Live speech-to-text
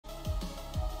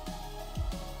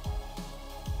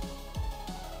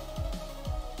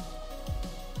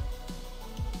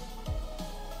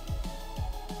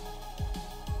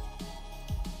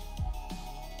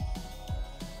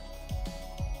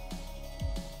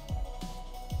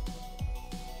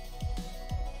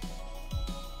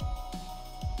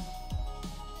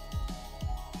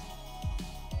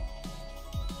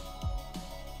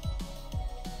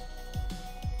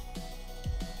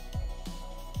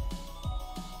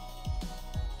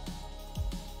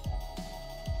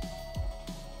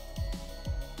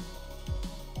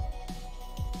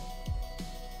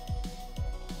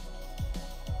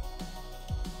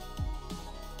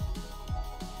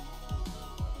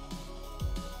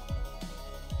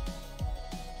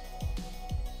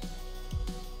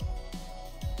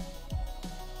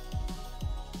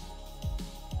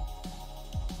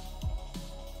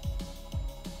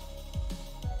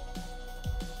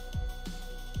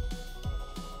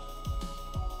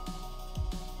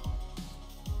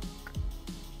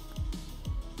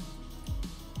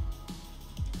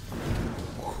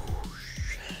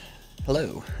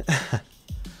Hello.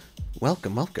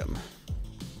 Welcome, welcome.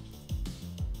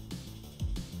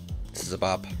 This is a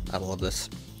bop. I love this.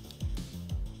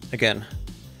 Again,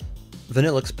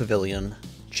 Vanillix Pavilion.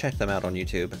 Check them out on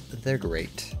YouTube. They're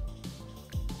great.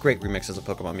 Great remixes of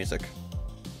Pokemon music.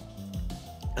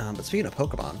 But speaking of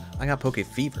Pokemon, I got Poke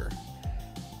Fever.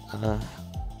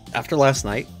 After last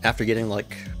night, after getting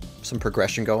like some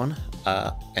progression going,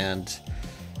 and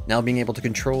now being able to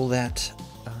control that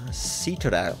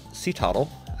Seatottle,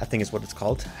 I think is what it's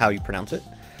called, how you pronounce it.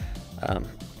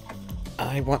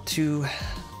 I want to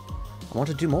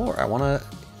do more. I want to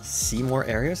see more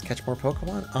areas, catch more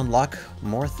Pokemon, unlock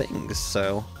more things.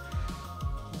 So,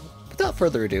 without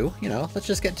further ado, let's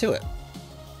just get to it.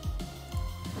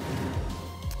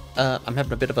 I'm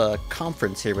having a bit of a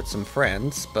conference here with some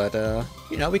friends, but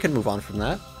we can move on from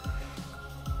that.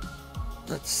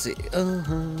 Let's see.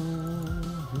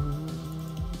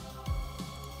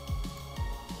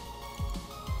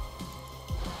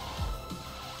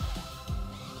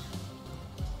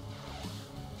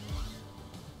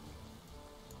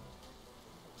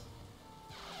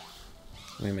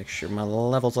 Let me make sure my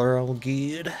levels are all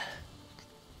good.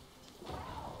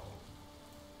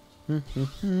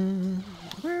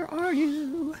 Where are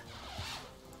you?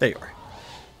 There you are.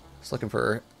 I was looking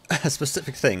for a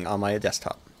specific thing on my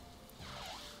desktop.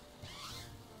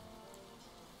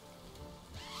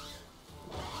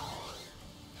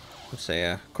 Let's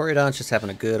say, Corydon's just having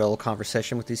a good old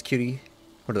conversation with these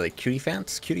what are they, cutie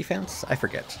fants? Cutie fants? I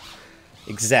forget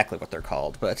exactly what they're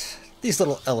called, but these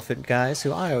little elephant guys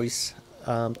who I always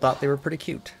thought they were pretty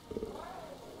cute.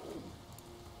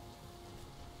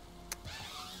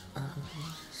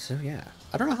 So yeah,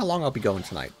 I don't know how long I'll be going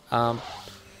tonight,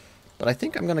 but I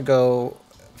think I'm gonna go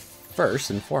first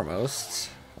and foremost.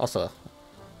 Also,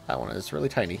 that one is really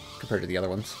tiny compared to the other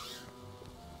ones.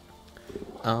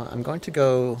 I'm going to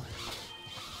go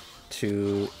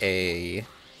to a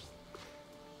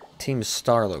Team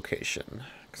Star location,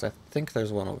 because I think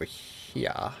there's one over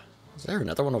here. Is there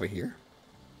another one over here?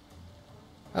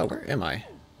 Oh, where am I?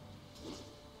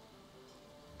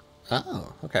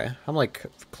 Oh, okay. I'm like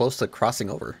close to crossing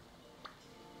over.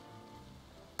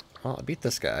 Well, I beat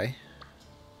this guy.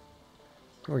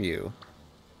 Who are you?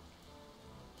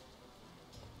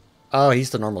 Oh, he's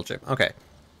the normal gym. Okay.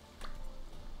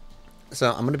 So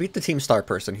I'm gonna beat the Team Star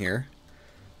person here.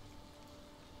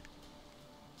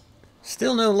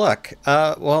 Still no luck.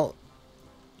 Well,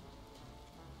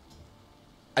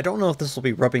 I don't know if this will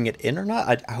be rubbing it in or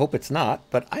not. I hope it's not,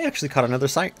 but I actually caught another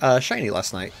shiny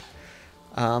last night.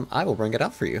 I will bring it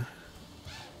up for you.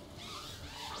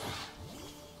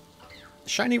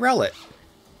 Shiny Rowlet.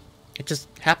 It just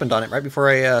happened on it right before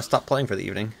I stopped playing for the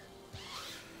evening.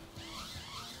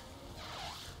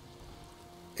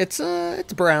 It's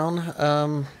brown.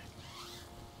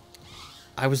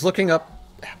 I was looking up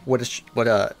what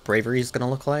Bravery is gonna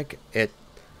look like. It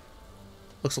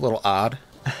looks a little odd,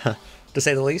 to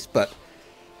say the least. But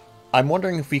I'm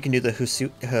wondering if we can do the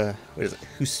Hisuian,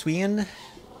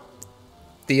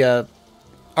 the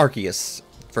Arceus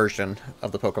version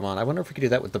of the Pokemon. I wonder if we could do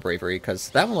that with the Bravery, because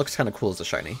that one looks kind of cool as a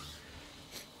shiny.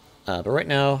 But right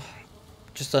now,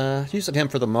 just using him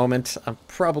for the moment. I'm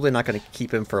probably not going to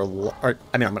keep him for I'm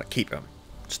going to keep him.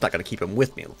 Just not going to keep him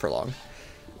with me for long.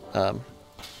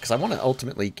 Because I want to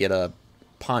ultimately get a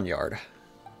Ponyard.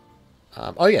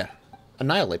 Oh yeah,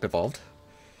 Annihilate evolved.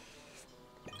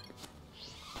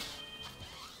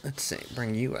 Let's see,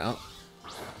 bring you out.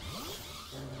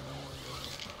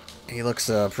 He looks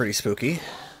pretty spooky.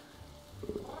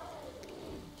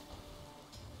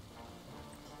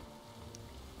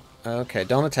 Okay,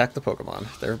 don't attack the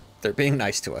Pokemon. They're being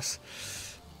nice to us.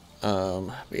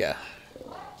 But yeah.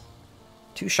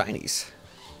 2 shinies.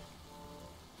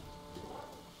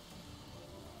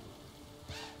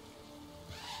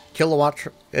 Kilowatt,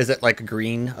 is it like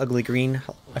green, ugly green?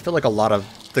 I feel like a lot of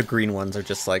the green ones are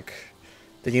just like,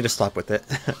 they need to stop with it.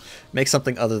 Make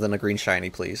something other than a green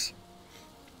shiny, please.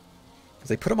 Because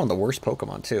they put them on the worst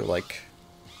Pokemon too, like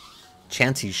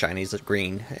Chansey's shinies are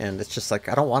green, and it's just like,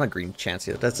 I don't want a green Chansey,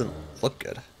 it doesn't look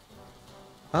good.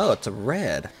 Oh, it's a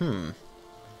red,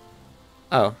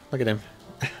 Oh, look at him.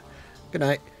 Good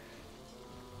night.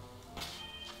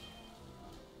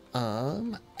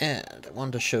 And I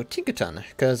wanted to show Tinkaton,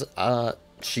 because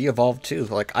she evolved too.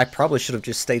 Like, I probably should have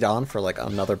just stayed on for like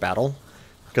another battle,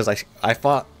 because I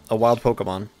fought a wild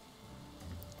Pokemon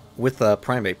with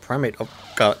Primate. Primate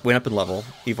went up in level,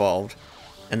 evolved,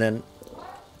 and then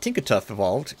Tinkatuff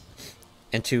evolved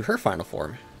into her final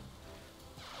form.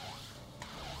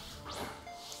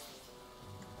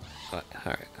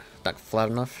 Alright, not flat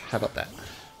enough. How about that?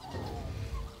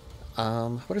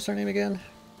 What is her name again?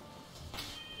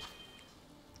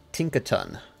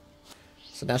 Tinkaton.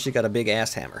 So now she got a big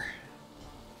ass hammer.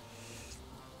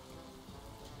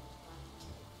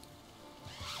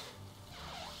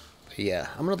 But yeah,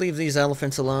 I'm gonna leave these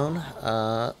elephants alone.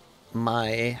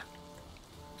 My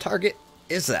target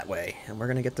is that way, and we're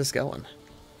gonna get this going.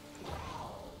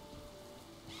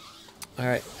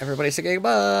 Alright, everybody say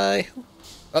goodbye.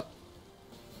 Oh.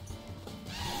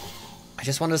 I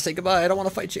just wanted to say goodbye, I don't want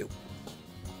to fight you.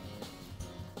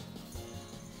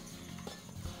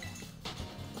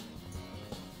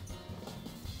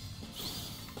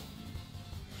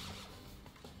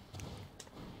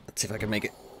 Let's see if I can make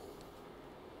it.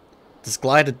 This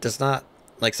glide does not,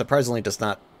 like, surprisingly does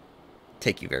not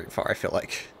take you very far, I feel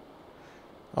like.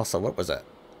 Also, what was that?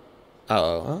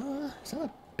 Oh, is that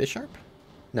a Bisharp?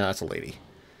 No, that's a lady.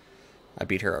 I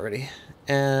beat her already.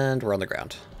 And we're on the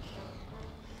ground.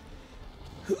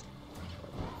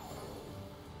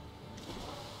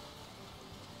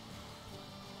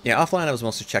 Yeah, offline I was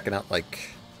mostly checking out, like,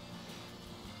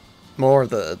 more of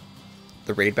the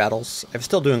raid battles. I'm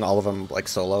still doing all of them, like,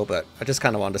 solo, but I just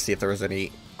kind of wanted to see if there was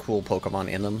any cool Pokemon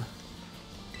in them.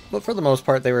 But for the most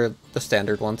part, they were the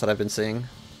standard ones that I've been seeing.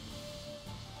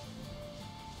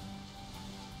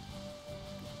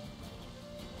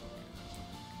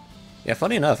 Yeah,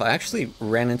 funny enough, I actually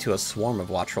ran into a swarm of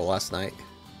Wattrel last night.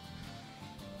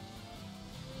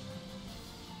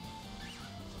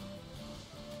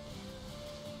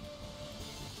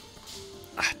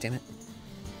 Ah, damn it.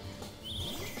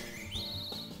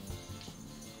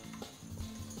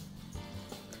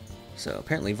 So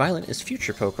apparently Violet is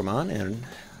future Pokemon, and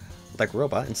like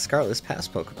Robot, and Scarlet is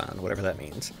past Pokemon, whatever that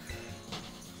means.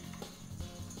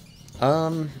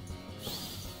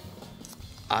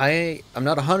 I'm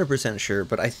not 100% sure,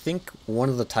 but I think one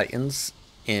of the Titans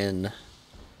in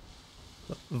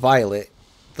Violet,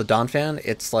 the Donphan,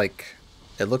 it's like,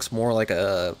 it looks more like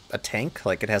a tank,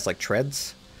 like it has like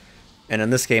treads. And in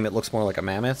this game it looks more like a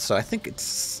mammoth, so I think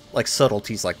it's like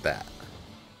subtleties like that.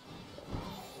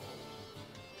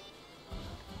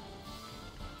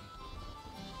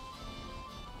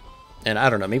 And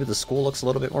I don't know, maybe the school looks a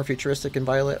little bit more futuristic in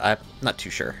Violet, I'm not too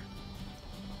sure.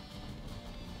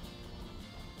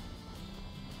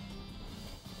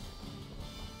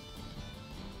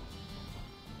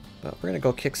 But we're gonna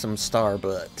go kick some star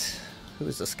butt. Who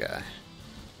is this guy?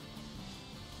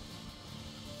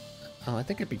 Oh, I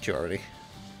think I beat you already.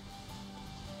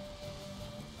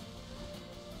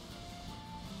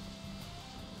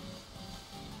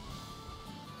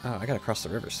 Oh, I gotta cross the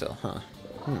river still, huh?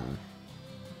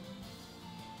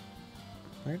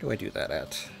 Where do I do that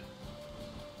at?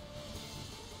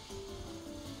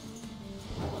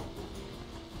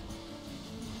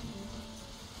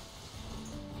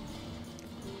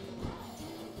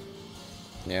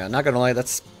 Yeah, not gonna lie,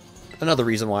 that's another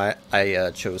reason why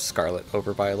I chose Scarlet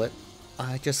over Violet.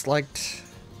 I just liked...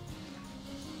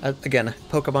 again,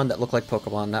 Pokemon that look like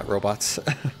Pokemon, not robots.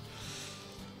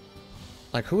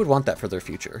 Like, who would want that for their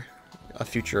future? A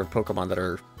future of Pokemon that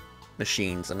are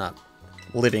machines and not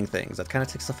living things. That kind of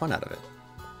takes the fun out of it.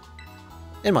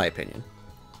 In my opinion.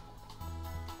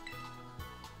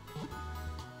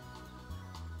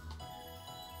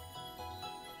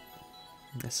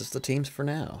 This is the teams for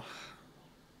now.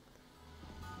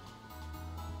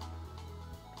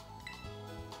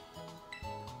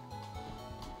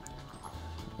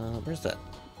 Where's that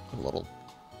little...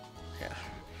 Yeah.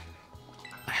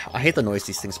 I hate the noise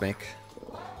these things make.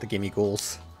 The gimme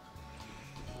ghouls.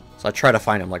 So I try to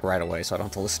find them like right away so I don't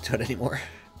have to listen to it anymore.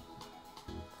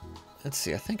 Let's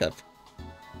see, I think I've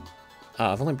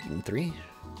only beaten 3?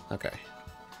 Okay.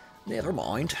 Never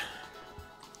mind.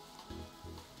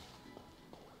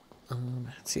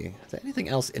 Let's see. Did anything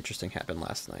else interesting happen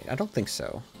last night? I don't think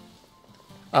so.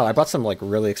 Oh, I bought some like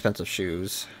really expensive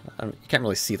shoes. You can't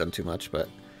really see them too much, but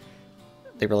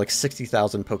they were like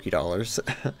 60,000 Poké-Dollars.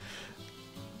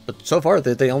 But so far,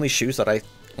 they're the only shoes that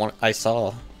I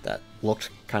saw that looked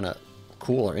kind of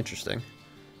cool or interesting.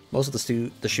 Most of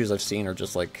the shoes I've seen are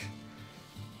just like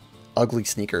ugly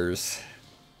sneakers.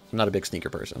 I'm not a big sneaker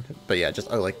person, but yeah,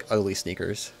 just like ugly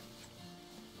sneakers.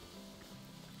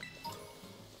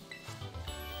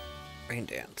 Rain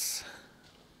Dance.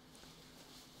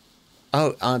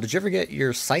 Oh, did you ever get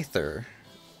your Scyther?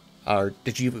 Or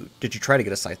did you try to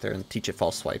get a Scyther and teach it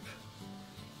False Swipe?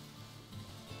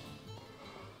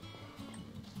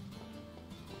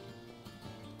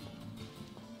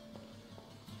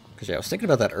 Because yeah, I was thinking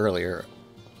about that earlier.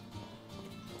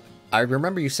 I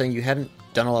remember you saying you hadn't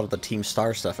done a lot of the Team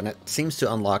Star stuff, and it seems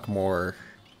to unlock more...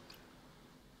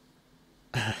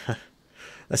 that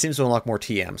seems to unlock more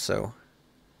TM, so...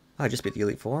 I just beat the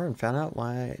Elite Four and found out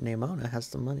why Nemona has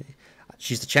the money.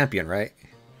 She's the champion, right?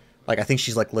 Like, I think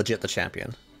she's, like, legit the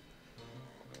champion.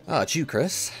 Oh, it's you,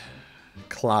 Chris.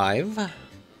 Clive.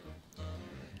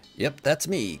 Yep, that's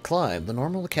me, Clive, the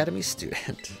normal academy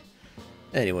student.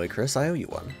 Anyway, Chris, I owe you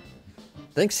one.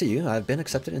 Thanks to you, I've been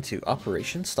accepted into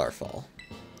Operation Starfall.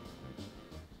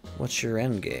 What's your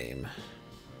end game?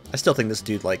 I still think this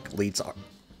dude, like, leads,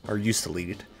 or used to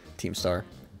lead Team Star.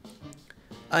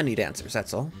 I need answers,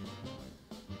 that's all.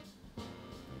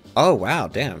 Oh, wow,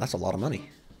 damn, that's a lot of money.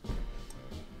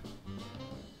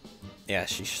 Yeah,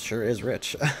 she sure is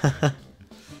rich.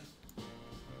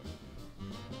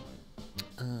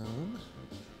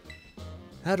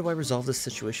 How do I resolve this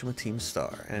situation with Team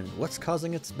Star, and what's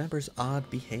causing its members' odd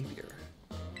behavior?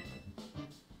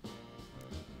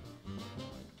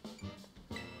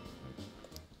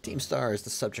 Team Star is the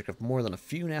subject of more than a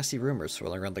few nasty rumors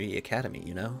swirling around the academy,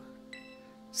 you know?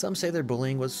 Some say their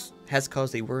bullying has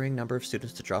caused a worrying number of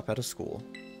students to drop out of school.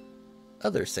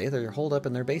 Others say they're holed up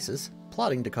in their bases,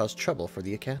 plotting to cause trouble for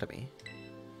the academy.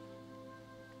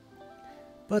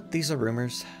 But these are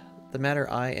rumors. The matter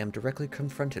I am directly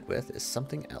confronted with is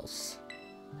something else.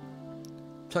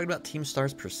 I'm talking about Team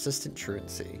Star's persistent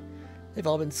truancy. They've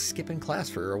all been skipping class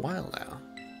for a while now.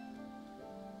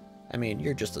 I mean,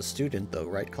 you're just a student though,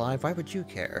 right, Clive? Why would you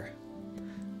care?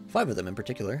 5 of them in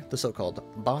particular, the so-called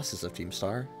bosses of Team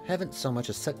Star, haven't so much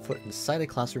as set foot inside a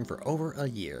classroom for over a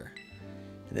year.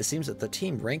 And it seems that the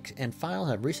team rank and file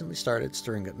have recently started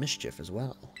stirring up mischief as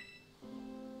well.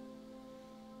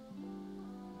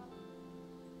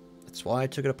 That's why I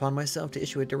took it upon myself to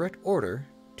issue a direct order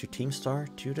to Team Star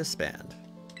to disband.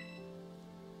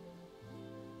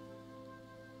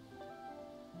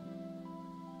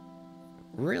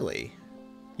 Really?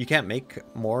 You can't make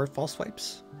more false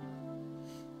swipes?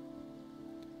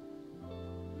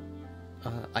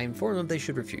 I informed them they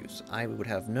should refuse. I would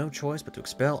have no choice but to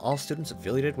expel all students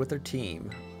affiliated with their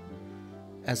team.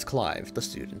 As Clive, the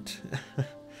student.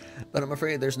 But I'm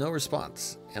afraid there's no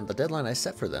response, and the deadline I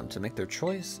set for them to make their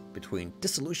choice between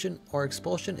dissolution or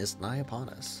expulsion is nigh upon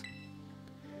us.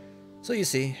 So you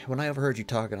see, when I overheard you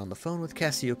talking on the phone with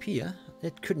Cassiopeia,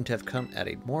 it couldn't have come at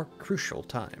a more crucial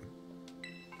time.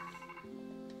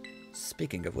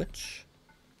 Speaking of which,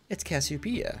 it's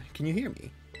Cassiopeia. Can you hear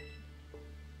me?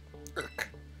 Irk.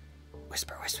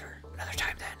 Whisper, whisper. Another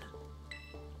time then.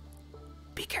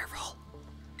 Be careful.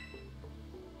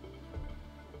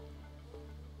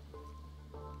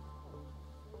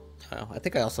 Oh, I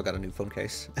think I also got a new phone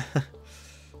case.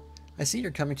 I see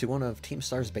you're coming to one of Team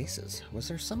Star's bases. Was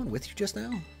there someone with you just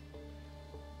now?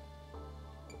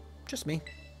 Just me.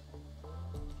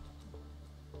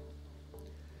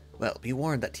 Well, be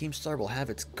warned that Team Star will have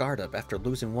its guard up after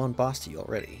losing one boss to you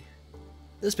already.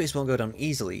 This base won't go down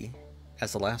easily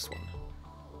as the last one.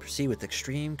 Proceed with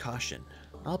extreme caution.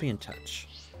 I'll be in touch.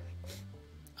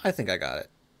 I think I got it.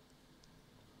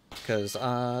 Because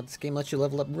this game lets you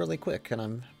level up really quick, and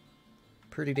I'm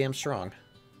pretty damn strong.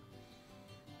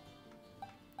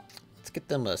 Let's get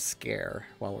them a scare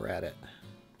while we're at it.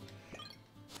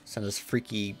 Send this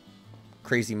freaky,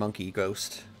 crazy monkey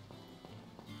ghost.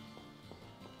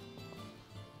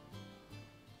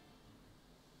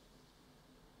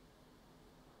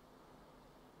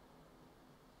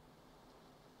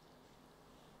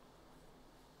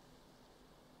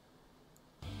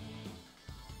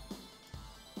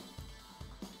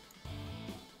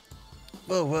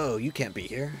 Whoa, whoa, you can't be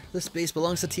here. This base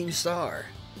belongs to Team Star.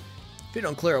 If you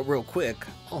don't clear out real quick,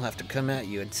 I'll have to come at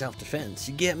you in self-defense.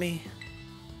 You get me?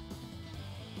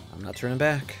 I'm not turning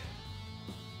back.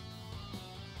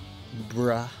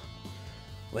 Bruh.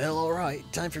 Well, alright.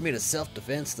 Time for me to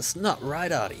self-defense the snot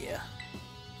right out of you.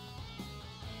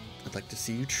 I'd like to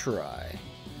see you try.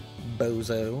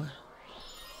 Bozo.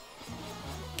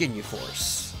 Ginyu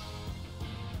Force.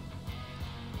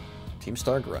 Team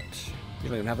Star Grunt. You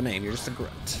don't even have a name, you're just a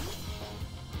grunt.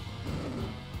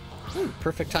 Ooh,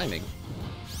 perfect timing.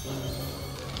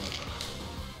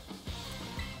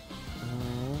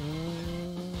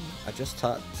 I just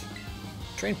taught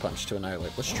Drain Punch to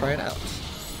Annihilate. Let's try it out.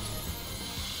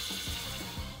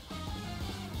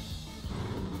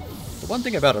 The one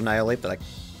thing about Annihilate that I'm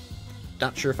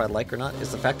not sure if I like or not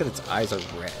is the fact that its eyes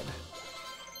are red.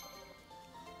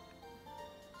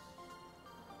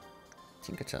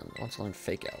 Tinkaton wants to learn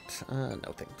Fake Out.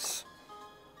 No thanks.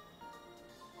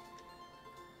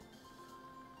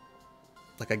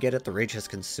 Like, I get it, the rage has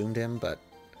consumed him, but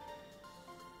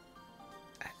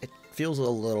it feels a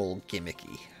little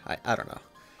gimmicky. I don't know.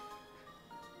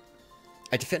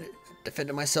 I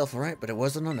defended myself alright, but it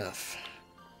wasn't enough.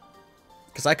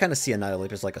 Because I kind of see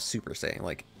Annihilate as like a Super Saiyan.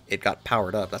 Like, it got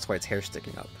powered up, that's why its hair's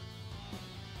sticking up.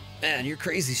 Man, you're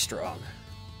crazy strong.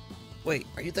 Wait,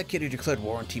 are you that kid who declared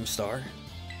war on Team Star?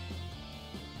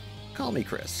 Call me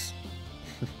Chris.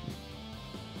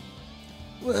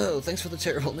 Whoa, thanks for the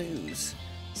terrible news.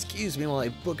 Excuse me while I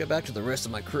book it back to the rest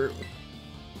of my crew.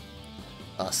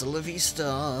 Hasta la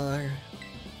vista.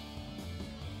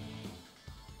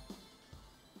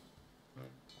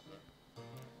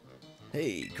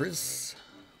 Hey, Chris.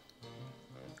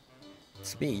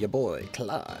 It's me, your boy,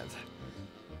 Clive.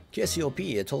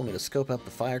 KSULP had told me to scope out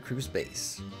the fire crew's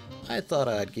base. I thought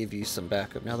I'd give you some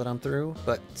backup now that I'm through,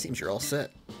 but it seems you're all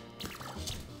set.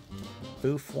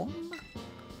 Boo form?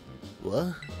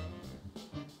 What?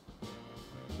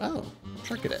 Oh,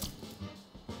 Charcadet.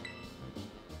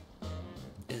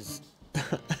 Is...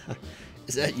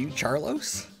 is that you,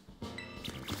 Charlos?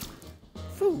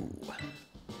 Foo.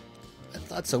 I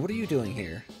thought so. What are you doing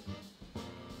here?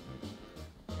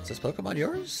 Is this Pokemon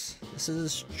yours? This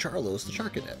is Charlos the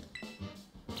Charcadet.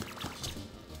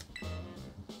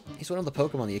 He's one of the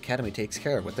Pokemon the Academy takes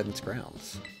care of within its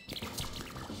grounds.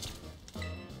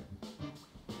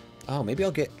 Oh, maybe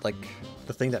I'll get, like,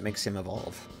 the thing that makes him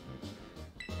evolve.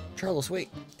 Charlos, wait.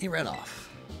 He ran off.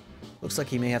 Looks like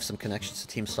he may have some connections to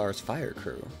Team Star's fire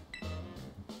crew.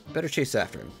 Better chase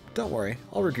after him. Don't worry,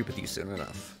 I'll regroup with you soon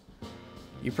enough.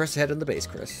 You press ahead in the base,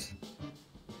 Chris.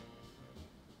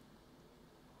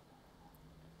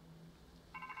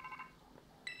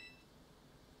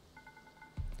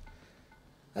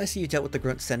 I see you dealt with the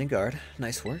grunt standing guard.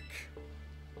 Nice work.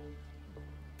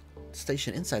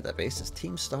 Stationed inside that base is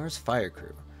Team Star's fire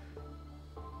crew.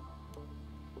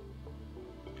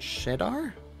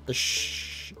 Shedar? The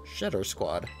Shedar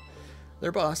squad.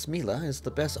 Their boss, Mila, is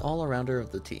the best all-arounder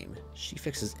of the team. She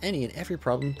fixes any and every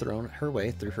problem thrown her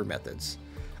way through her methods.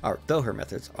 Though her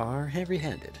methods are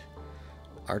heavy-handed.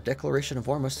 Our declaration of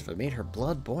war must have made her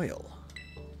blood boil.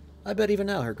 I bet even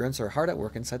now her grunts are hard at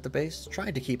work inside the base,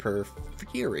 trying to keep her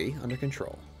fury under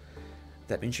control.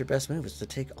 That means your best move is to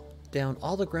take down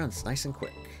all the grunts nice and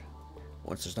quick.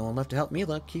 Once there's no one left to help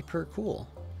Mila keep her cool.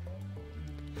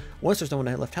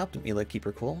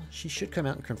 She should come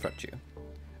out and confront you.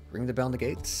 Ring the bell on the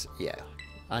gates? Yeah,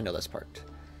 I know this part.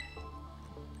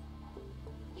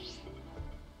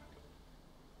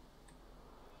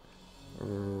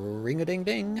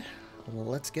 Ring-a-ding-ding.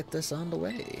 Let's get this on the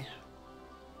way.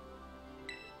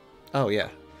 Oh, yeah.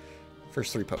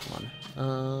 First 3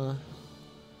 Pokemon.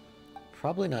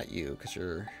 Probably not you, because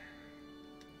you're...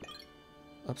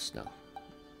 Oops, no.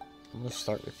 I'm going to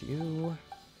start with you.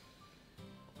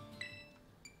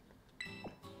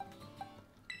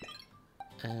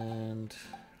 And...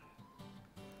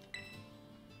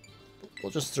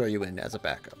 we'll just throw you in as a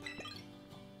backup.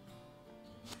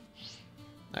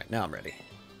 Alright, now I'm ready.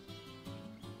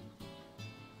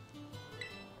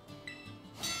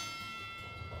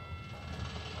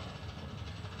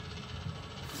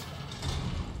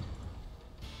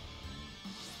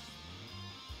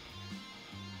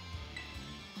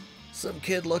 Some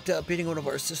kid lucked out beating one of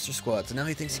our sister squads, and now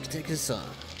he thinks he can take his son.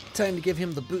 Time to give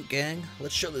him the boot, gang.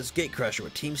 Let's show this Gatecrasher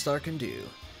what Team Star can do.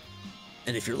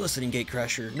 And if you're listening,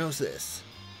 Gatecrasher, knows this.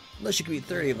 Unless you can beat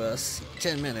 30 of us,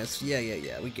 10 minutes,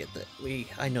 yeah, we get that.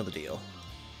 I know the deal.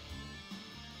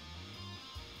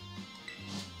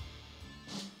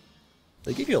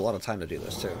 They give you a lot of time to do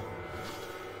this, too.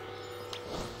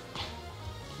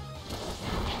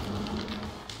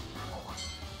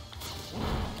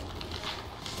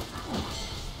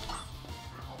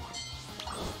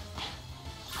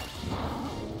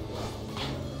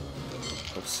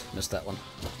 Oops, missed that one.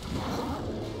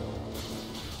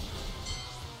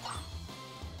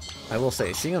 I will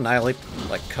say, seeing Annihilate,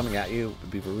 like, coming at you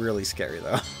would be really scary,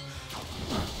 though.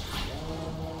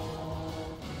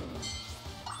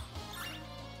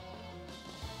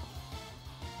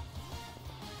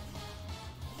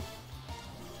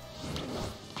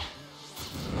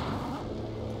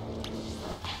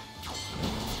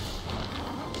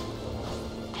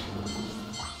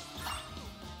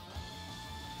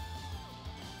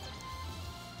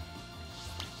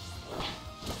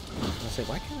 I say,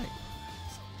 why can't I...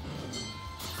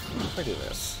 If I do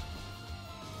this.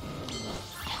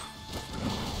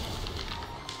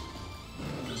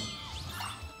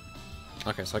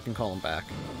 Okay, so I can call him back.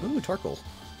 Ooh, Torkoal.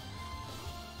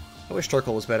 I wish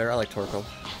Torkoal was better. I like Torkoal.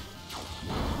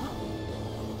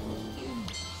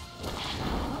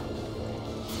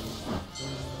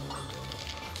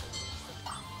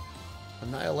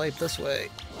 Annihilate this way.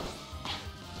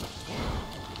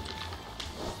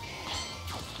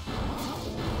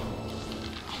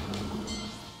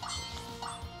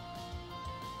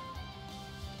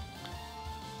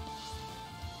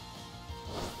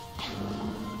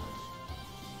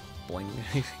 Boing.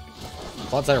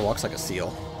 Clodsire walks like a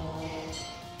seal.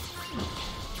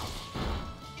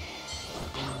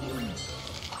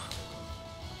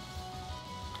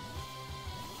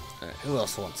 Alright, who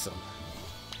else wants some?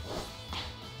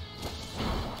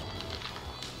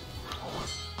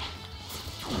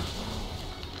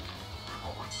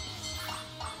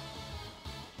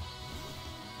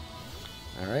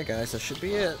 Alright guys, that should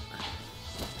be it.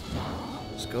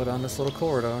 Just go down this little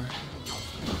corridor.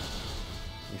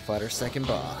 We fight our second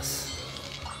boss.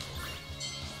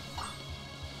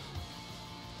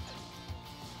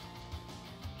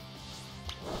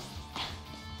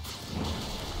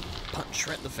 Punch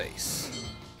right in the face.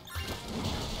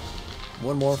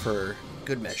 One more for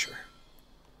good measure.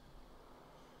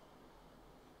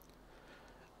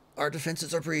 Our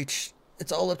defenses are breached.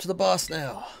 It's all up to the boss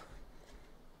now.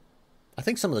 I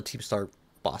think some of the Team Star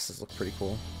bosses look pretty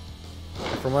cool.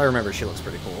 From what I remember, she looks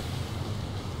pretty cool.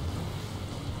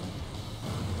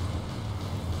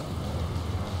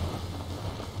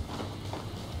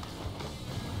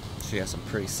 She has some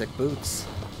pretty sick boots.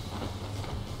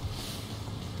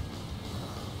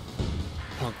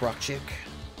 Punk rock chick,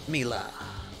 Mila.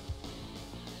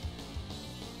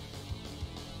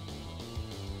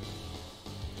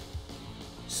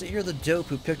 So you're the dope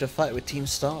who picked a fight with Team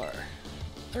Star.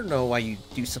 I don't know why you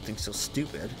do something so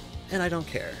stupid, and I don't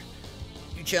care.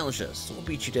 You challenged us, so we'll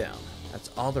beat you down. That's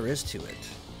all there is to it.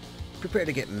 Prepare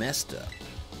to get messed up.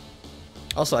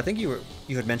 Also, I think you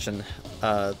had mentioned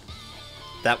that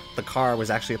the car was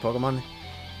actually a Pokemon.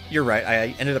 You're right.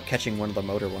 I ended up catching one of the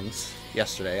motor ones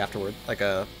yesterday afterward,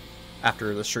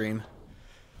 after the stream.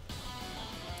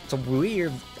 It's a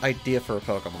weird idea for a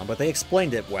Pokemon, but they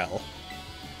explained it well.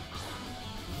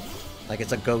 Like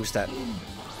it's a ghost that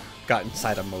got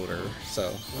inside a motor,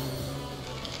 so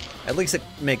at least it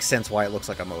makes sense why it looks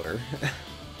like a motor.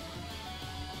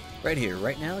 Right here,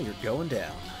 right now, you're going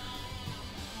down.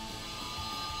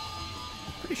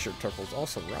 I'm pretty sure Turtles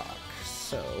also rock,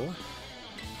 so...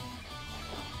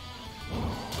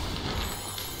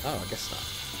 Oh, I guess not.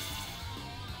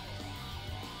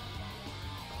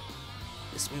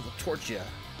 This move will torch you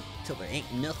till there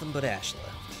ain't nothing but ash left.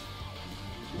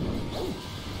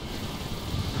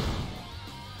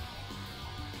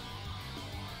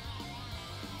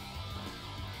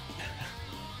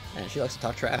 Man, she likes to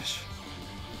talk trash.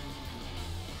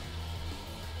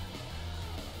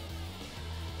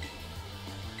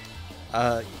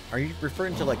 Are you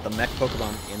referring to like the mech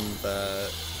Pokemon in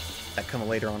that come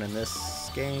later on in this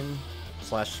game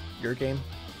 / your game?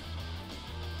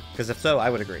 Because if so, I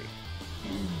would agree.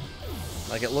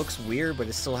 Like it looks weird, but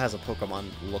it still has a Pokemon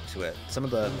look to it. Some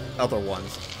of the other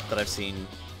ones that I've seen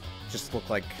just look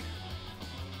like,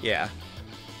 yeah,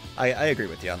 I agree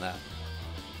with you on that.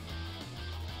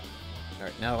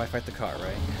 Alright, now I fight the car,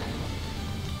 right?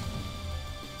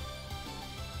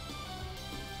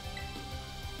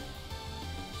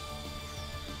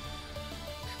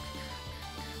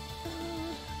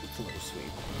 Flow sweep.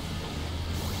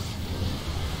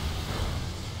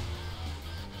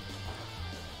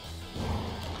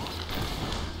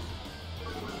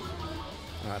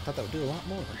 I thought that would do a lot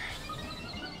more.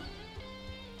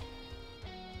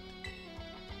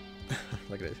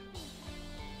 Look at it.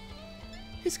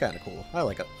 He's kind of cool. I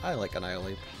like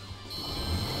Annihilate.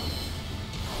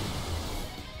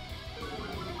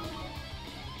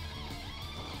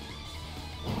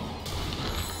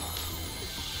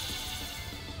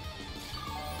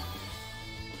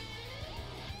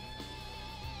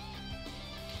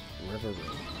 River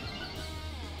Room.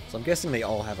 So I'm guessing they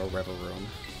all have a River Room.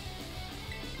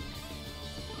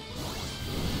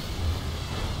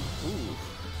 Ooh.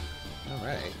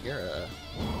 Alright, you're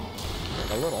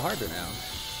a little harder now.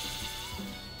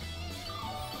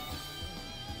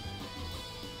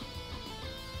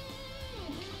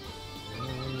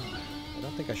 I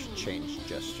don't think I should change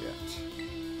just yet.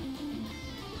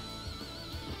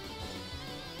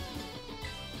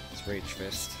 It's Rage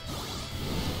Fist.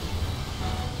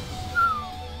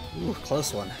 Ooh,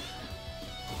 close one.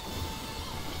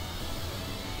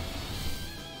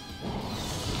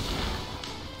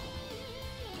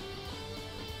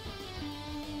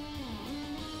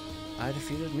 I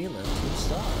defeated Mila, Team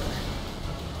Star.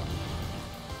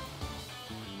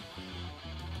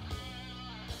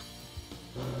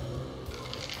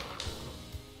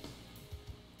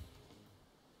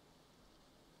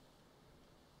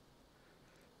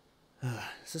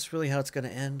 Is this really how it's gonna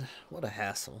end? What a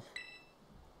hassle.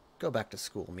 Go back to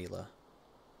school, Mila.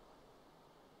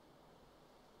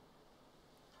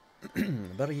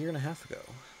 About a year and a half ago.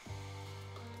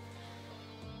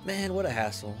 Man, what a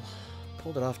hassle.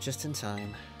 Pulled it off just in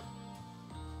time.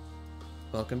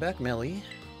 Welcome back, Melly.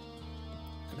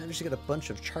 I managed to get a bunch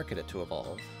of Charcadet to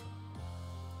evolve.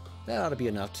 That ought to be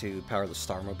enough to power the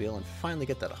Starmobile and finally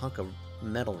get that hunk of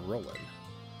metal rolling.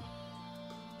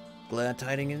 Glad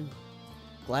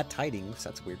tidings,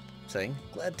 that's weird saying.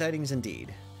 Glad tidings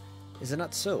indeed. Is it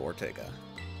not so, Ortega?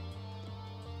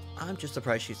 I'm just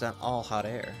surprised she's not all hot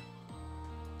air.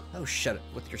 Oh, shut it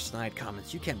with your snide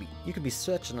comments. You can be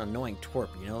such an annoying twerp,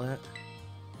 you know that?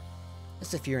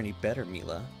 As if you're any better,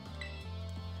 Mila.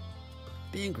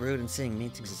 Being rude and saying mean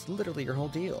things is literally your whole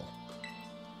deal.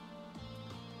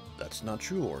 That's not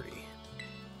true, Orty.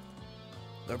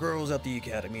 The girls at the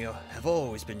academy have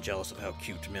always been jealous of how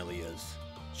cute Millie is.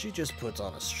 She just puts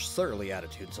on a surly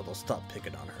attitude so they'll stop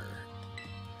picking on her.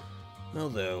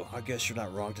 Although, I guess you're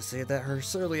not wrong to say that her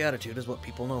surly attitude is what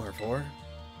people know her for.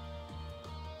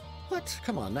 What?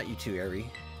 Come on, not you too, Aerie.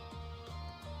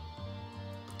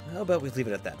 How about we leave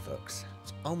it at that, folks?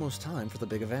 It's almost time for the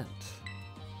big event.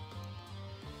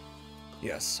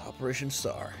 Yes, Operation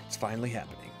Star. It's finally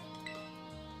happening.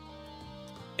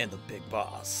 And the big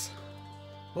boss.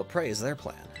 What pray is their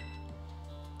plan?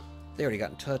 They already got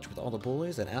in touch with all the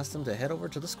bullies and asked them to head over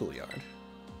to the schoolyard.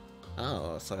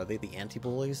 Oh, so are they the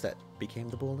anti-bullies that became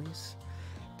the bullies?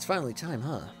 It's finally time,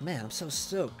 huh? Man, I'm so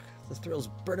stoked. The thrill's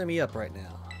burning me up right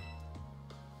now.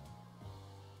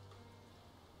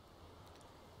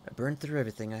 I burned through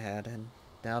everything I had, and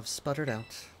now I've sputtered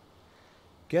out.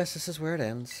 Guess this is where it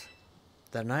ends.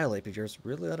 That Annihilate of yours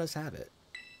really let us have it.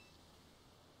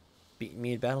 Beating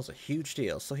me in battle's a huge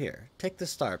deal, so here, take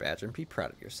this star badge and be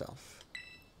proud of yourself.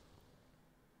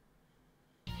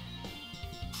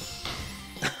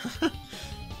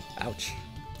 Ouch.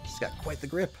 She's got quite the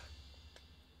grip.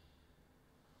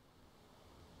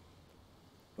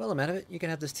 Well, I'm out of it. You can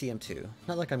have this TM too.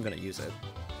 Not like I'm going to use it.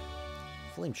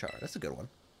 Flame Char, that's a good one.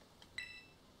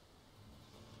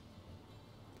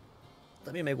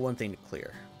 Let me make one thing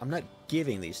clear. I'm not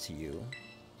giving these to you.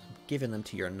 I'm giving them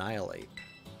to your Annihilate.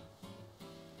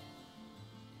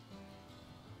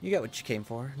 You got what you came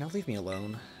for. Now leave me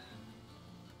alone.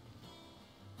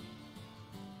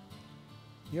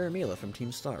 You're Mila from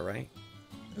Team Star, right?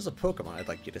 There's a Pokemon I'd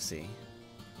like you to see.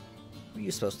 Who are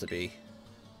you supposed to be?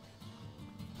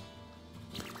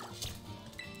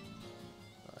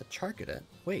 A Charcadet?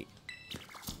 Wait.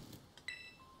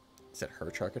 Is that her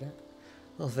Charcadet?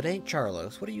 Well, if it ain't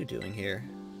Charlos, what are you doing here?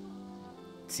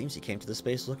 It seems he came to this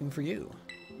space looking for you.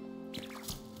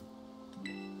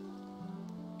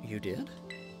 You did?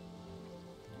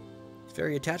 He's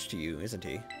very attached to you, isn't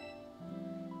he?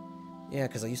 Yeah,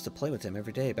 because I used to play with him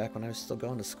every day back when I was still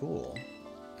going to school.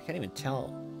 I can't even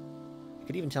tell. I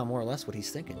could even tell more or less what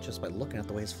he's thinking just by looking at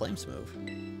the way his flames move.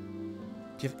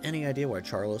 Do you have any idea why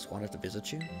Charlos wanted to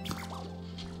visit you?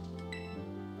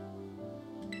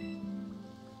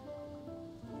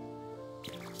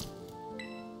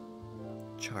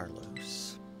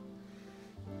 Charlos.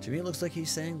 To me, it looks like he's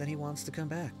saying that he wants to come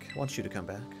back. Wants you to come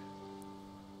back.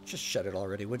 Just shut it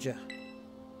already, would ya?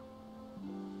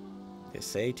 They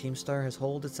say Team Star has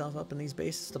holed itself up in these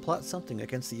bases to plot something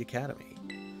against the Academy.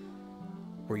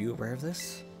 Were you aware of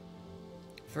this?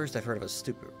 First I've heard of a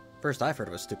stupid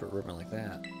rumor like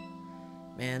that.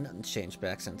 Man, nothing's changed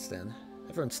back since then.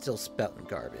 Everyone's still spouting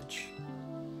garbage.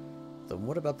 Then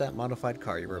what about that modified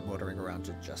car you were motoring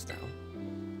around just now?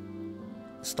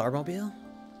 The Starmobile?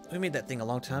 We made that thing a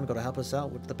long time ago to help us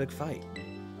out with the big fight.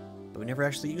 But we never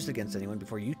actually used it against anyone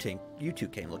before you two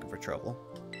came looking for trouble.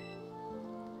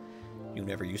 You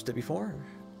never used it before?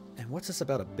 And what's this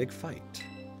about a big fight?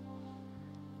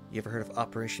 You ever heard of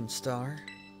Operation Star?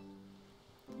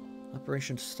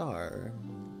 Operation Star?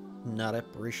 Not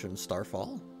Operation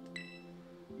Starfall?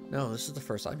 No, this is the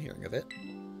first I'm hearing of it.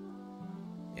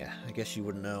 Yeah, I guess you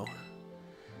wouldn't know.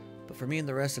 But for me and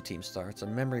the rest of Team Star, it's a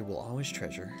memory we'll always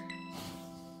treasure.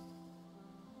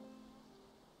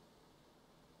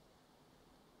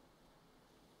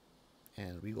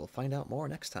 And we will find out more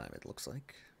next time, it looks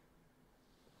like.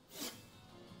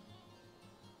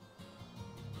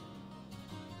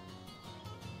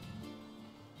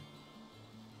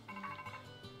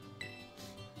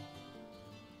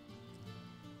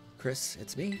 Chris,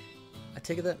 it's me. I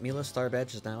take it that Mila's star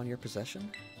badge is now in your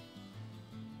possession?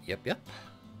 Yep.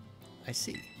 I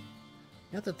see.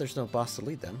 Now that there's no boss to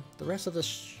lead them, the rest of the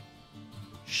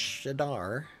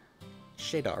Shadar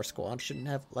squad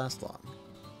shouldn't last long.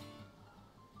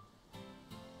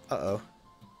 Uh-oh.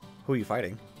 Who are you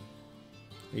fighting?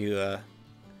 Are you,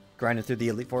 grinding through the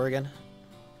Elite Four again?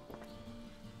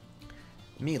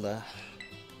 Mila.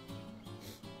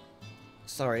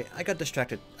 Sorry, I got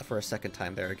distracted for a second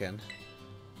time there again.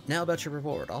 Now about your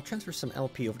reward. I'll transfer some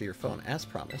LP over to your phone, as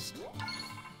promised.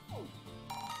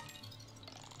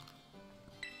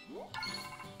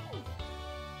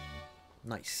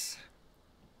 Nice.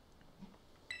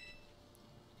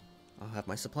 I'll have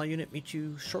my supply unit meet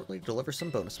you shortly to deliver some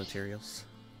bonus materials.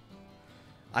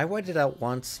 I waited out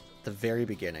once at the very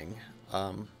beginning.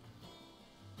 I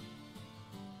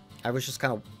was just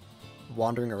kind of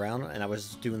wandering around, and I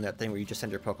was doing that thing where you just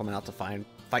send your Pokemon out to fight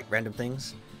random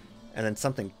things, and then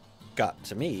something got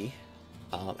to me,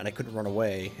 and I couldn't run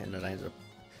away, and then I ended up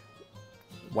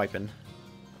wiping.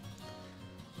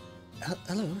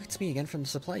 Hello, it's me again from the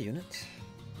supply unit.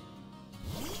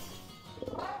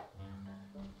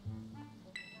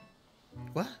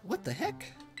 What? What the heck?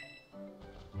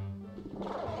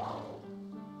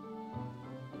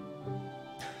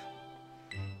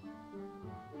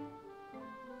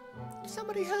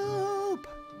 Somebody help!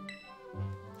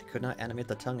 I could not animate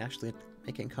the tongue actually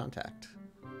making contact.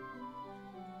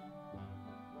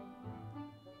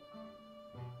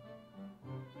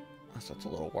 So it's a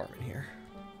little warm in here.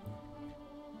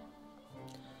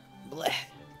 Blech!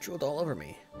 Drooled all over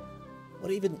me.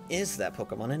 What even is that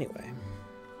Pokemon anyway?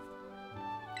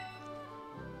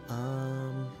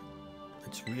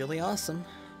 It's really awesome.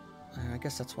 I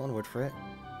guess that's one word for it.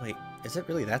 Wait, is it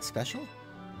really that special?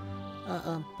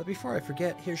 But before I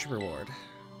forget, here's your reward.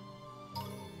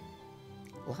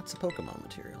 Lots of Pokemon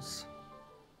materials.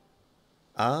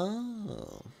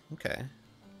 Oh, okay.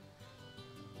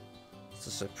 It's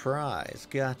a surprise.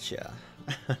 Gotcha.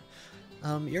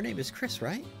 Your name is Chris,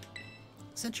 right?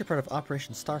 Since you're part of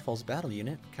Operation Starfall's battle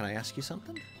unit, can I ask you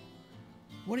something?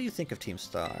 What do you think of Team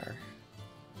Star?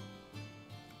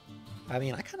 I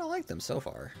mean, I kind of like them so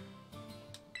far.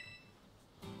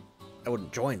 I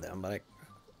wouldn't join them, but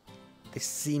they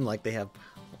seem like they have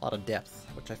a lot of depth,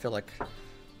 which I feel like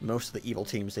most of the evil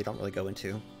teams they don't really go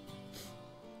into.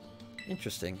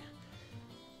 Interesting.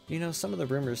 You know, some of the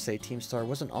rumors say Team Star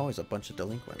wasn't always a bunch of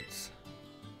delinquents.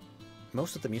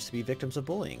 Most of them used to be victims of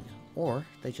bullying, or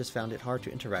they just found it hard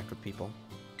to interact with people.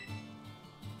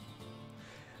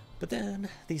 But then,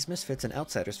 these misfits and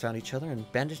outsiders found each other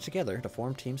and bandaged together to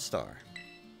form Team Star.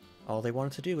 All they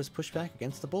wanted to do was push back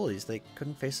against the bullies they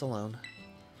couldn't face alone.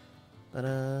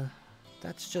 But,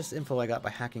 that's just info I got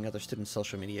by hacking other students'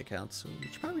 social media accounts. You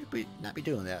should probably not be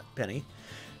doing that, Penny.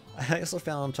 I also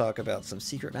found talk about some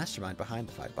secret mastermind behind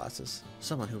the 5 bosses.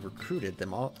 Someone who recruited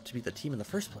them all to be the team in the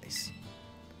first place.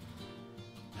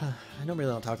 I normally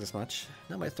don't talk this much.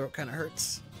 Now my throat kind of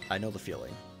hurts. I know the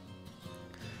feeling.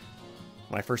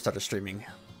 When I first started streaming,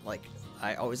 like,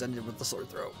 I always ended with the sore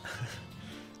throat.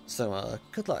 So,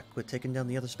 good luck with taking down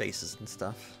the other spaces and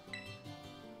stuff.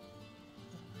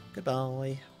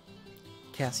 Goodbye,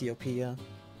 Cassiopeia.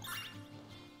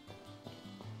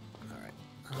 Alright,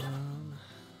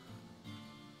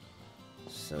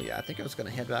 so yeah, I think I was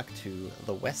gonna head back to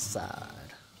the west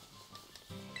side.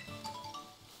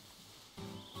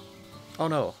 Oh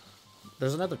no,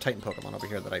 there's another Titan Pokemon over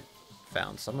here that I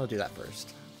found, so I'm gonna do that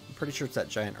first. I'm pretty sure it's that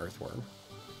giant earthworm.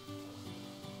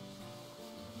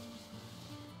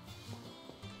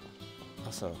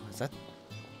 Also, is that...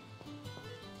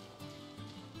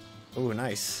 Ooh,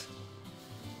 nice.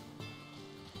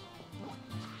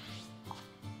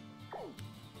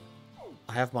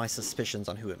 I have my suspicions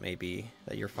on who it may be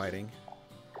that you're fighting.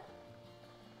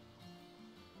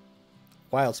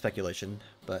 Wild speculation,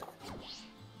 but...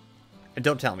 And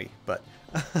don't tell me, but...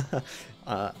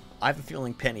 I have a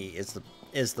feeling Penny is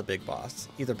the big boss.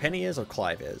 Either Penny is or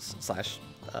Clive is, slash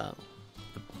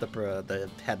the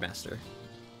headmaster.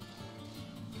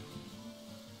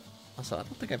 Also, I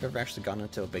don't think I've ever actually gone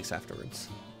into a base afterwards.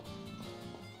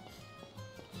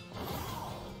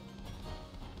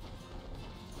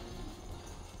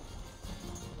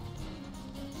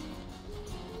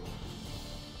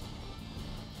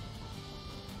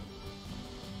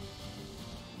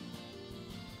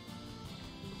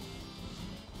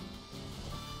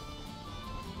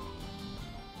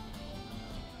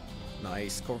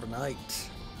 Nice, Corviknight.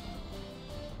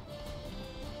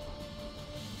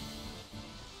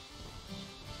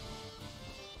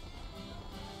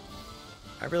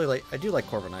 I do like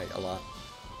Corviknight a lot.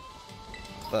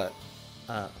 But,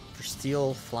 for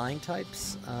steel flying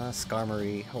types,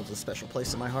 Skarmory holds a special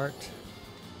place in my heart.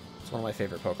 It's one of my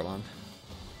favorite Pokemon.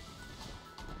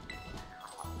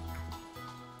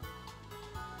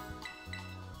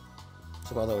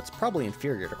 So although it's probably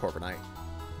inferior to Corviknight,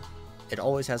 it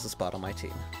always has a spot on my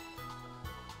team.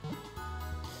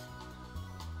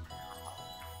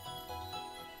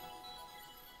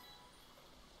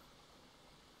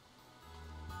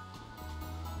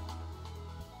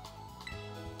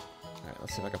 Alright,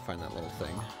 let's see if I can find that little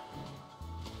thing.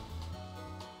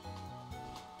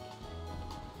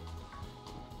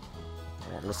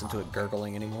 I won't listen to it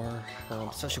gurgling anymore,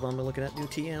 especially when I'm looking at new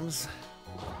TMs.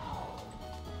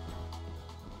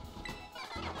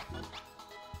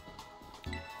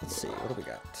 Let's see, what do we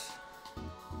got?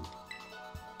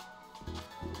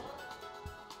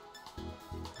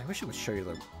 I wish it would show you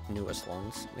the newest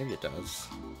ones. Maybe it does.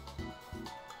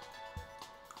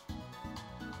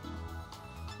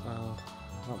 I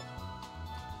don't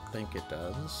think it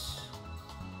does.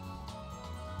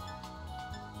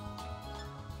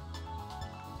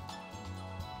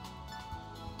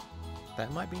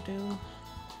 That might be new.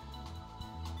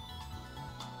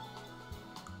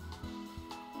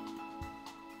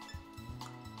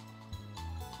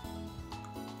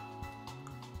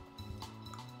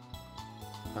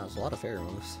 There's a lot of fairy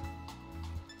moves.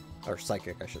 Or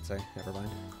psychic, I should say. Never mind.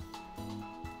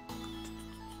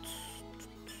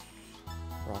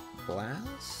 Rock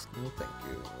Blast? No, thank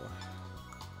you.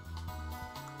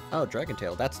 Oh, Dragon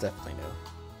Tail. That's definitely new.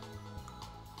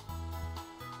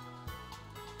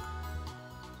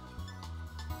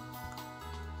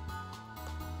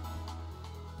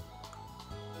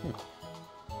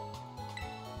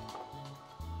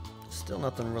 Still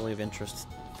nothing really of interest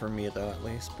for me, though, at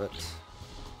least, but...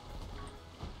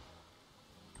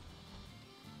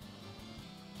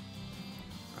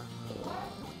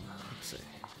 let's see.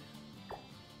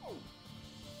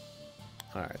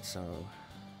 Alright, so...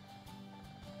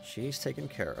 she's taken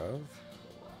care of.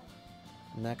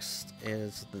 Next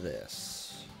is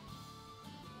this.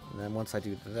 And then once I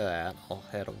do that, I'll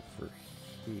head over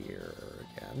here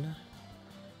again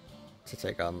to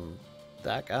take on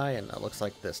that guy, and it looks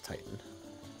like this Titan.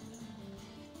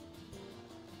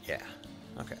 Yeah,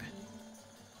 okay.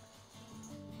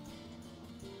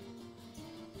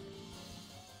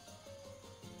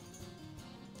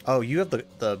 Oh, you have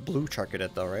the blue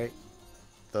Charcadet though, right?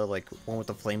 The like one with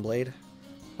the flame blade?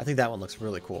 I think that one looks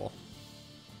really cool.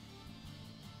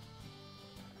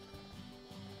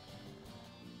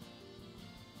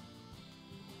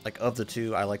 Like of the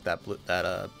two, I like that blue,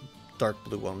 that dark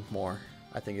blue one more.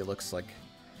 I think it looks like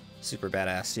super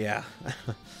badass, yeah.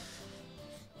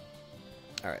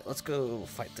 Alright, let's go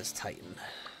fight this Titan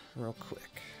real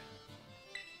quick.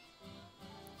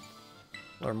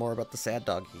 Learn more about the sad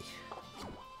doggy.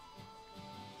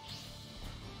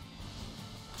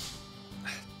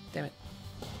 Damn it.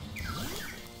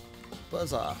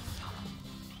 Buzz off.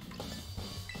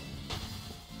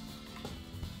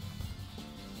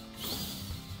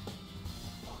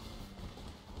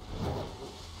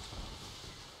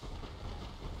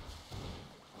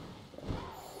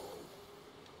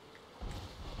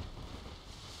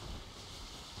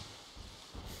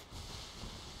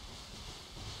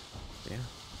 Yeah,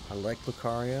 I like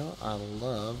Lucario. I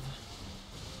love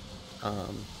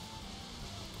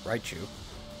Raichu.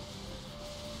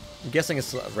 I'm guessing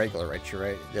it's a regular Raichu,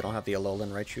 right? They don't have the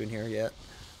Alolan Raichu in here yet.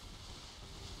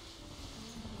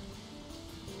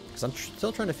 Because I'm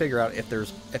still trying to figure out if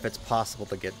it's possible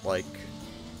to get like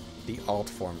the alt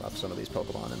form of some of these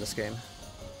Pokemon in this game.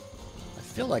 I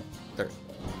feel like there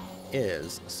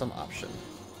is some option.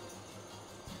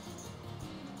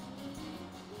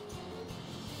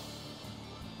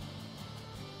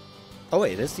 Oh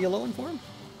wait, it is the Alolan form?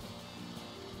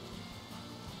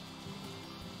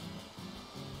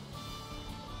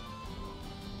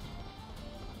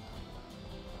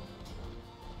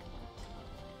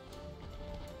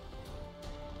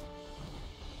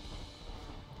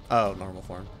 Oh, normal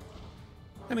form.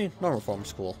 I mean, normal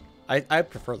form's cool. I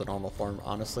prefer the normal form,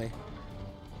 honestly.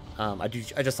 I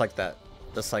just like that.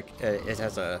 It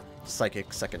has a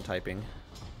psychic second typing.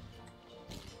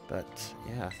 But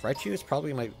yeah, Raichu is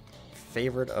probably my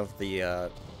favorite of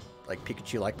the like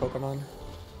Pikachu-like Pokemon.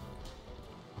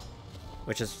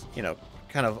 Which is, you know,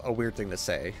 kind of a weird thing to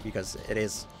say because it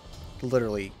is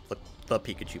literally the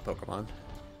Pikachu Pokemon.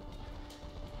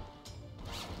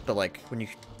 But like when you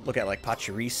look at like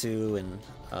Pachirisu and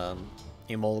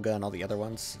Emolga and all the other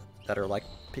ones that are like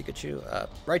Pikachu,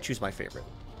 Raichu's my favorite.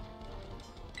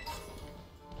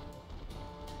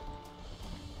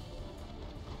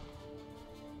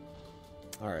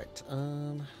 Alright,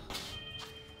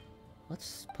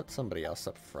 let's put somebody else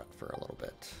up front for a little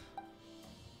bit.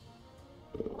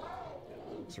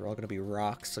 These are all going to be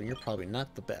rocks, so you're probably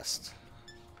not the best.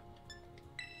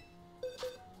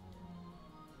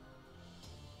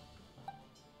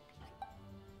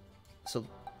 So,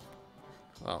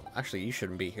 well, actually you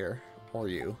shouldn't be here, or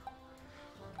you.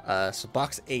 So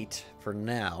box 8, for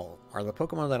now, are the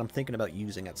Pokemon that I'm thinking about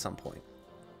using at some point.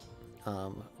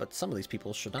 But some of these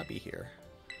people should not be here.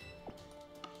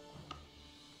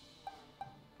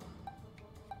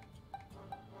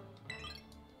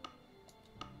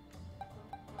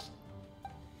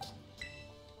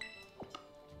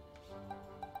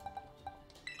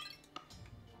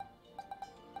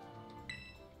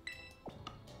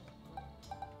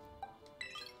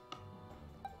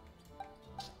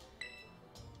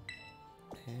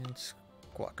 And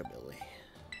Squawkabilly.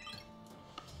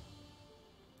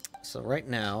 So right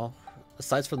now,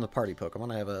 aside from the party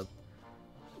Pokemon, I have a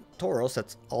Tauros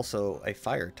that's also a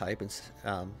fire type,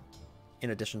 in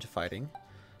addition to fighting.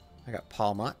 I got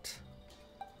Palmot,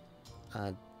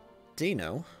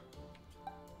 Dino.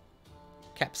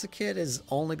 Capsakid is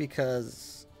only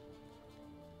because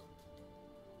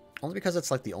it's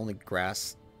like the only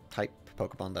grass type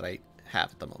Pokemon that I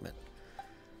have at the moment.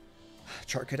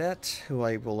 Charcadet, who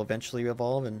I will eventually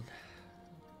evolve,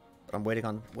 but I'm waiting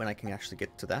on when I can actually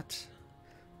get to that.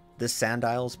 This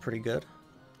Sandile is pretty good,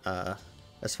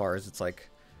 as far as it's like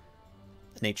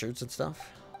natures and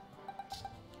stuff.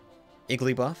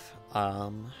 Igglybuff,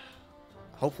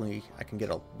 hopefully I can get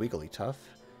a Wigglytuff,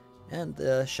 and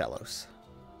the Shallows,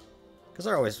 because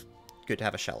they're always good to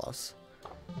have a Shallows.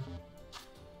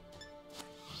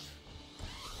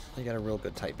 They got a real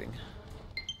good typing.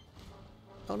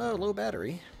 Oh no, low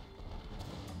battery.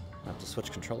 I'll have to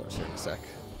switch controllers here in a sec.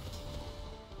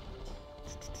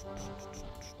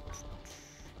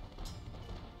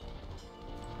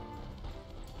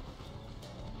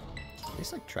 Are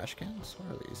these like trash cans?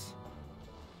 What are these?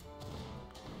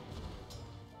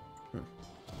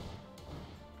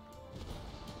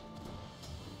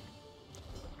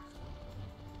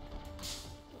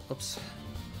 Oops.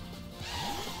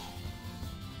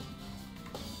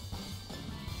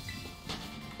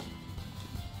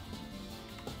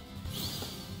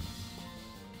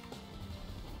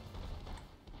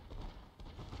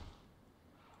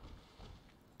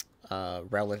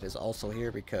 Rowlet is also here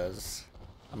because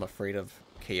I'm afraid of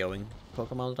KOing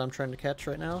Pokemon that I'm trying to catch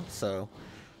right now, so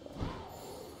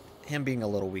him being a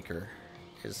little weaker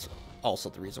is also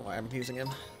the reason why I'm using him.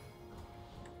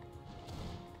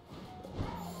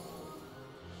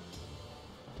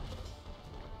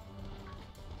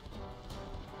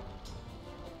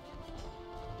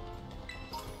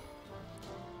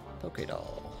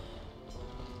 Pokédoll.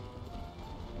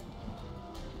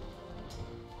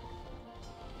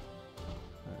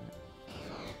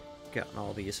 Gotten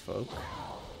all these folk.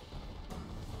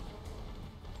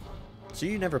 So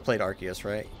you never played Arceus,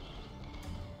 right?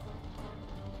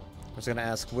 I was gonna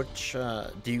ask, which,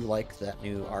 do you like that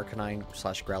new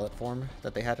Arcanine/Growlithe form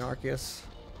that they had in Arceus?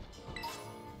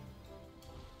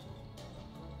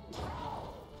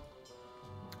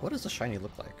 What does the shiny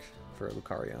look like for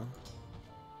Lucario?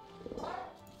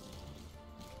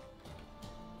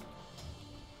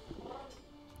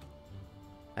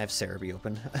 I have Cerebi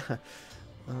open.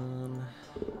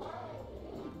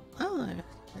 Oh,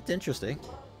 that's interesting.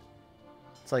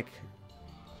 It's like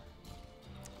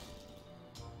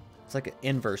an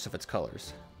inverse of its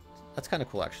colors. That's kind of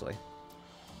cool, actually.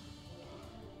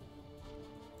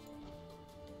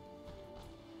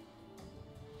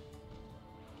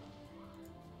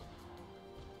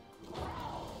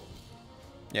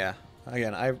 Yeah,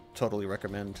 again, I totally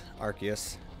recommend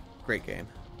Arceus. Great game.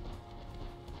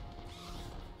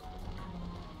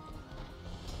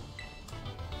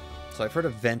 So I've heard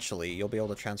eventually you'll be able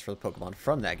to transfer the Pokemon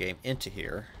from that game into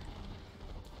here.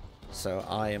 So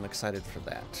I am excited for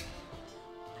that.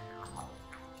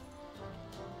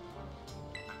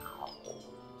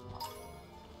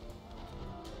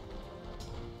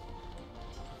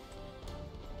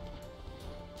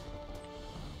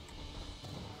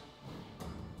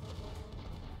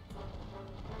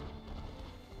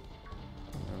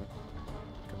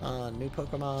 Come on, new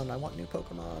Pokemon. I want new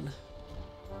Pokemon.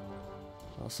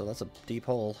 Also, that's a deep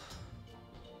hole.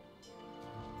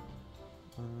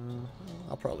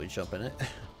 I'll probably jump in it.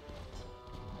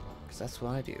 Because that's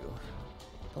what I do.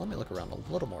 But let me look around a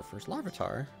little more first.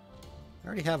 Larvitar. I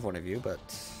already have one of you, but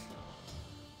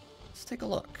let's take a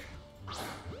look.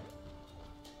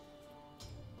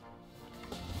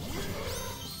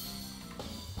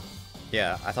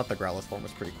 Yeah, I thought the Growlithe form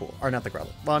was pretty cool. Or not the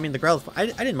Growlithe. Well, I mean the Growlithe. I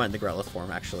didn't mind the Growlithe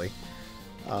form, actually.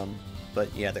 But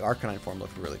yeah, the Arcanine form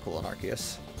looked really cool in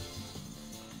Arceus.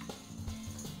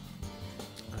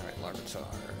 Alright, Larvitar.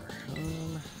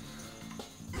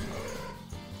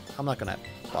 I'm not gonna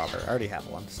bother. I already have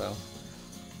one, so.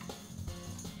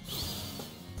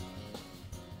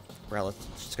 Growlithe's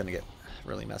just gonna get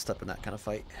really messed up in that kind of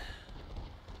fight.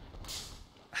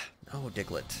 No,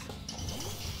 Diglett.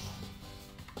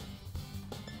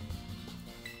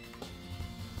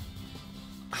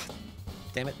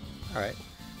 Damn it. Alright.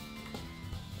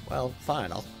 Well,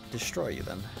 fine, I'll destroy you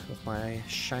then, with my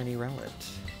shiny Rowlet.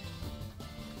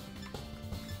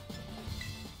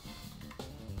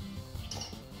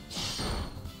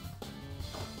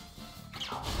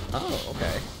 Oh,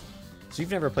 okay. So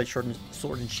you've never played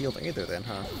Sword and Shield either then,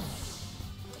 huh?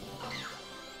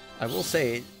 I will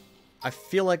say, I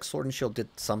feel like Sword and Shield did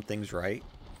some things right.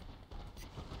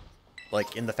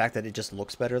 Like, in the fact that it just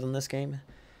looks better than this game.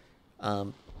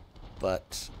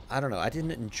 But I don't know. I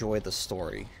didn't enjoy the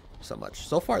story so much.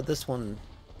 So far, this one,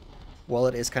 while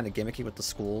it is kind of gimmicky with the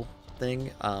school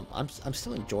thing, I'm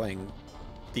still enjoying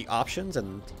the options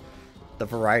and the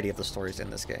variety of the stories in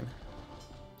this game.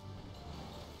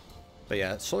 But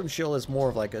yeah, Sword and Shield is more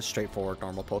of like a straightforward,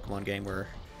 normal Pokemon game where,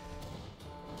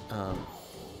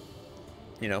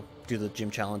 you know, do the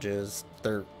gym challenges.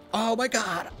 They're... Oh my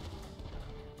god!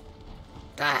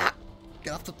 Ah!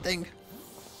 Get off the thing!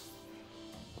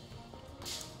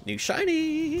 New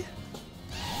shiny!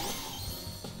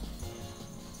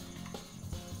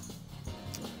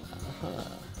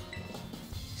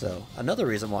 So, another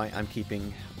reason why I'm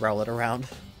keeping Rowlet around.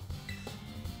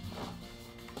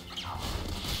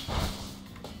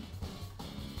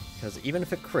 Because even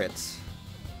if it crits,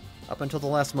 up until the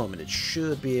last moment, it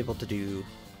should be able to do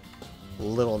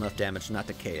little enough damage not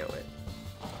to KO it.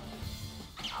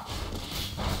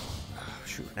 Oh,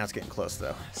 shoot, now it's getting close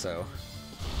though, so...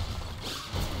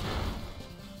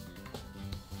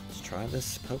 Let's try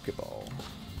this Pokeball.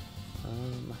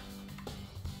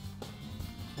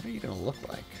 What are you gonna look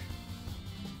like?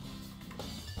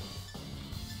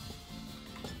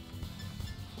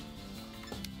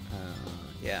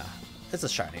 Yeah, it's a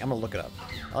shiny. I'm gonna look it up.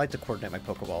 I like to coordinate my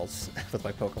Pokeballs with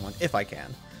my Pokemon if I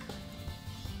can.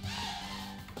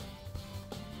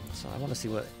 So I want to see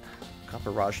what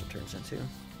Copper Raja turns into.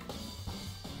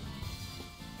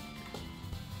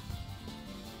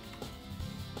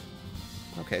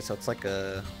 Okay, so it's like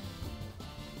a...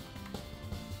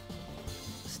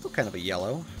 Still kind of a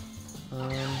yellow.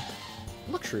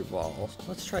 Luxury Ball.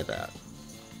 Let's try that.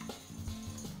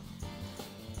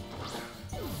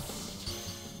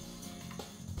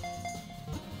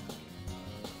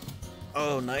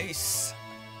 Oh, nice!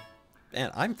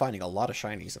 Man, I'm finding a lot of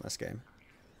shinies in this game.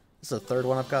 This is the third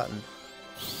one I've gotten.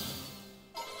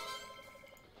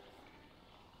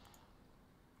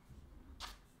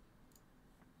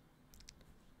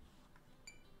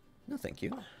 No, thank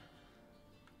you.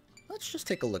 Let's just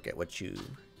take a look at what you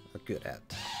are good at.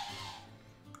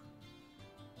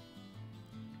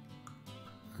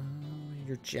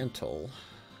 You're gentle.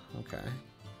 Okay.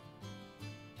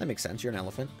 That makes sense. You're an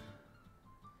elephant.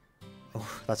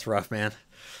 Oh, that's rough, man.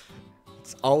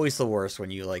 It's always the worst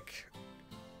when you, like,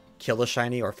 kill a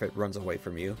shiny or if it runs away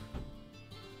from you.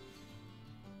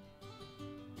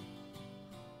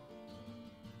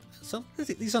 So,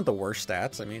 these aren't the worst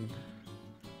stats. I mean,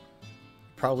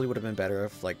 probably would have been better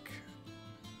if, like,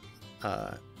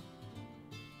 the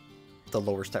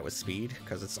lower stat was speed,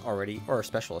 because it's already, or a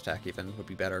special attack even, would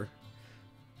be better.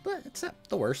 But it's not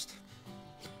the worst.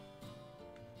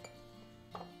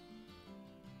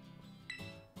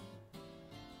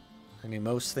 I mean,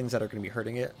 most things that are going to be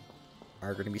hurting it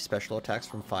are going to be special attacks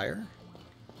from fire.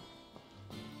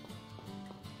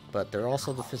 But they're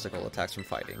also the physical attacks from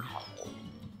fighting.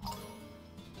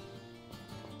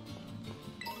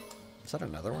 Is that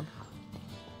another one?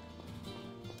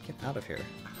 Get out of here.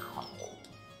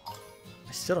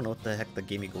 I still don't know what the heck the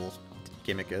Gimme Ghouls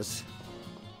gimmick is.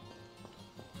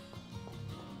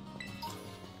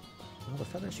 Well, the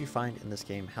feathers you find in this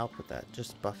game help with that.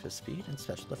 Just buff his speed and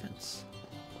special defense.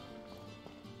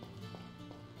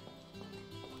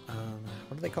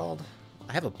 What are they called?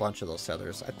 I have a bunch of those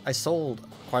feathers. I sold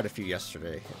quite a few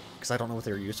yesterday because I don't know what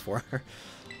they were used for.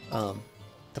 To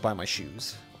buy my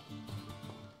shoes.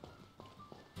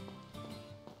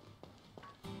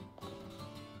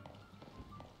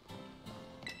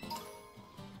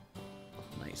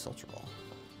 Nice Ultra Ball.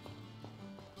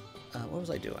 What was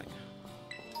I doing?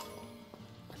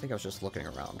 I think I was just looking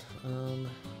around.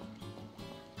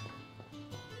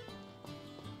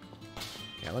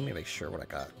 Yeah, let me make sure what I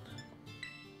got.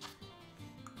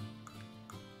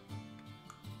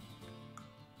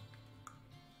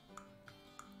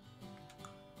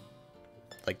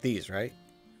 Like these, right?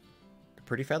 The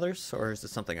pretty feathers, or is it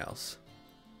something else?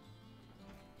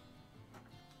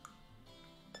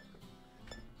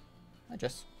 Hi,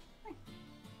 Jess.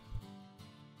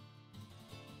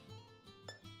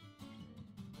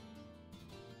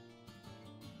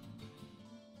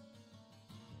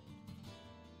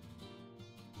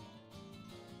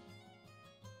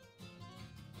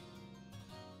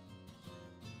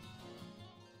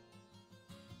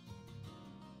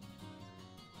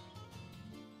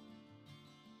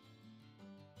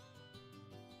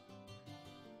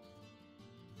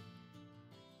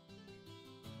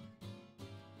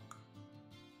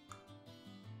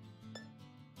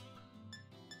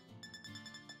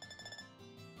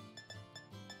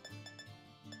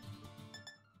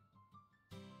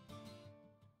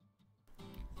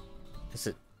 Is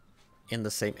it in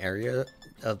the same area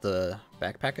of the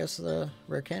backpack as the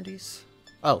rare candies?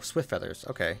 Oh, swift feathers.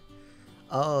 Okay.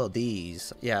 Oh,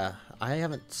 these. Yeah, I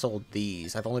haven't sold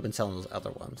these. I've only been selling those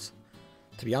other ones.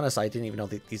 To be honest, I didn't even know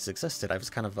these existed. I was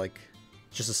kind of like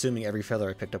just assuming every feather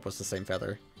I picked up was the same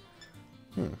feather.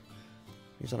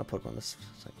 Use on a Pokemon this.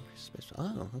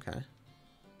 Oh, okay.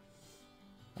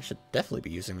 I should definitely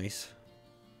be using these.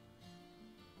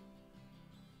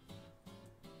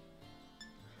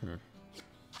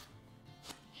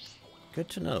 Good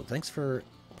to know. Thanks for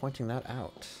pointing that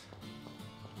out.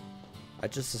 I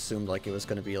just assumed like it was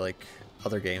going to be like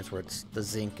other games where it's the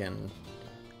zinc and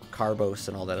Carbos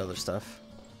and all that other stuff.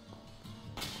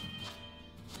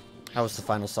 How was the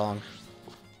final song?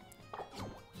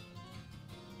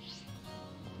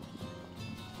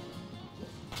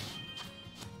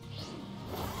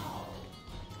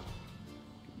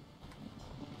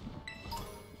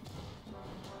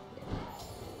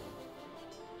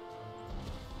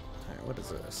 Alright, what is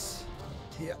this?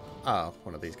 Yeah. Oh,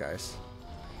 one of these guys.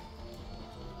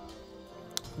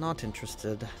 Not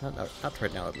interested. Not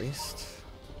right now, at least.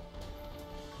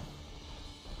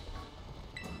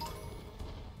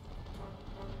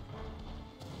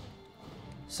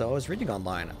 So I was reading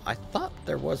online. I thought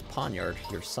there was Pawniard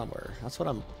here somewhere. That's what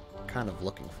I'm kind of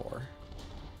looking for.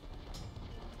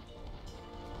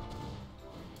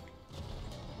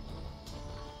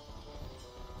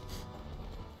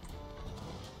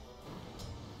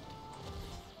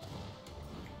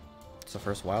 It's the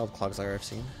first wild Clogsire I've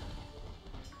seen.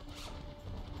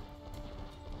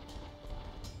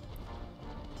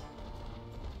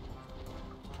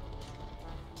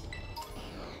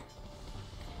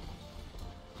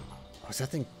 Was that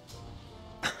thing...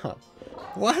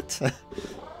 What? I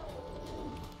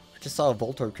just saw a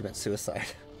Voltorb commit suicide.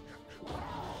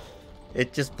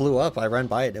 It just blew up. I ran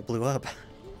by it, it blew up.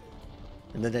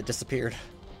 And then it disappeared.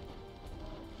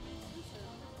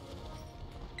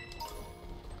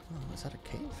 Oh, is that a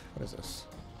cave? What is this?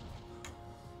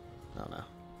 Oh no.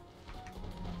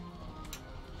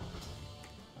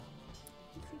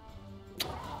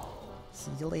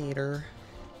 See you later.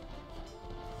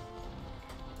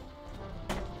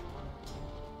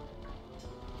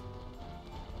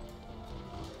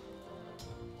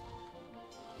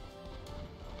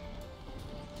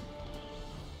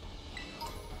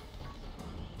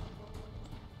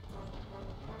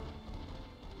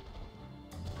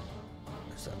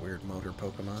 That weird motor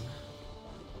Pokemon.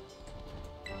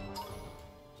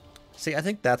 See, I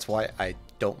think that's why I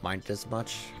don't mind it as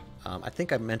much. I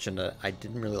think I mentioned I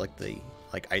didn't really like the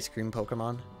ice cream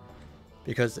Pokemon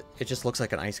because it just looks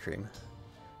like an ice cream.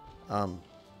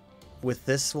 With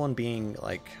this one being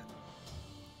like,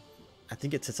 I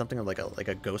think it said something like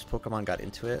a ghost Pokemon got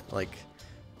into it. Like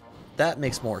that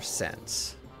makes more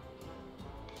sense.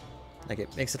 Like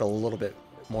it makes it a little bit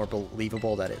more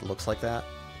believable that it looks like that.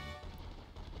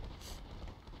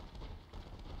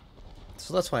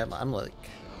 So that's why I'm like...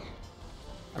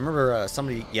 I remember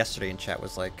somebody yesterday in chat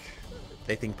was like,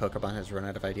 they think Pokemon has run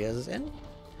out of ideas, and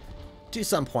to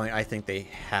some point I think they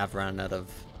have run out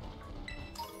of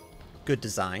good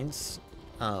designs.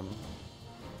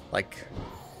 Like,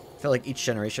 I feel like each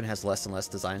generation has less and less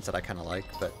designs that I kind of like,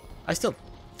 but I still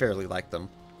fairly like them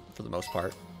for the most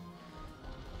part.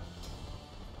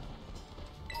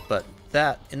 But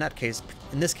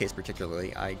in this case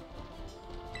particularly, I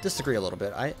disagree a little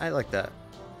bit. I like that.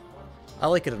 I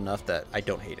like it enough that I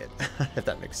don't hate it, if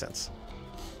that makes sense.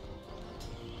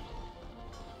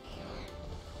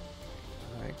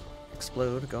 Alright,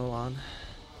 explode, go on.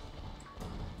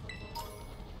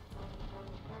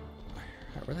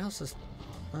 Alright, where the hell is this?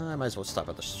 I might as well stop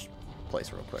at this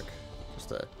place real quick, just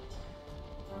to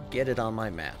get it on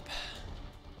my map.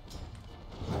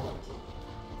 So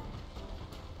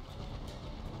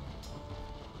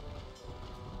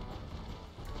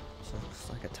it looks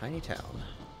like a tiny town.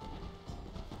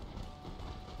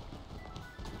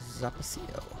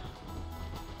 Zapasio.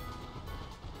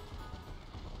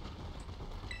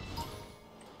 Oh,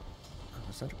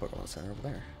 there's another Pokemon Center over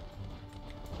there.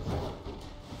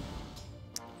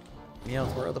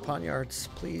 Meowth, where are the Pawniards?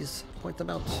 Please point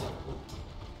them out.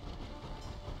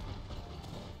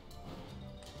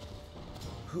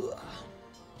 Hooah.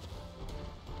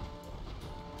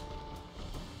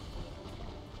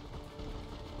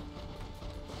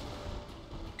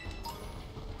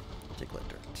 Diglett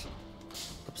dirt.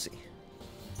 Oopsie.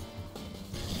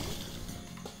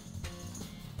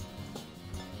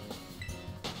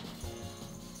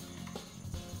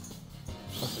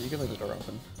 Oh, so you can leave the door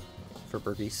open for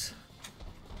birdies.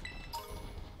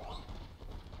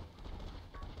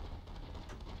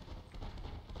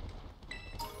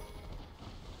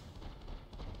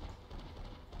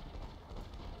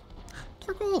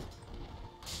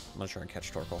 gonna try and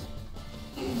catch Torkoal.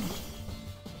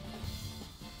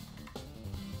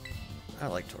 I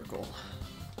like Torkoal.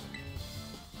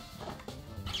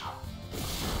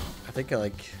 I think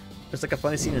like there's like a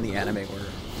funny scene in the anime where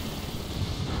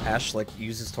Ash like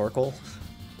uses Torkoal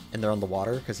and they're on the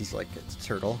water because he's like it's a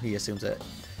turtle. He assumes that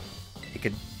it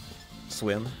could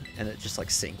swim and it just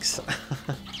like sinks.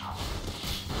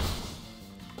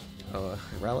 Oh,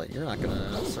 Rowlet, you're not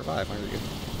gonna survive, are you?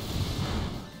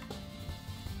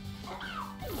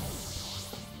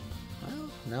 Well,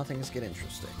 now things get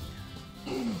interesting.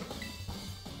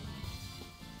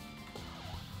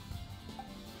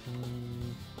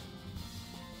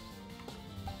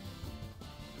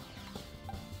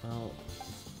 Well,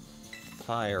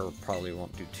 fire probably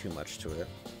won't do too much to it.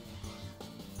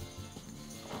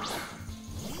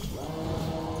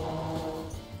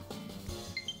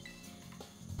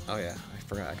 Oh yeah, I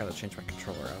forgot. I gotta change my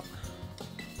controller out.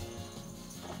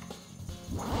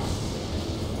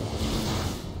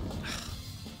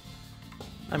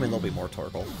 I mean, there'll be more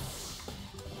Torkoal.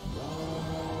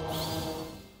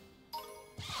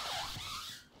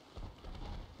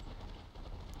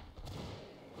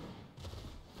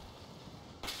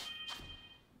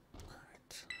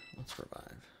 Alright, let's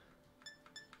revive.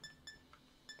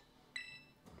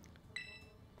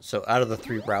 So out of the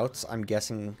 3 routes, I'm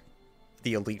guessing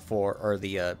the Elite Four, or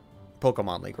the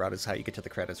Pokemon League route is how you get to the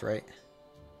credits, right?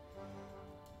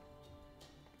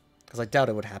 Because I doubt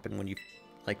it would happen when you,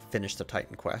 like, finish the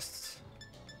Titan quests.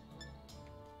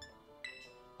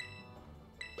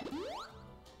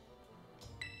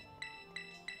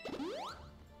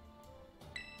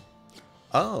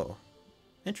 Oh,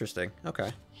 interesting.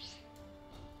 Okay.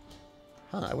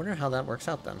 Huh, I wonder how that works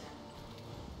out then.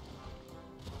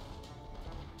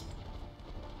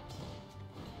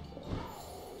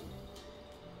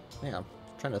 Yeah, I'm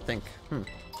trying to think.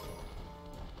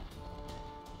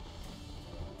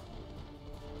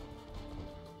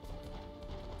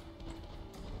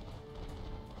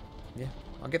 Yeah,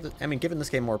 I'll give it. I mean, giving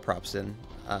this game more props in.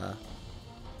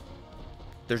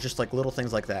 There's just like little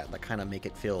things like that that kind of make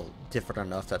it feel different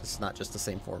enough that it's not just the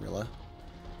same formula.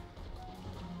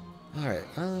 All right,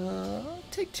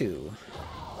 take 2.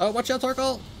 Oh, watch out,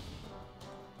 Torkoal!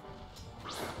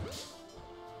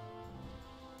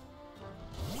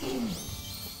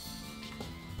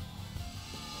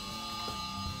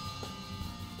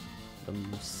 The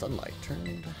sunlight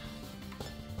turned.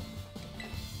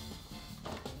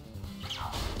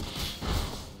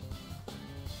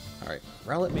 Alright,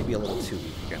 Rowlet may be a little too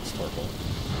weak against Torkoal.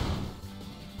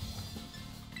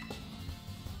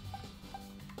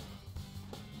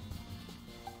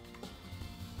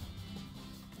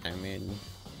 I mean,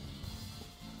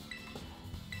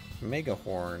 Mega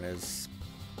Horn is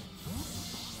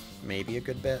maybe a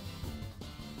good bet.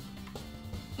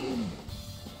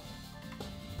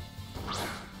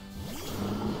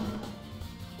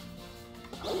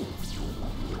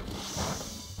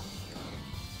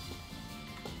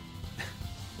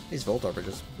 These Voltorb are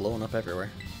just blowing up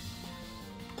everywhere.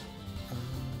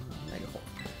 Mega Horn.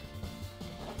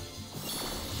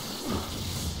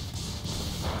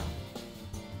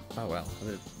 Oh well,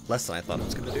 less than I thought it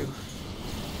was gonna do.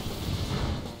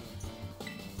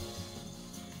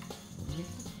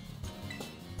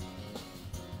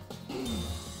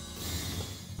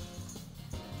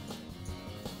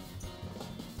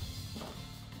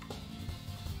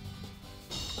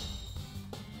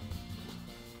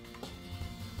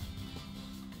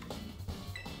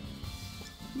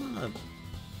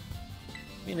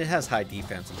 I mean, it has high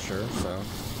defense, I'm sure, so...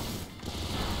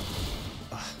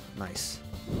 Ugh, nice.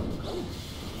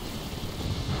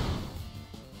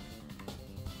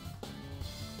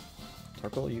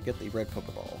 Torkoal, you get the red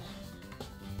Pokeball.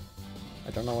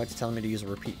 I don't know why it's telling me to use a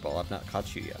repeat ball. I've not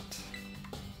caught you yet.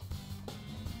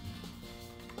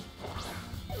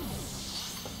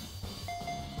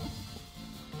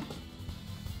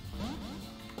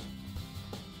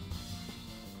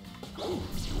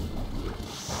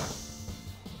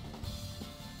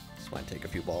 This might take a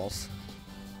few balls.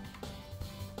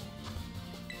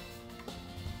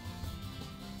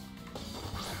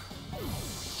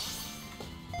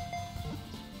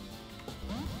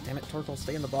 Damn it, Torkoal,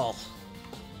 stay in the ball.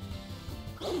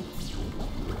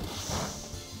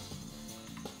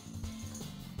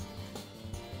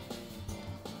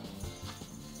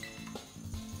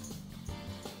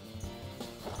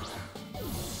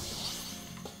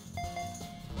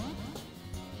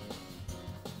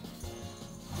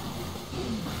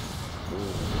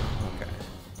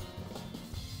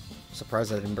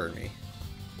 Surprised that didn't burn me.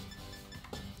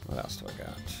 What else do I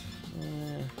got?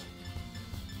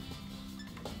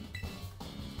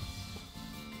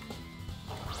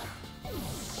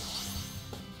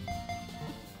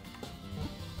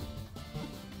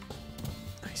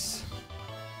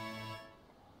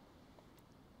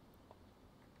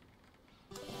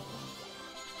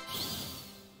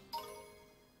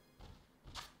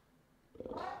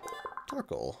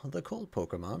 Torkoal, the coal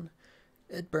Pokemon.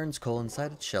 It burns coal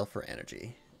inside its shell for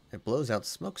energy. It blows out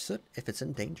smoke soot if it's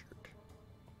endangered.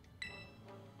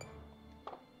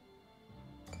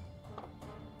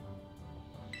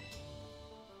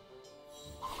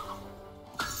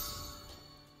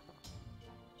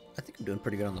 I think I'm doing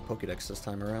pretty good on the Pokédex this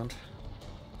time around.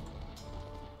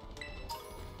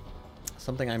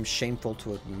 Something I'm shameful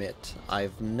to admit,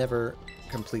 I've never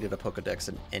completed a Pokédex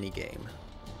in any game.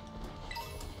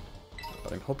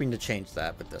 But I'm hoping to change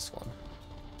that with this one.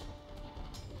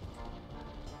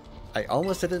 I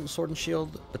almost did it in Sword and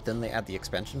Shield, but then they add the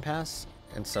expansion pass,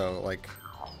 and so, like,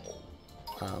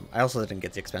 I also didn't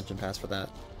get the expansion pass for that,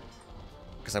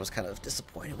 because I was kind of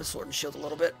disappointed with Sword and Shield a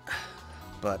little bit,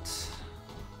 but...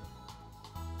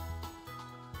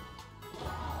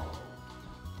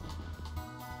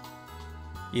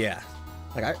 yeah,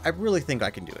 like, I really think I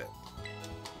can do it.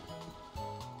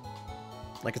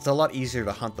 Like, it's a lot easier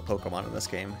to hunt the Pokemon in this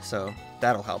game, so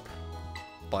that'll help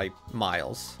by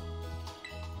miles.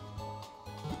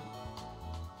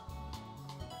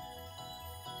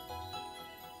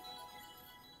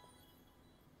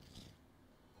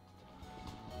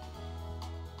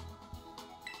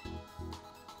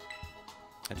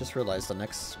 I just realized the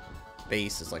next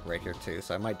base is like right here too,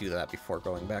 so I might do that before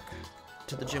going back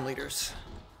to the gym leaders.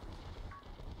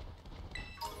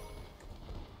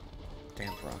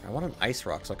 Damp rock. I want an ice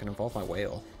rock so I can evolve my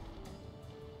whale.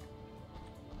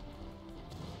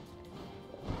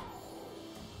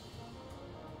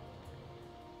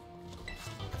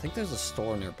 I think there's a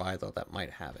store nearby though that might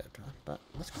have it, but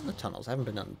let's go in the tunnels. I haven't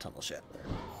been down the tunnels yet.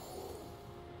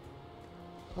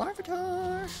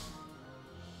 Larvitar!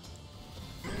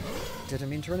 Didn't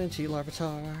mean to run into you,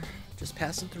 Larvitar. Just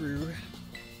passing through.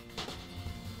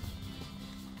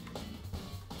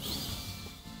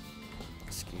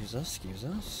 Excuse us, excuse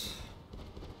us.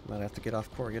 Might have to get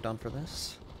off Corrigadon for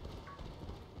this.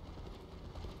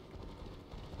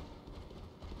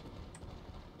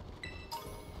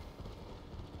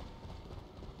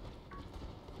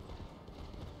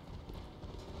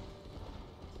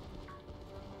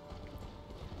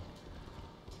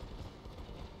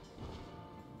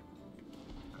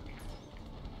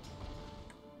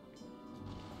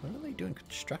 What are they doing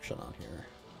construction on here?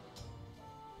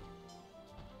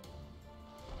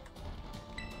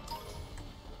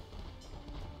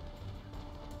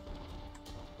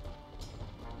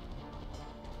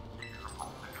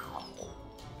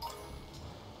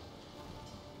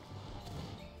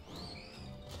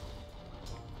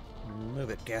 Move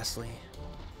it, Ghastly.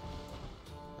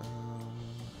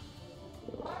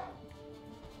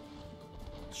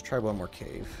 Let's try one more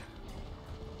cave.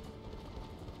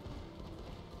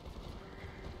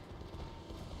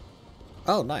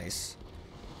 Oh, nice.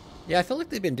 Yeah, I feel like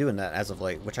they've been doing that as of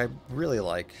late, which I really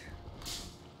like.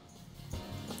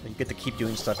 You get to keep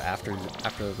doing stuff after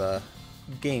the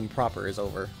game proper is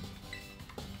over.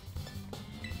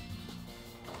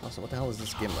 Also, what the hell is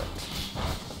this gimlet?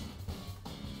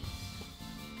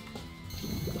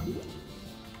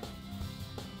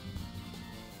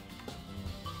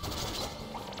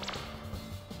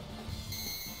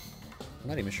 I'm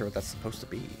not even sure what that's supposed to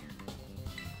be.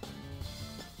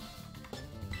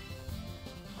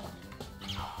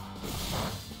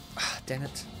 Damn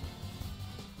it.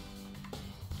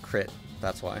 Crit,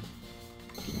 that's why.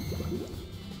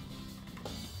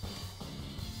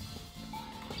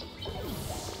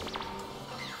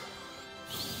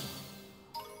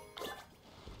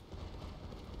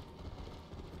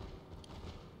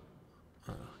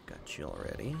 Oh, got you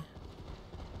already.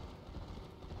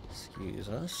 Excuse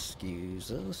us,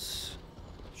 excuse us.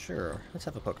 Sure, let's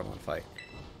have a Pokemon fight.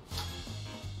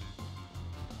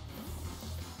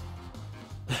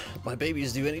 My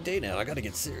baby's due any day now. I gotta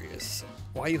get serious.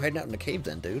 Why are you hiding out in the cave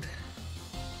then, dude?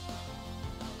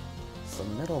 It's the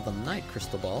middle of the night,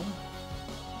 Crystal Ball.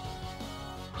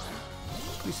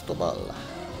 Crystal Ball.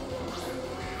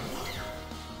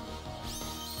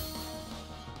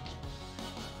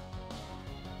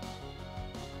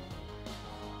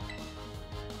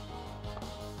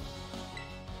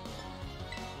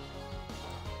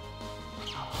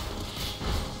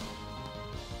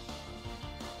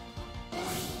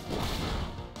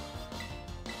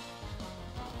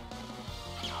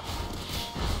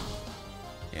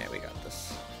 Yeah, we got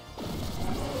this.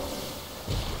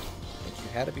 But you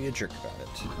had to be a jerk about it.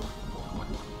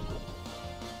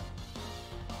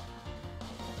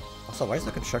 Also, why does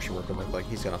the construction worker look like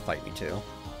he's gonna fight me too?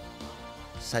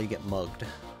 This is how you get mugged.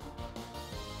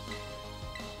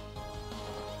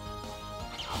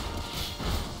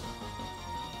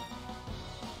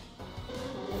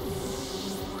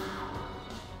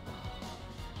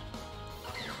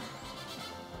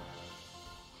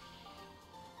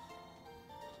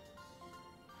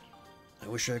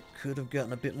 wish I could have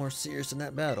gotten a bit more serious in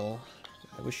that battle.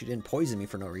 I wish you didn't poison me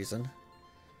for no reason.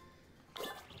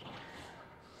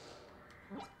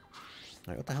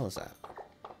 Alright, what the hell is that?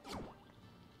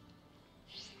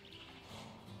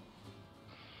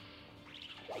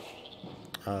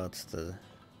 Oh, it's the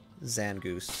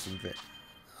Zangoose.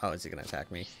 Oh, is he gonna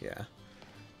attack me? Yeah.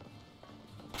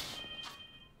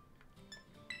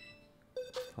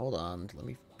 Hold on, let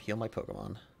me heal my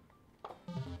Pokemon.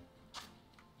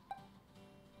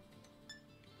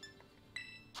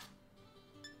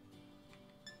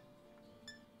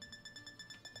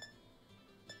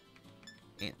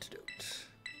 Antidote.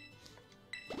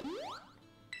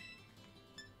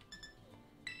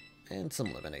 And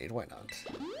some lemonade, why not?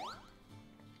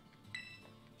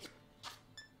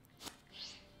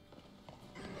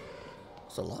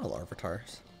 There's a lot of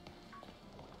Larvatars.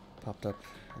 Popped up,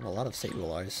 and a lot of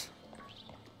Sableyes.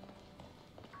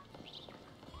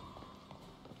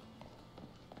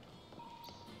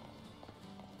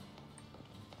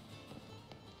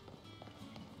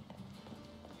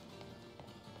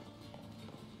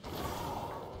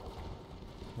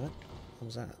 What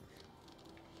was that?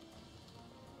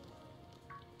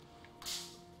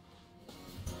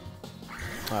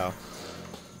 Oh.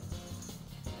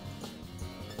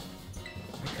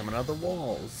 They're coming out of the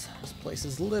walls. This place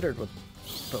is littered with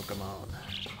Pokemon.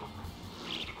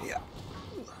 Yeah.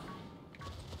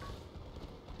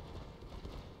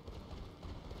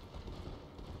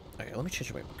 Okay, let me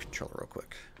change my controller real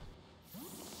quick.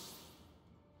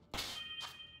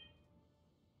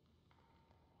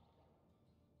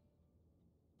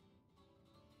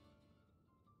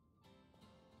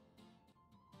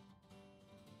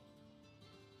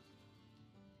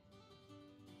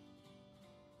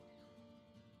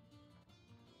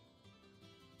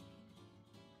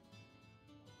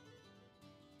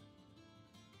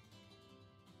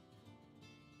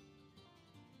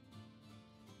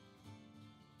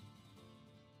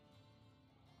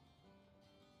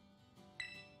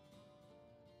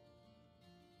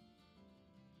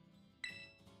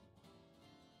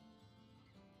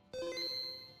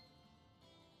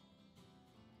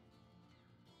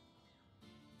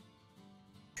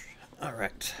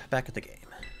 Alright, back at the game.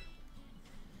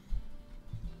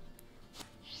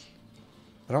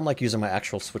 I don't like using my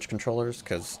actual Switch controllers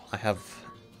because I have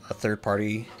a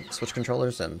third-party Switch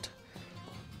controllers and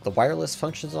the wireless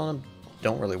functions on them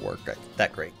don't really work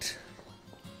that great.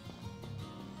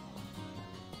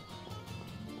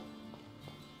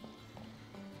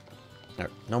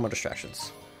 Alright, no more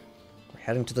distractions. We're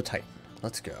heading to the Titan.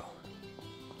 Let's go.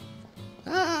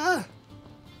 Ah!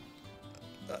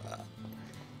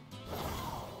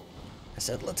 I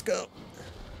said, let's go.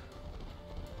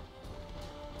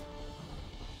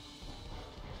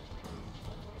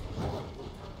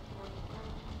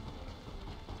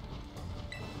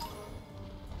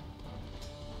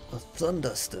 A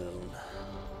Thunderstone.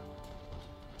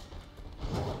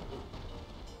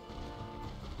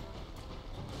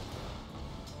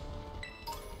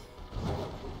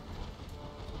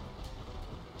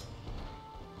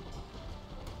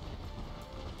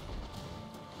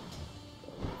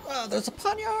 Oh, there's a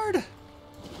poniard!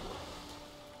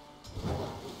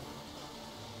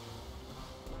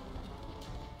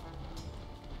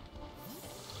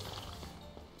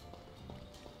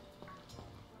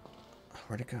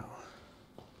 Where'd it go?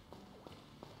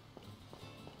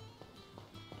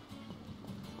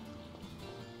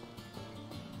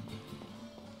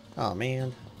 Oh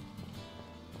man.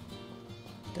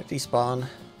 Did it despawn?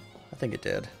 I think it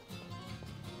did.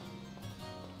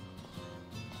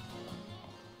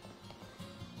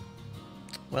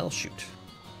 Well, shoot.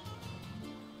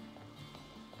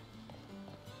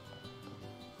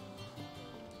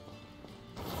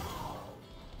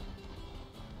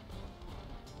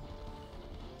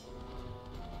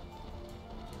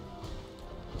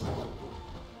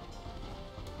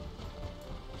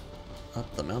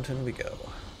 Up the mountain we go.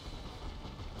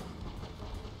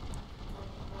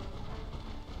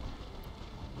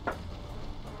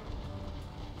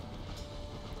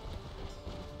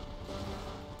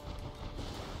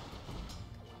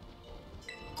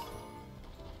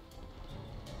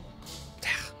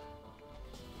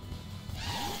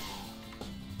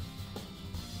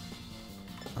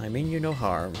 I mean you no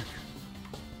harm.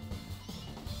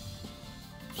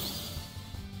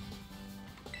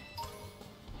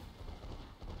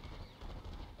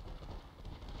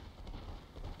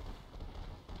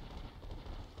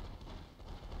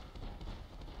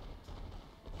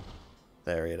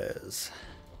 There it is.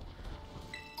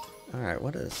 Alright,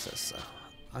 what is this?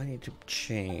 I need to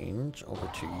change over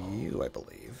to you, I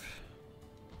believe.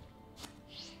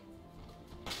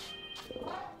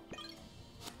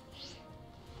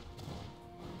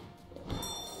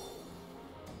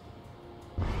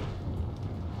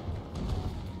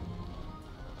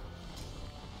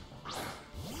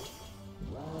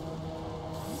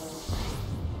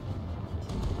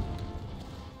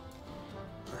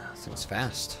 This thing's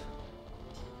fast.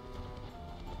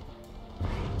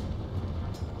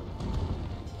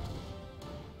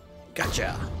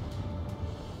 Gotcha!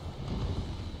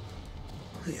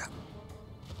 Yeah.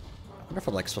 I wonder if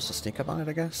I'm like supposed to sneak up on it,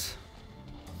 I guess.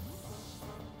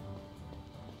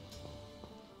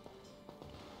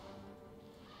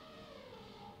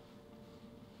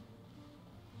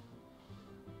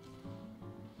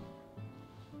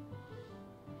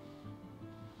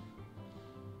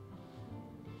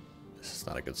 This is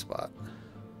not a good spot. I'm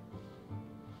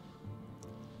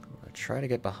gonna try to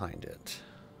get behind it.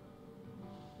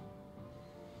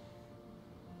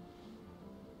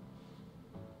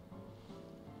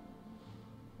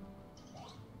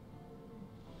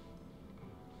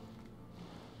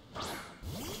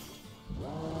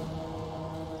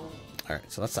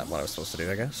 Alright, so that's not what I was supposed to do,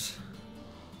 I guess.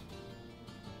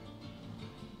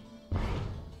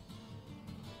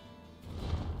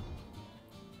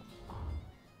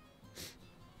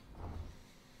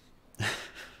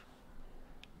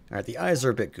 Alright, the eyes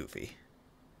are a bit goofy.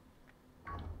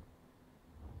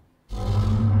 And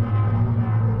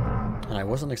I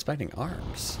wasn't expecting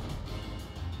arms.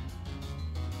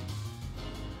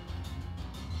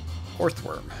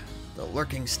 Earthworm, the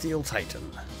lurking steel titan.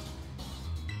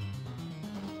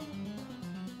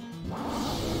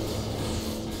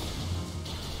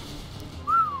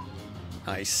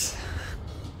 Nice.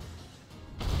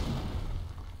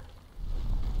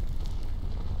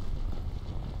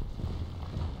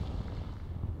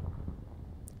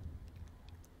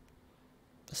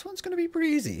 This one's going to be pretty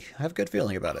easy. I have a good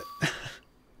feeling about it.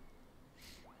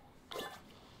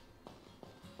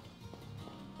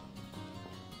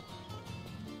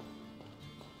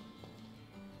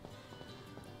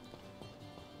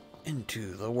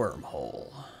 Into the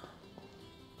wormhole.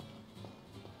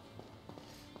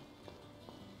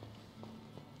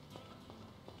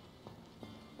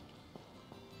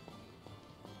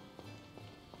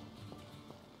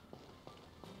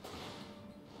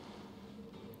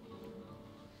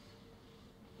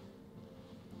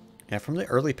 Yeah, from the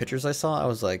early pictures I saw, I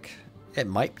was like, it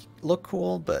might look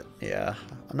cool, but yeah,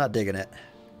 I'm not digging it.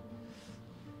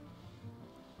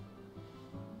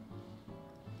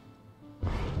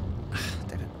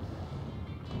 Damn it.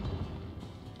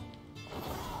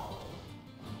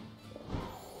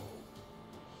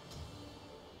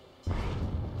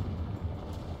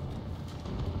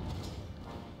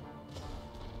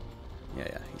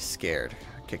 Yeah, he's scared.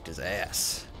 I kicked his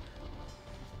ass.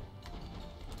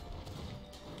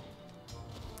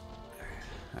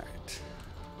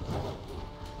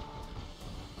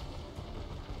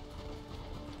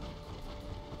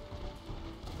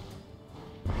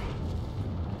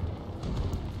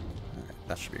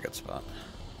 That should be a good spot.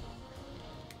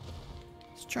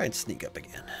 Let's try and sneak up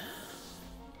again.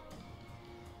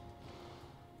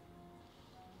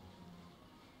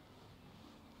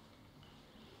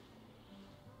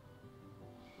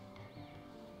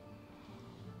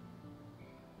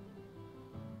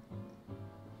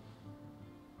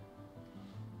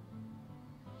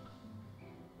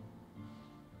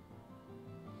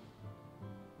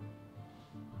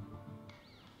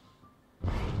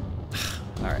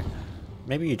 All right.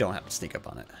 Maybe you don't have to sneak up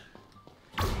on it.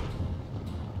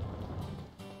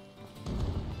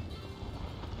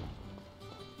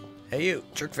 Hey you,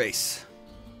 jerk face.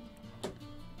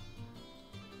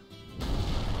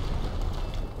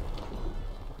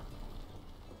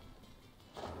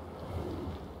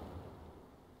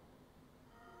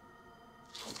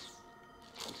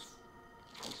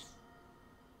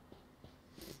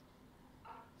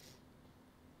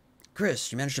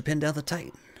 Chris, you managed to pin down the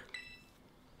Titan.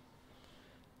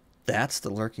 That's the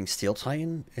lurking steel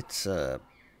titan. It's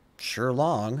sure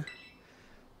long.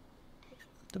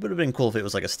 It would have been cool if it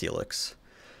was like a Steelix.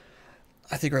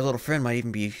 I think our little friend might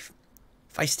even be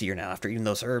feistier now after eating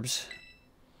those herbs.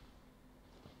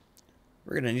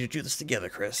 We're gonna need to do this together,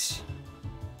 Chris.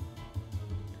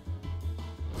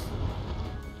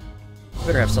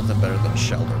 Better have something better than a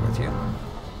shelter with you.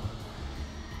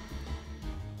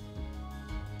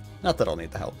 Not that I'll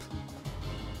need the help.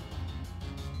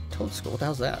 Toad School, what the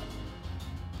hell's that?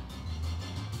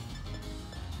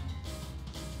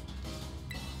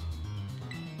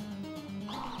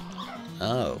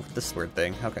 Oh, this weird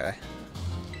thing. Okay.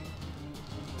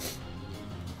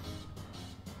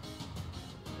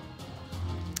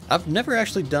 I've never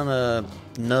actually done a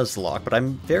Nuzlocke, but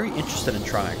I'm very interested in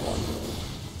trying one.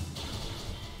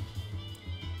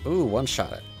 Ooh, one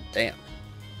shot it. Damn.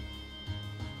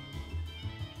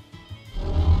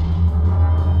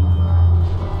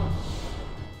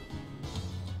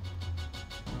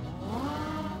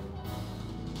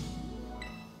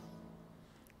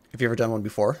 Have you ever done one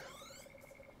before?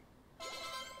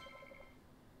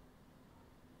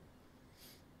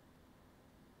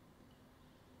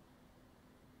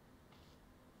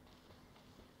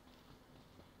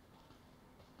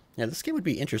 Yeah, this game would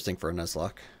be interesting for a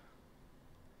Nuzlocke.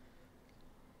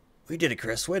 We did it,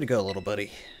 Chris. Way to go, little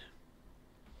buddy.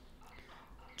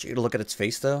 Did you get a look at its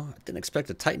face, though? I didn't expect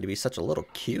a Titan to be such a little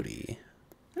cutie.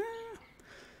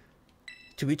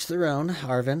 To each their own,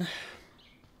 Arvin.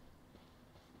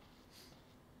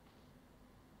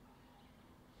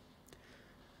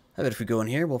 I bet if we go in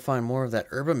here, we'll find more of that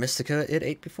Herba Mystica it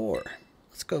ate before.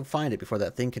 Let's go find it before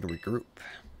that thing can regroup.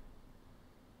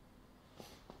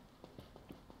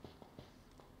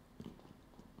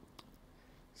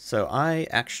 So I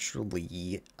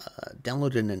actually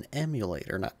downloaded an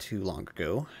emulator not too long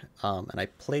ago, and I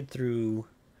played through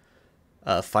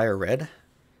Fire Red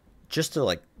just to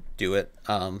like do it.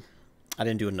 I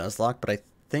didn't do a Nuzlocke, but I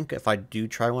think if I do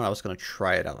try one, I was going to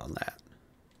try it out on that.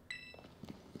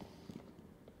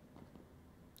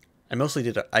 I mostly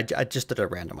did I just did a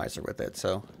randomizer with it,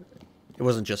 so it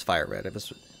wasn't just Fire Red. It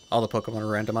was all the Pokemon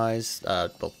were randomized,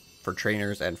 both for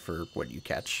trainers and for what you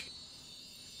catch.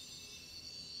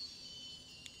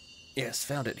 Yes,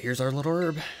 found it. Here's our little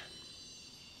herb.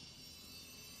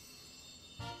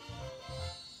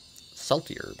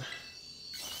 Salty herb.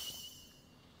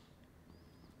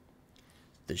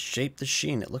 The shape, the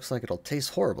sheen, it looks like it'll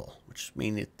taste horrible, which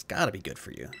means it's gotta be good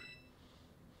for you.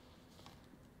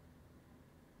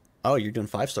 Oh, you're doing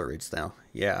 5-star raids now.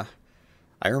 Yeah.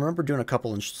 I remember doing a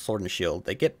couple in Sword and Shield.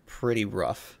 They get pretty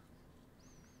rough.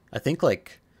 I think,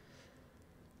 like,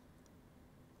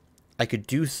 I could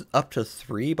do up to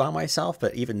 3 by myself,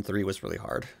 but even 3 was really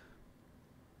hard.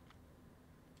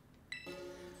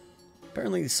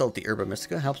 Apparently, Salty Herba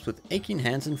Mystica helps with aching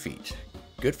hands and feet.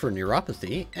 Good for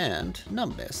neuropathy and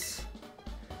numbness.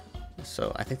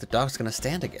 So I think the dog's going to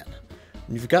stand again.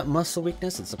 When you've got muscle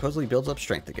weakness, it supposedly builds up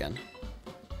strength again.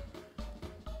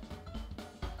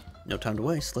 No time to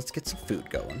waste. Let's get some food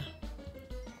going.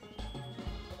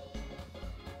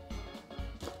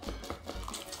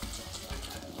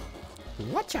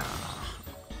 Watcha!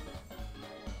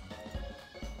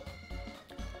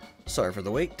 Sorry for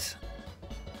the wait.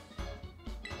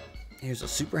 Here's a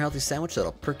super healthy sandwich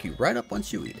that'll perk you right up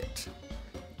once you eat it.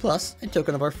 Plus, in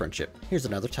token of our friendship, here's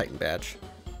another Titan badge.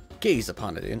 Gaze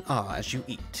upon it in awe as you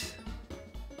eat.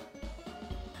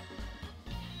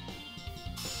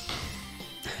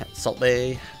 Salt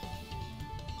Bay.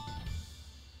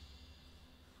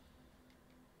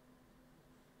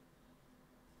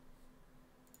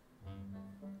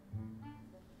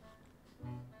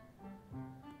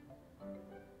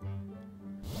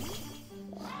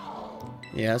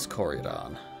 Yes,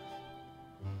 Corydon.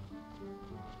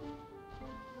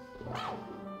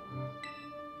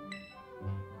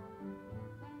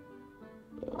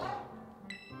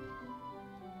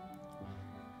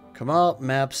 Come on,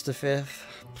 Mabstifif.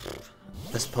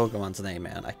 This Pokemon's name,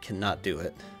 man. I cannot do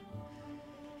it.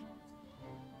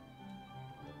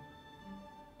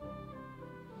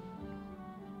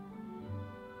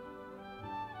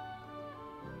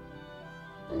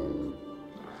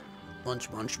 Munch,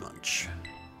 munch, munch.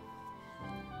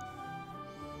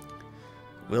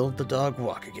 Will the dog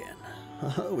walk again?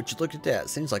 Would you look at that?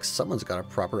 Seems like someone's got a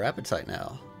proper appetite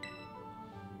now.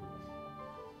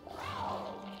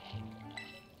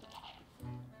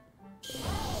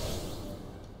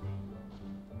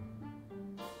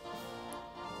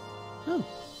 Oh,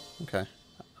 okay.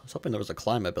 I was hoping there was a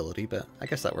climb ability, but I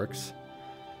guess that works.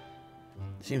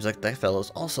 Seems like that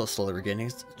fellow's also slowly regaining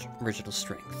its original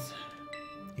strength.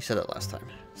 You said that last time.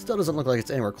 Still doesn't look like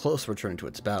it's anywhere close to returning to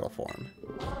its battle form.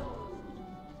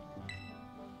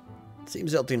 It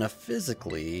seems healthy enough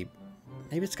physically.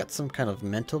 Maybe it's got some kind of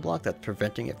mental block that's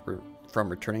preventing it from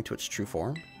returning to its true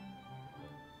form?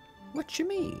 What you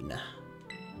mean?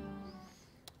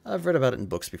 I've read about it in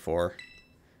books before.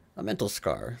 A mental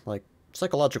scar, like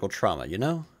psychological trauma, you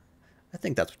know? I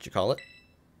think that's what you call it.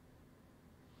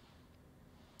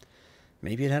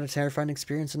 Maybe it had a terrifying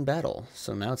experience in battle,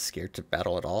 so now it's scared to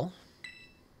battle at all.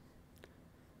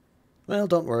 Well,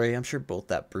 don't worry, I'm sure both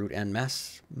that brute and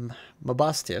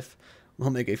Mabastiff will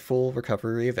make a full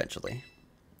recovery eventually.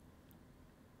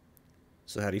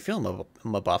 So how do you feel,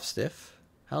 Mabastiff?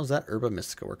 How's that Herba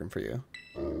Mystica working for you?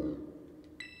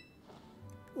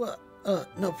 Well,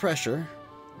 no pressure.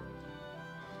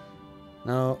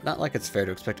 No, not like it's fair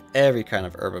to expect every kind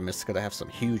of Herba Mystica to have some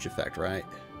huge effect, right?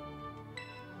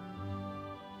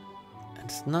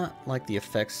 It's not like the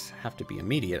effects have to be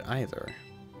immediate either.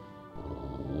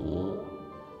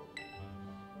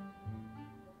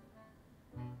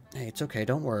 Hey, it's okay,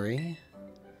 don't worry.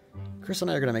 Chris and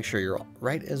I are gonna make sure you're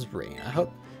right as rain. I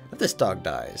hope if this dog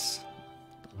dies,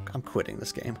 I'm quitting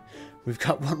this game. We've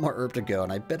got one more herb to go,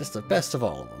 and I bet it's the best of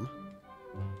all of them.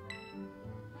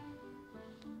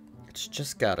 It's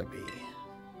just gotta be.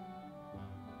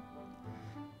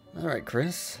 Alright,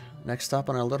 Chris. Next stop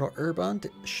on our little herb hunt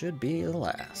should be the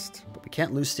last. But we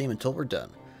can't lose steam until we're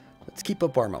done. Let's keep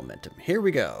up our momentum. Here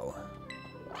we go.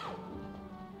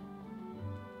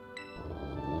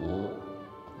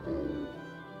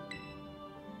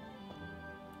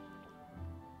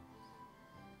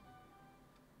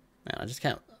 Man, I just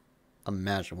can't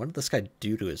imagine. What did this guy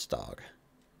do to his dog?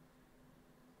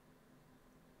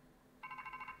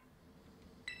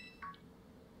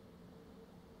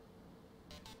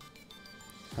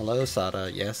 Hello,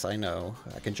 Sada. Yes, I know.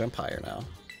 I can jump higher now.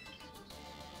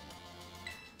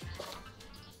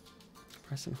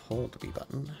 Press and hold the B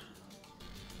button.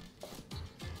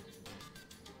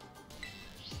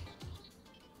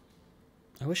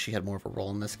 I wish she had more of a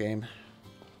role in this game.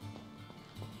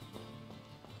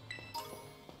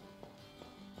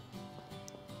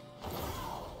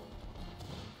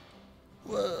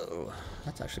 Whoa,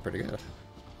 that's actually pretty good.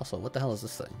 Also, what the hell is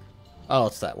this thing? Oh,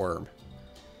 it's that worm.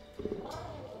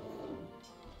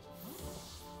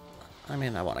 I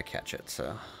mean, I want to catch it,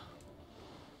 so...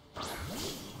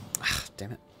 Ah,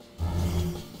 damn it.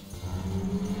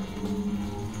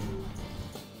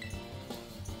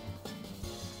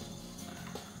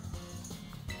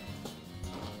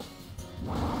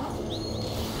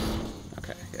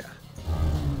 Okay, yeah.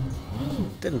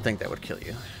 Didn't think that would kill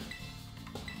you.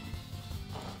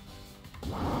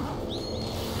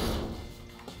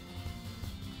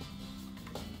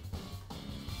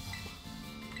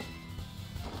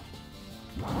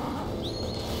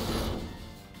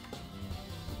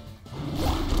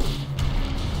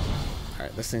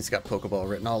 Alright, this thing's got Pokeball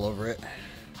written all over it.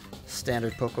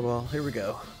 Standard Pokeball. Here we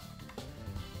go.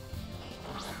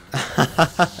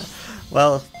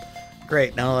 Well,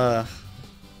 great. Now,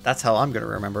 that's how I'm going to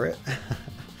remember it.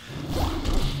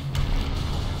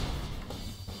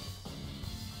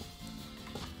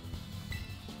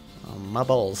 My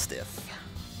ball's stiff.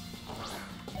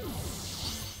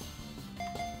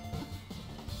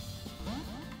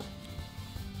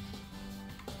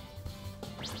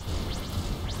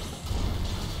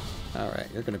 Alright,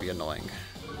 you're gonna be annoying.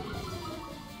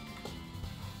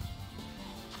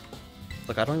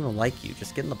 Look, I don't even like you.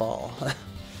 Just get in the ball.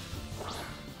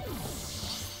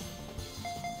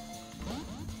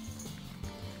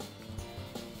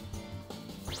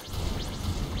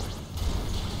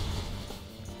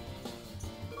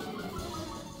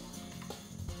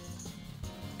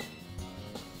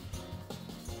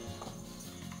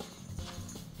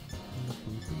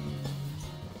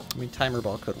 I mean, Timer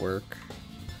Ball could work.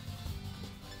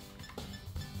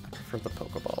 I prefer the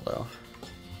Pokeball, though.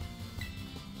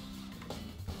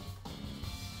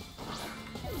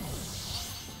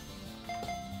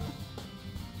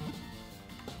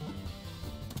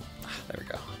 Ah, there we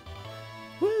go.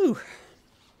 Woo!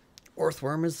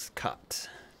 Orthworm is caught.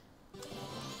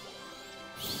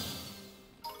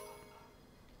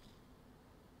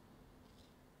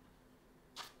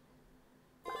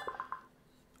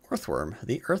 Earthworm,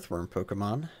 the Earthworm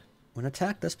Pokemon. When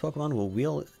attacked, this Pokemon will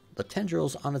wield the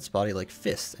tendrils on its body like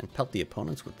fists and pelt the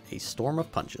opponents with a storm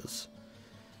of punches.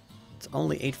 It's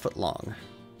only 8 foot long.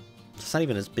 It's not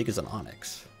even as big as an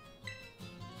Onix.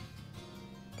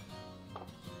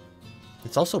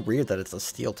 It's also weird that it's a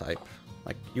steel type.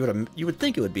 Like, you would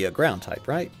think it would be a ground type,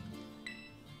 right?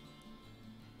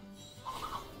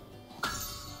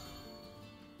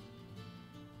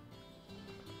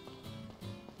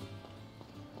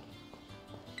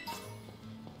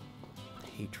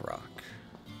 Heat Rock.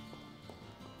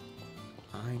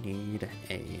 I need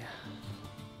a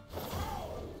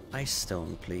Ice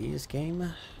Stone, please,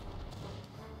 game.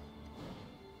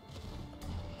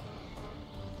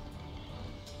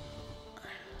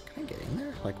 Can I get in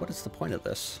there? Like, what is the point of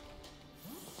this?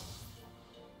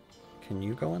 Can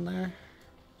you go in there?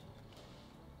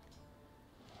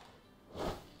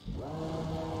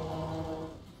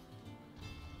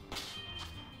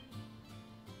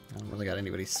 I don't really got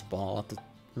anybody small at the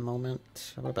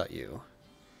moment. What about you?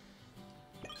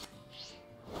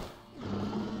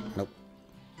 Nope.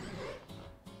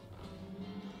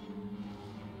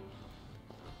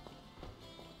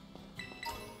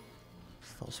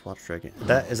 False Watch Dragon.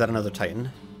 Is that another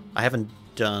Titan? I haven't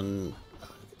done...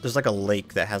 There's like a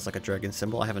lake that has like a dragon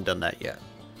symbol. I haven't done that yet.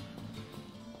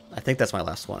 I think that's my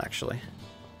last one, actually.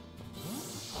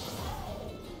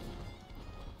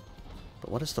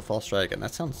 But what is the False Dragon?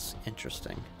 That sounds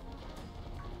interesting.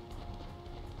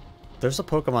 There's a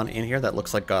Pokemon in here that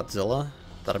looks like Godzilla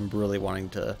that I'm really wanting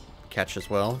to catch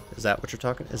as well. Is that what you're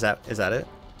talking? Is that it?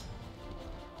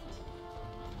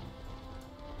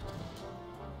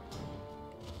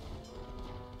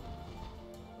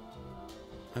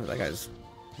 Oh, that guy's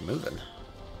moving.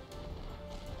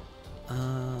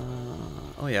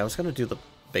 Oh yeah, I was gonna do the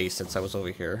base since I was over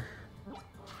here.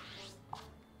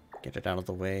 Get it out of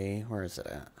the way. Where is it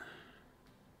at?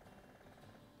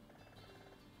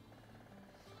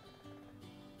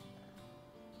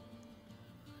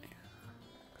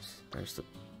 There's the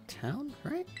town,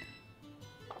 right?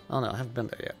 Oh no, I haven't been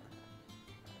there yet.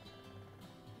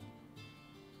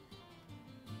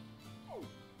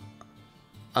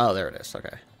 Oh, there it is.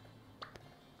 Okay.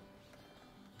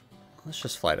 Let's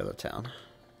just fly to the town.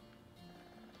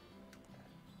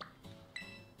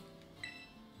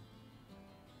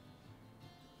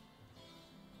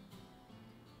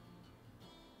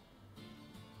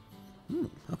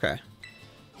 Okay.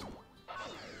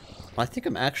 Well, I think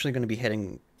I'm actually going to be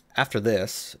heading, after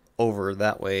this, over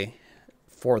that way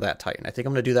for that Titan. I think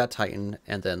I'm going to do that Titan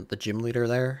and then the gym leader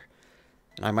there.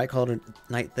 And I might call it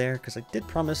a night there, because I did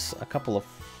promise a couple of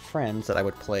friends that I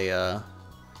would play a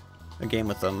game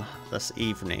with them this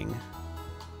evening.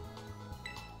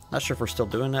 Not sure if we're still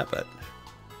doing that, but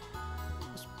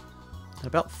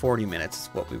about 40 minutes is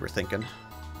what we were thinking.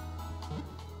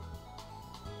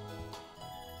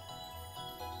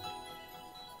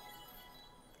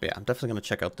 But yeah, I'm definitely going to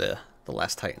check out the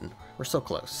last Titan. We're so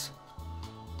close.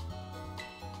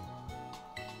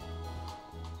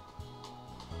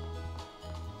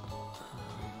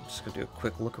 I'm just going to do a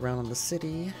quick look around on the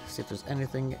city, see if there's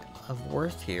anything of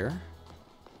worth here.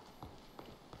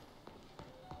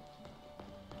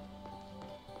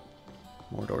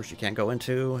 More doors you can't go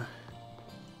into.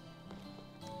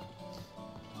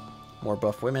 More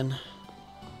buff women.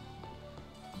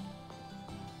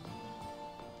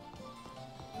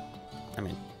 I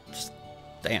mean, just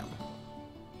damn.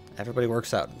 Everybody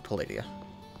works out in Palladia.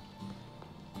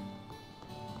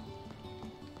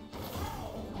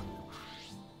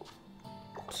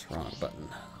 Just wrong button.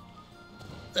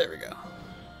 There we go.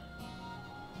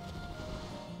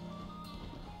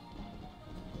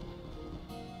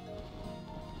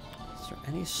 Is there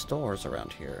any stores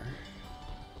around here?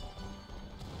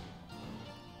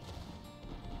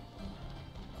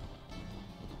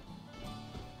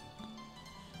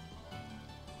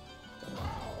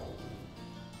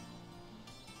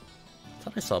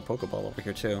 I saw a Pokeball over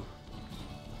here too.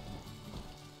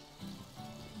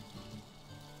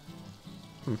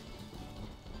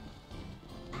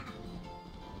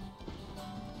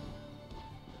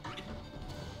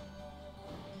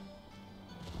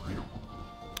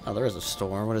 Oh, there is a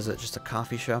store. What is it? Just a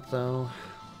coffee shop though?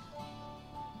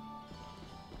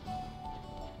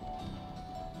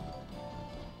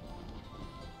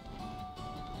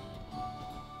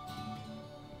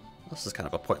 This is kind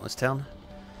of a pointless town.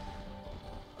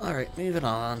 Alright, moving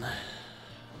on.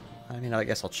 I mean, I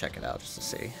guess I'll check it out just to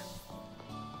see.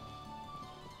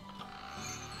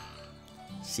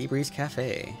 Seabreeze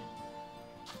Cafe.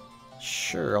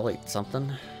 Sure, I'll eat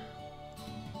something.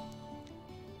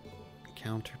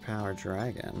 Counter Power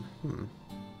Dragon. Do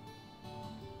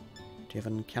you have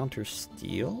an Encounter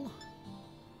Steel?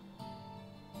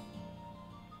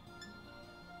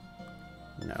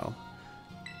 No.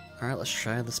 Alright, let's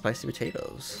try the spicy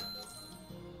potatoes.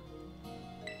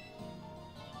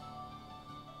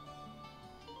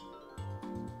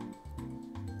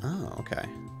 Oh, okay.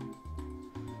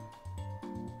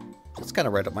 That's kind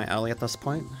of right up my alley at this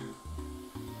point.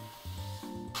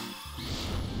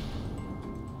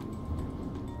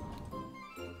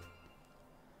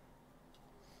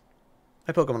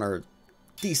 My Pokemon are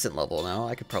decent level now.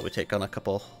 I could probably take on a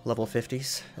couple level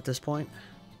 50s at this point.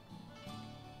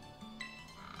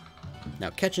 Now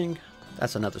catching,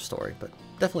 that's another story, but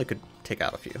definitely could take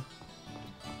out a few.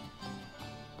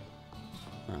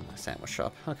 Oh, my sandwich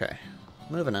shop. Okay.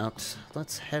 Moving out,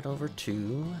 let's head over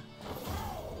to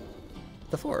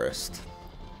the forest.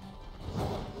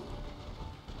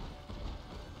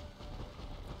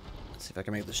 Let's see if I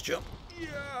can make this jump. Yeah!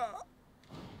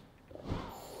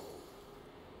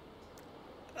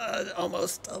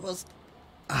 Almost.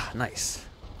 Ah, nice.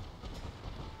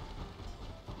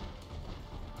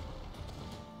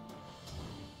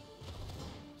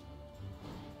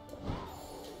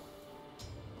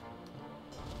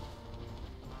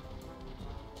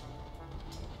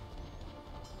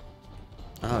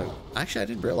 Oh, actually I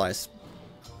didn't realize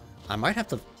I might have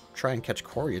to try and catch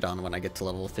Koryodon when I get to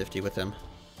level 50 with him.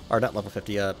 Or not level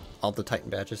 50, all the Titan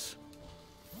badges.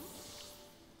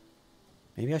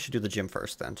 Maybe I should do the gym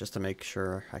first then, just to make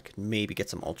sure I could maybe get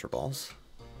some Ultra Balls.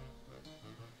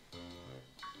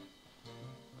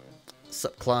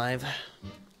 Sup, Clive?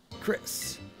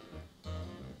 Chris.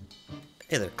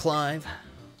 Hey there, Clive.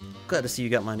 Glad to see you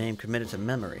got my name committed to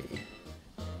memory.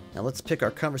 Now let's pick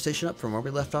our conversation up from where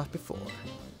we left off before.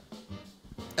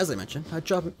 As I mentioned, I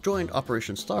joined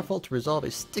Operation Starfall to resolve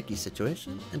a sticky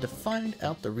situation and to find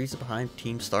out the reason behind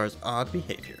Team Star's odd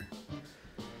behavior.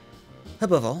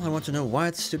 Above all, I want to know why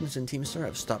the students in Team Star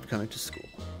have stopped coming to school.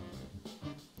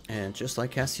 And just like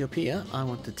Cassiopeia, I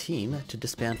want the team to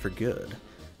disband for good.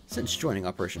 Since joining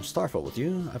Operation Starfall with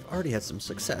you, I've already had some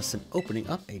success in opening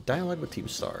up a dialogue with Team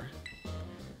Star.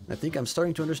 I think I'm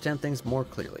starting to understand things more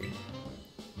clearly.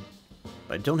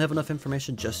 But I don't have enough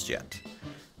information just yet.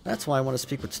 That's why I want to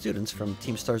speak with students from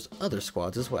Team Star's other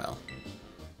squads as well.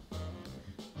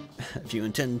 If you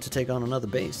intend to take on another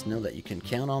base, know that you can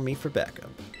count on me for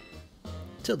backup.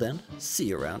 Till then, see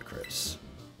you around, Chris.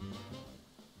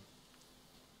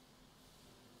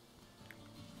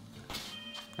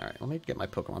 Alright, let me get my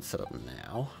Pokemon set up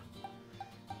now.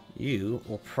 You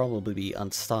will probably be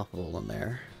unstoppable in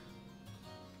there.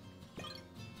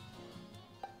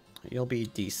 You'll be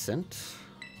decent.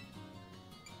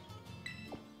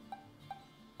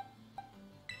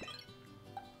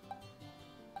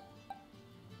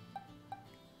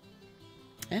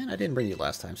 And I didn't bring you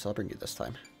last time, so I'll bring you this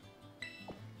time.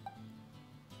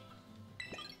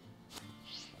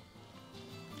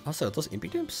 Also, those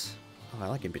Impidimps? Oh, I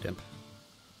like Impidimp.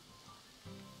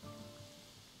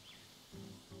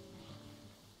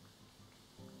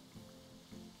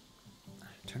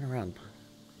 Turn around,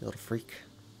 you little freak.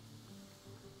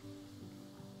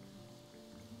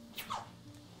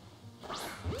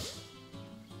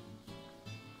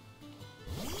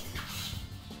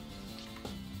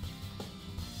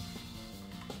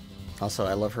 Also,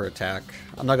 I love her attack.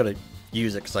 I'm not going to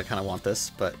use it because I kind of want this,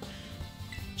 but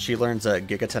she learns a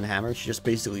Gigaton Hammer. She just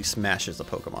basically smashes the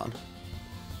Pokemon.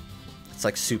 It's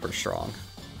like super strong.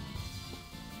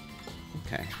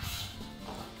 Okay.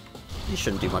 You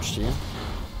shouldn't do much to you.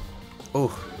 Oh,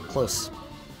 close.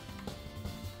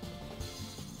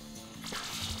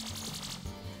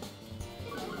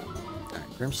 Alright,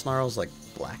 Grimmsnarl's like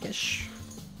blackish.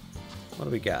 What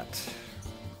do we got?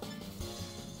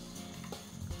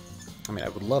 I mean, I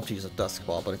would love to use a Dusk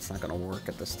Ball, but it's not going to work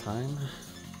at this time.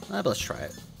 But let's try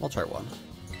it. I'll try one.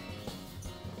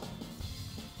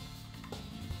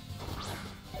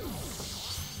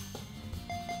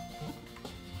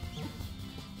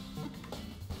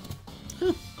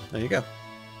 There you go.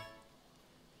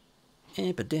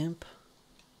 Impidimp.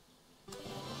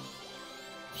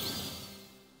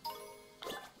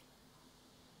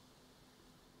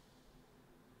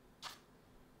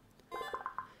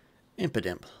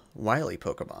 Impidimp, wily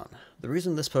Pokemon. The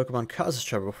reason this Pokemon causes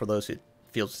trouble for those it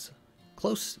feels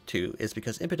close to is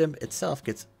because Impidimp itself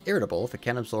gets irritable if it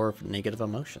can't absorb negative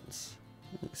emotions.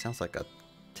 It sounds like a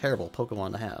terrible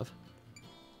Pokemon to have.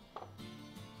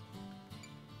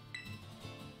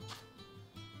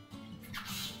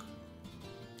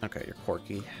 Okay, you're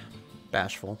quirky,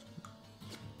 bashful.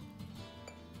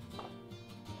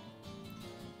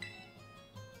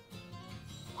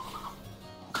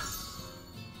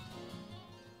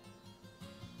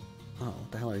 Oh,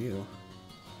 what the hell are you?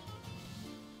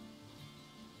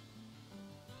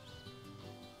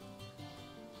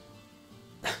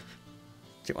 Do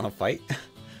you want to fight?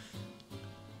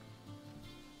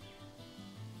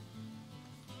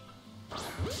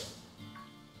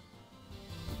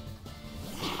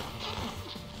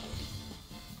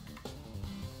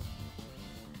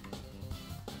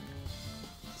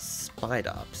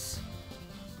 Spidops.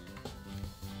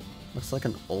 Looks like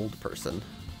an old person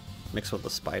mixed with a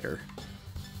spider.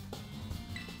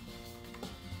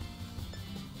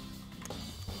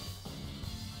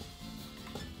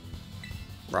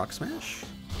 Rock Smash?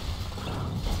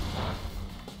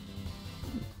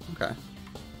 Okay.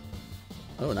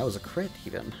 Oh, and that was a crit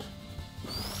even.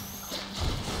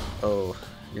 Oh,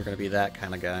 you're gonna be that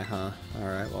kind of guy, huh?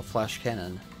 Alright, well, Flash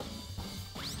Cannon.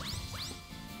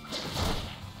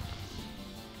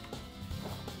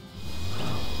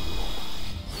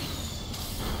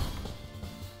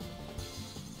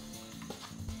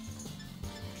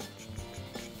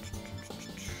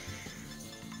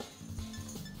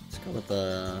 Let's go with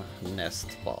the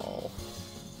Nest Ball.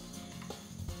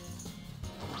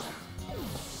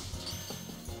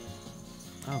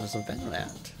 Oh, there's a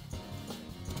Venonat.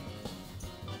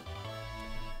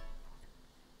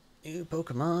 New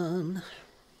Pokemon.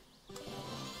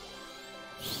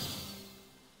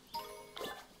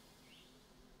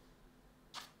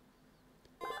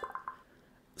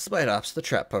 Spidops, the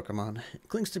trap Pokemon. It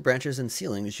clings to branches and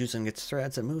ceilings using its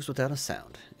threads and moves without a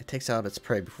sound. It takes out its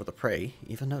prey before the prey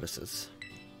even notices.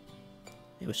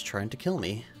 It was trying to kill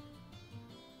me.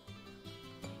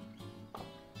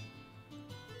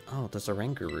 Oh, there's a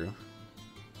Ranguru.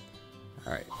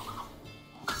 Alright.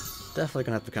 Definitely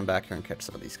gonna have to come back here and catch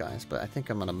some of these guys, but I think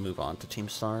I'm gonna move on to Team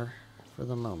Star for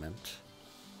the moment.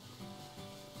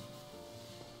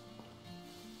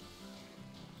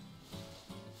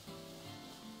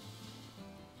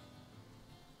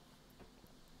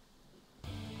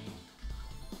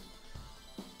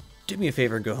 Do me a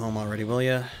favor and go home already, will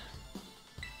ya?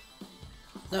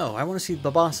 No, I want to see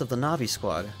the boss of the Navi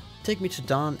squad. Take me to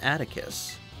Don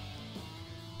Atticus.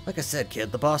 Like I said,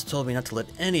 kid, the boss told me not to let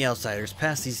any outsiders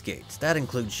pass these gates. That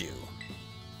includes you.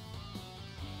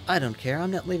 I don't care.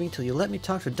 I'm not leaving till you let me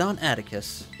talk to Don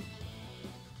Atticus.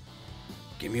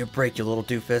 Give me a break, you little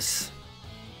doofus.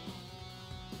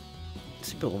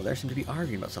 These people over there seem to be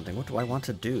arguing about something. What do I want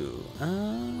to do?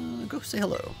 Go say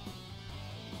hello.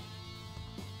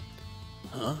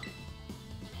 Huh?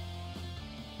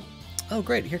 Oh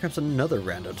great, here comes another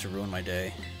rando to ruin my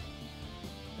day.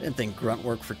 I didn't think grunt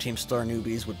work for Team Star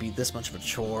newbies would be this much of a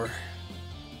chore.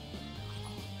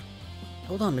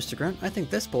 Hold on, Mr. Grunt, I think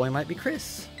this boy might be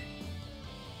Chris.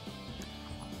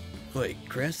 Wait,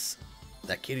 Chris?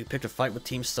 That kid who picked a fight with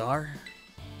Team Star?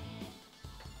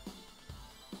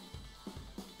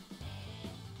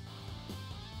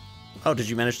 Oh, did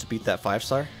you manage to beat that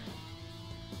 5-star?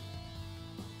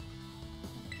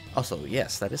 Also,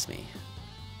 yes, that is me.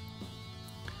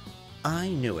 I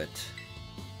knew it.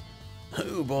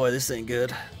 Oh boy, this ain't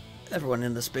good. Everyone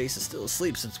in this base is still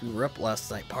asleep since we were up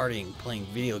last night partying, playing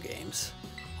video games.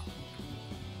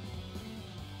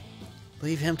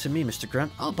 Leave him to me, Mr.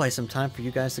 Grunt. I'll buy some time for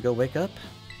you guys to go wake up.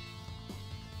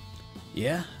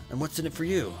 Yeah? And what's in it for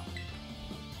you?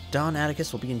 Don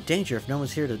Atticus will be in danger if no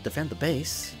one's here to defend the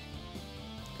base.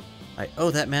 I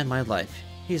owe that man my life.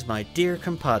 He's my dear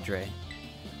compadre.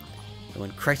 And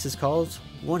when crisis calls,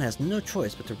 one has no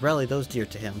choice but to rally those dear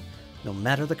to him, no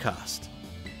matter the cost.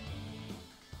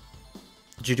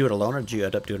 Did you do it alone, or did you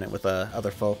end up doing it with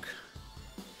other folk?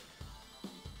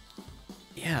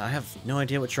 Yeah, I have no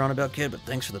idea what you're on about, kid, but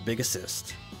thanks for the big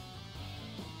assist.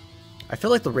 I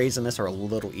feel like the raids in this are a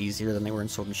little easier than they were in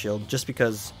Sword and Shield, just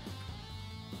because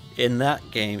in that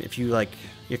game, if your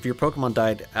Pokemon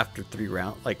died after 3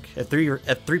 rounds, like if three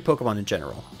Pokemon in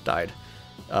general died,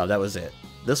 that was it.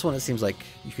 This one, it seems like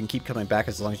you can keep coming back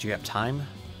as long as you have time,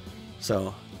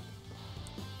 so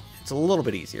it's a little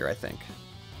bit easier, I think.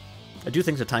 I do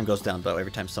think the time goes down, though,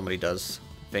 every time somebody does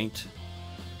faint.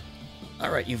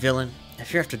 Alright, you villain.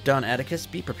 If you're after Don Atticus,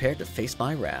 be prepared to face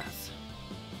my wrath.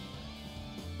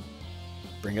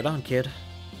 Bring it on, kid.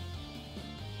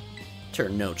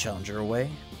 Turn no challenger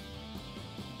away.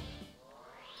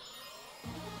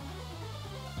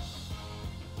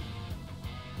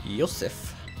 Yosef.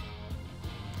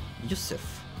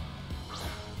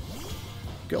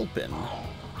 Gulpin.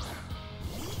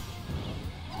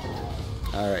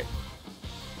 Alright.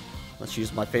 Let's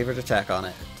use my favorite attack on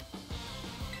it.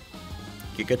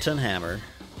 Gigaton Hammer.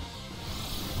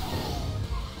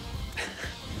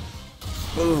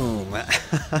 Boom!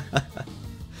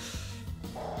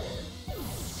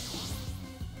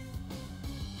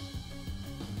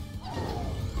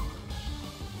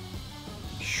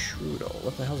 Shroodle.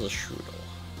 What the hell's a Shroodle?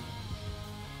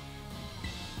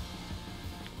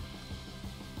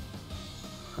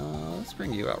 Let's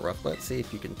bring you out, Ruff. Let's see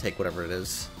if you can take whatever it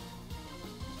is.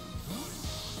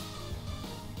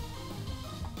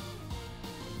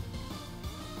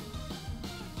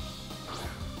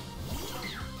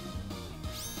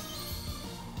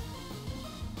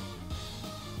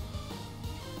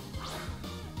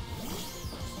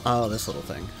 Oh, this little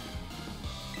thing.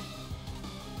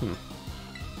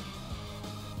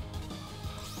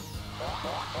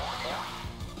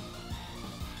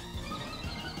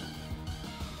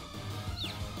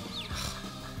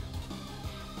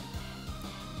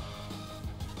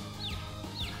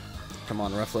 Come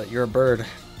on, Rufflet, you're a bird.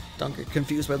 Don't get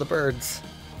confused by the birds.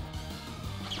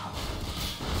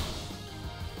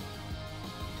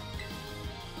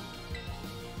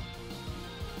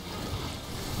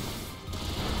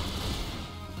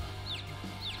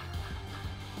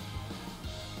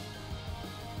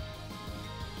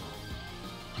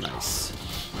 Nice.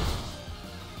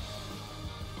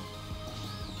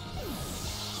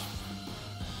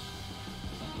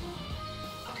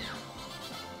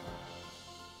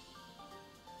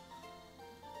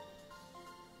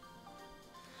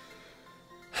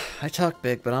 I talk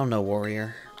big, but I'm no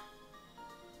warrior.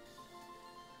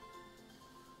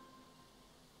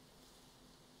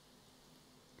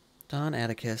 Don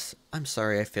Atticus, I'm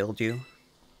sorry I failed you.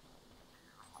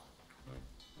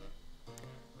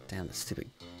 Damn, that stupid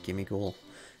gimme ghoul.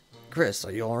 Chris,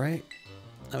 are you alright?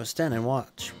 I was standing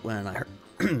watch when I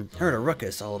heard a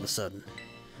ruckus all of a sudden.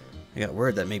 I got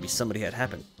word that maybe something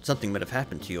might have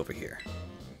happened to you over here.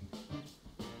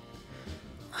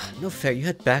 No fair, you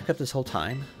had backup this whole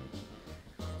time?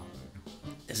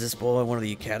 Is this boy one of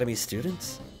the Academy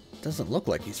students? Doesn't look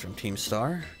like he's from Team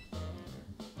Star.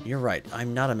 You're right,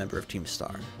 I'm not a member of Team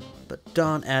Star. But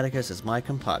Don Atticus is my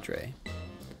compadre.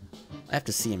 I have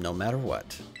to see him no matter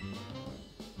what.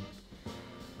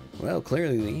 Well,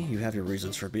 clearly you have your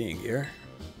reasons for being here.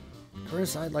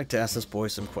 Chris, I'd like to ask this boy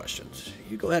some questions.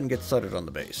 You go ahead and get started on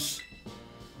the base.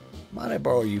 Might I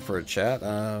borrow you for a chat?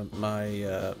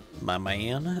 My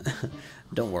man?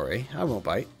 Don't worry, I won't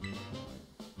bite.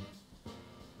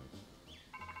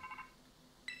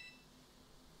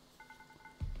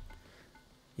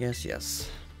 Yes, yes.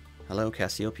 Hello,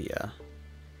 Cassiopeia.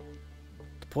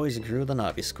 The Poison Crew, the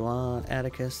Navi Squad.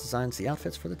 Atticus designs the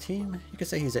outfits for the team. You could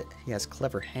say he has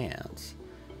clever hands.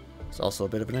 He's also a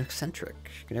bit of an eccentric.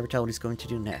 You can never tell what he's going to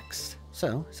do next.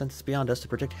 So, since it's beyond us to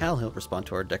predict how he'll respond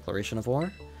to our declaration of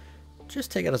war, just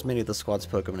take out as many of the squad's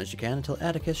Pokemon as you can until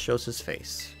Atticus shows his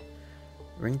face.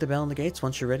 Ring the bell on the gates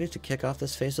once you're ready to kick off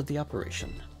this phase of the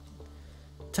operation.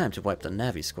 Time to wipe the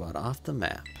Navi Squad off the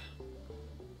map.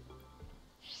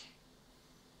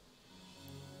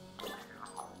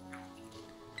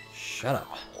 Shut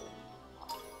up.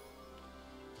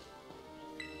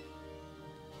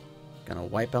 Gonna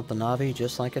wipe out the Navi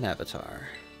just like an avatar.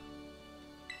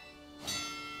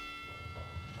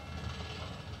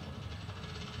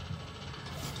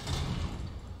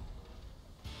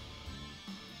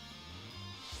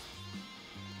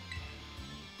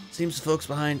 Seems the folks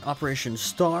behind Operation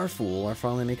Starfool are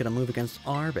finally making a move against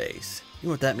our base. You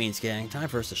know what that means, gang. Time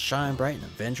for us to shine bright and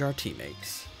avenge our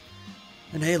teammates.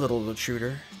 And hey, little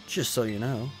intruder, just so you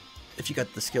know, if you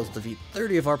got the skills to defeat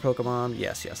 30 of our Pokemon,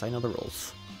 yes, I know the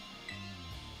rules.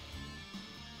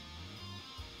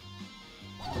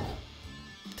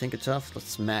 Tinker Tough, let's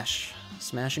smash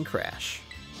and crash.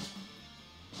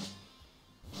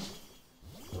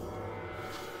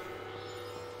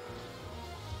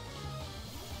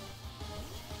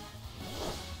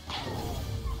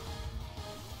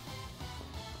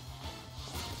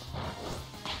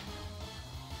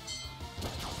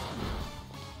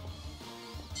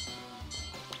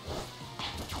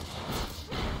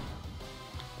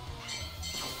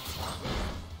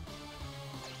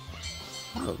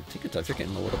 Oh, Tinker Tough, you're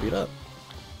getting a little beat up.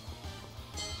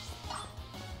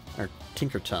 Or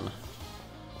Tinkerton.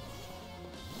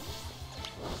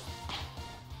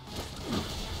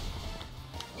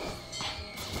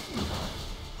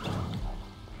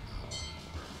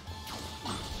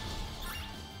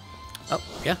 Oh,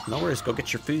 yeah, no worries. Go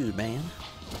get your food, man.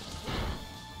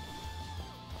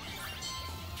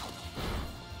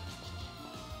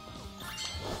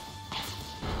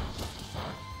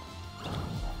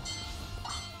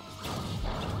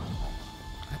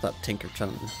 I thought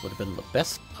Tinkerton would have been the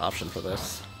best option for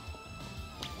this.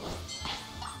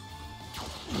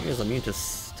 She is immune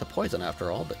to poison after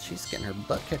all, but she's getting her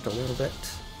butt kicked a little bit.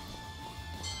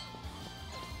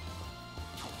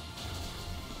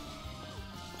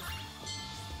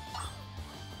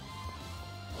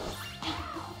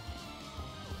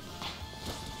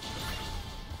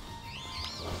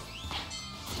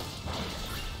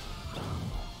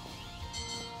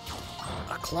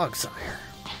 A Clogsire.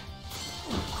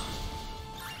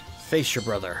 Face your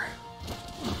brother.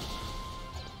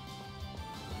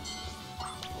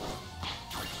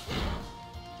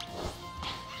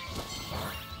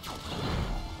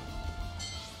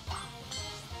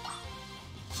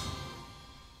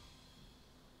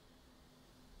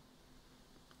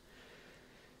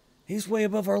 He's way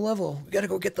above our level. We gotta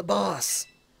go get the boss.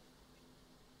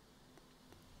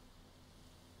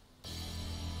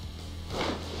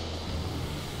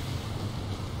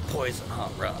 Poison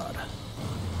Hot Rod.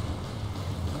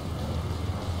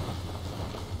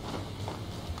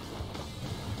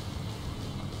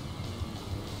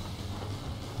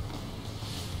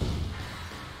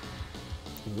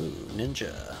 Ooh,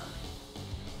 ninja.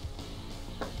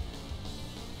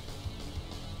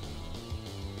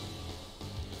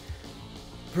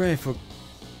 Pray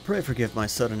forgive my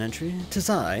sudden entry. 'Tis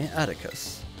I,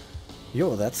 Atticus.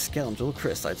 You're that scoundrel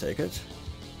Chris, I take it.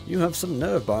 You have some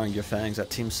nerve barring your fangs at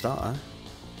Team Star.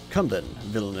 Come then,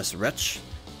 villainous wretch.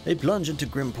 A plunge into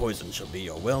grim poison shall be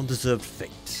your well-deserved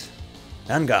fate.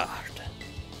 En garde.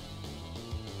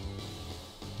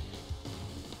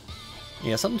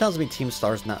 Yeah, something tells me Team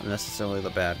Star's not necessarily the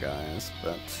bad guys,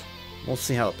 but we'll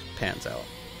see how it pans out.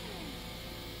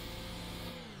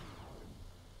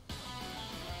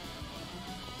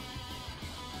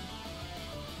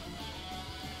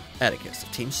 Atticus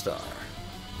of Team Star.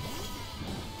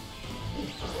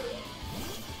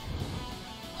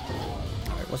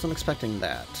 Alright, wasn't expecting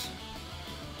that.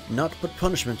 Naught but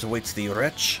punishment awaits thee,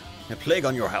 wretch. A plague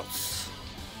on your house.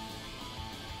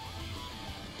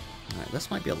 Alright,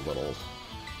 this might be a little...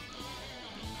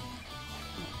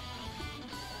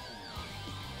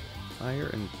 Fire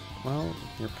and... Well,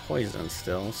 you're poisoned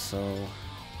still, so...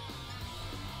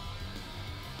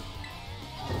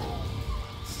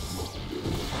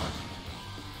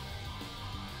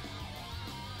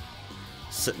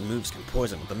 Certain moves can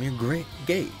poison with a mere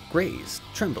graze.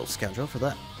 Tremble, scoundrel, for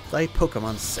that thy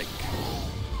Pokemon's sake.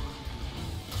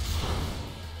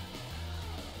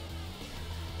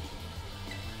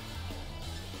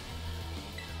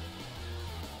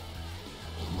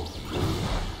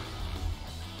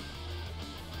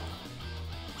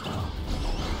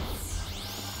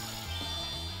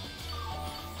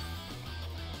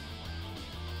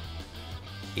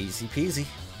 Easy peasy.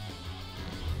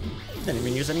 Didn't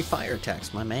even use any fire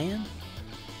attacks, my man.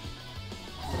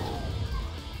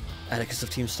 Atticus of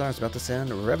Team Star is about to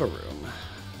send Reveroom.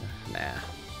 Nah.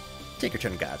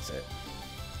 Tinkerton got it.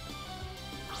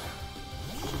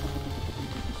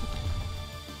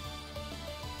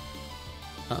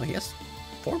 Oh, he has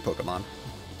 4 Pokemon.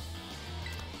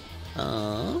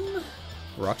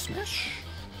 Rock Smash?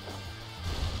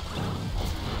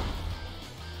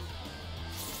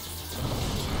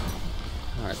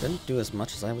 Alright, didn't do as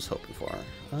much as I was hoping for.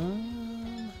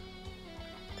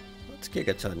 Let's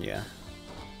Gigaton ya.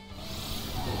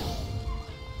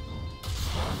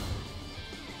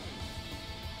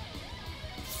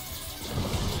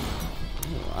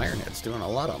 Ooh, Ironhead's doing a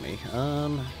lot on me.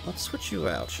 Let's switch you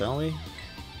out, shall we?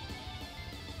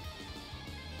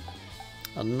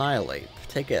 Annihilate.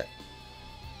 Take it.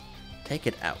 Take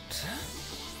it out.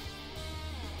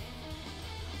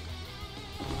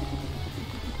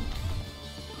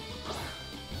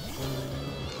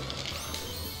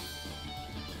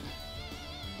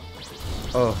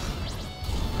 Oh.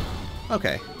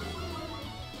 Okay.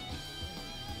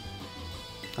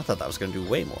 I thought that was going to do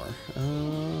way more.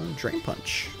 Drain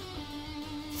Punch.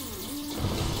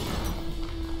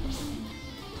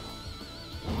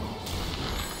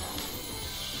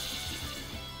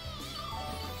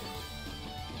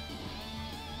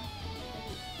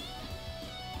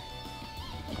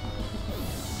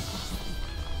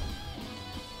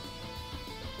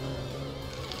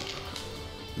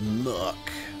 Muck.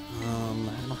 I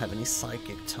don't have any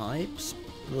psychic types,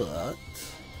 but I'm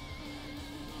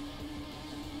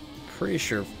pretty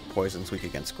sure poison's weak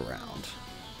against ground.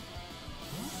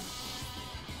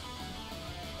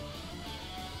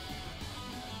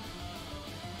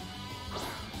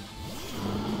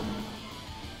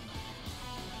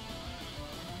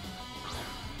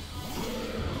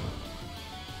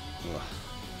 Ugh.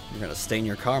 You're gonna stay in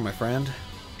your car, my friend.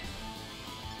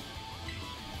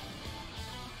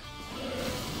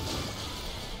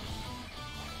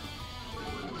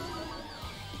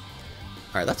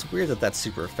 Alright, that's weird that that's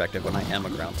super effective when I am a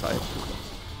ground type.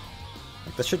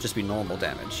 Like, that should just be normal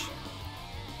damage.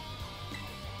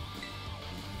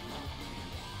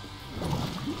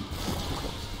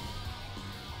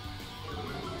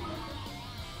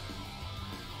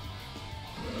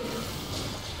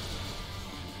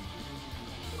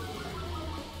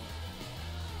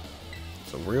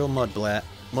 It's a real mud. Let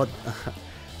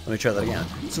me try that again.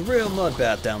 It's a real mud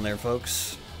bat down there,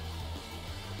 folks.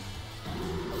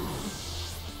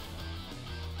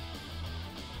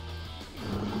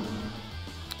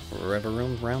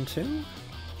 Reveroom round 2?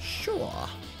 Sure.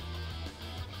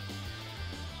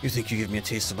 You think you give me a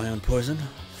taste of my own poison?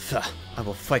 Pah, I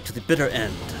will fight to the bitter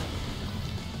end.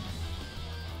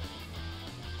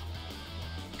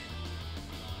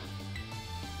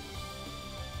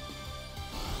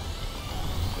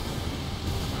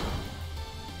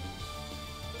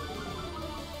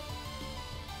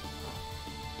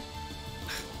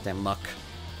 Damn muck.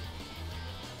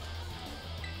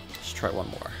 Let's try one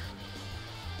more.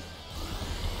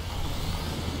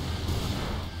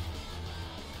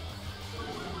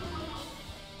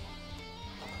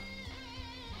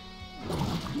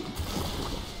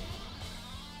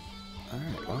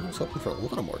 Alright, well, I was hoping for a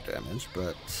little more damage,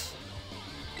 but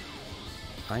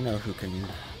I know who can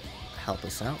help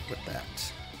us out with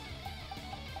that.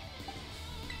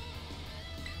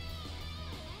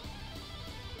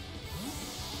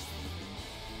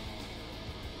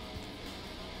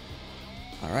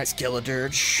 Alright,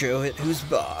 Skeledirge, show it who's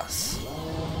boss.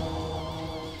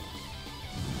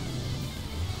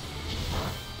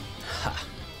 Ha!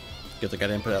 Good thing I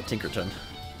didn't put out Tinkerton.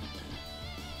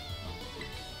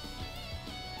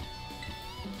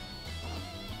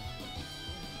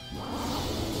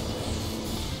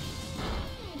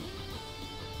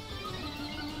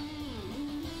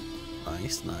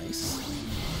 Nice, nice.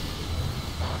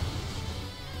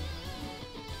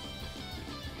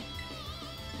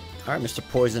 Alright, Mr.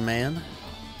 Poison Man.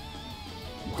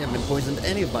 You haven't been poisoned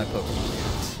any of my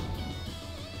Pokemon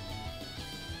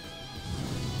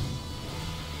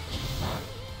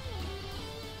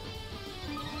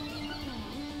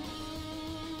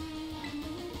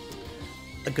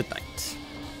yet. A good night.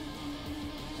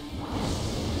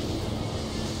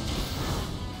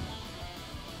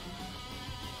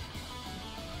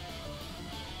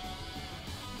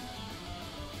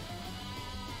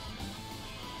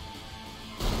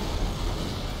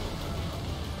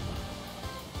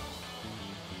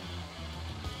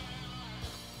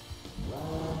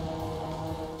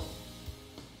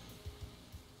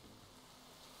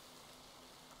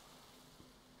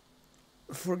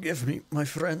 Forgive me, my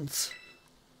friends.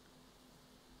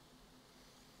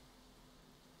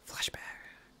 Flashback.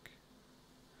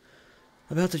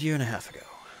 About a year and a half ago.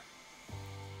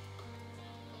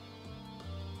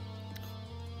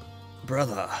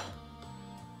 Brother.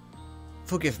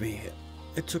 Forgive me.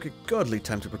 It took a godly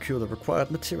time to procure the required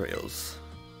materials.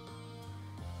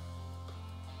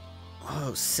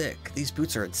 Oh, sick. These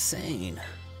boots are insane.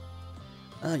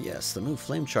 Ah, yes, the move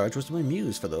Flame Charge was my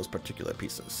muse for those particular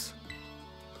pieces.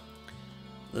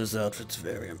 This outfit's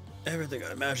everything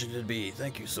I imagined it'd be.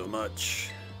 Thank you so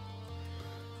much.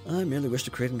 I merely wish to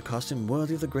create a costume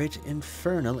worthy of the great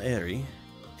Infernal Airy.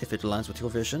 If it aligns with your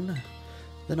vision,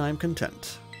 then I am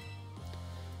content.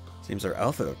 Seems our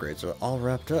outfit upgrades are all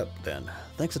wrapped up, then.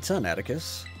 Thanks a ton,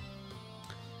 Atticus.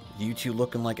 You two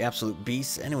looking like absolute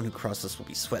beasts. Anyone who crosses us will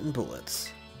be sweating bullets.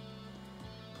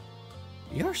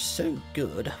 You're so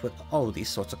good with all these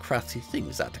sorts of crafty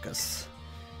things, Atticus.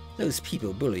 Those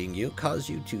people bullying you cause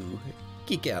you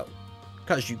geek out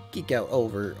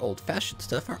over old-fashioned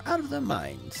stuff are out of their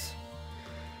minds.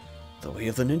 The way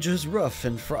of the ninja is rough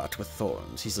and fraught with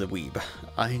thorns. He's a weeb.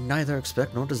 I neither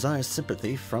expect nor desire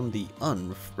sympathy from the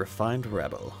unrefined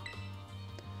rebel.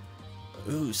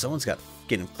 Ooh, someone's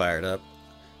getting fired up.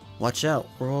 Watch out,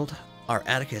 world. Our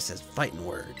Atticus has fighting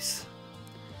words.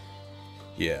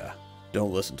 Yeah,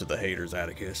 don't listen to the haters,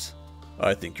 Atticus.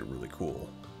 I think you're really cool.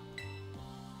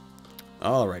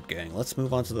 Alright gang, let's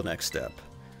move on to the next step.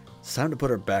 It's time to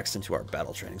put our backs into our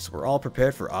battle training so we're all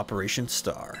prepared for Operation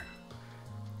Star.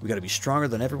 We gotta be stronger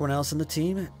than everyone else in the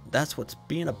team. That's what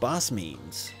being a boss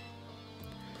means.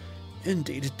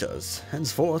 Indeed it does.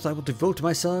 Henceforth I will devote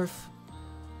myself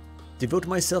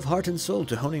heart and soul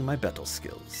to honing my battle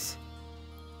skills.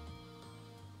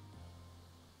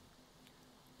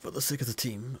 For the sake of the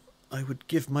team, I would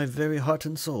give my very heart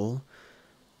and soul,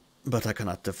 but I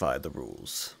cannot defy the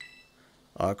rules.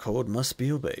 Our code must be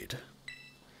obeyed.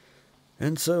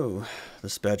 And so,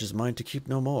 this badge is mine to keep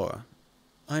no more.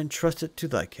 I entrust it to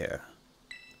thy care.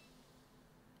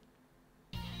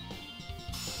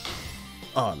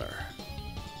 Honor.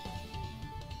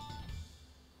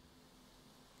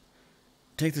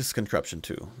 Take this contraption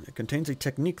too. It contains a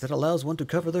technique that allows one to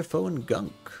cover their foe in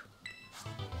gunk.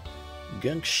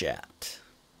 Gunk Shat.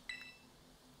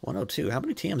 102. How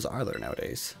many TMs are there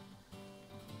nowadays?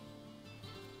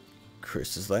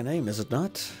 Chris is thy name, is it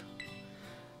not?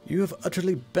 You have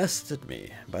utterly bested me.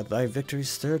 By thy victory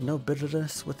stirred no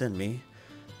bitterness within me.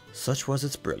 Such was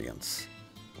its brilliance.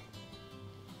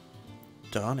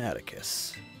 Don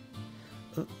Atticus.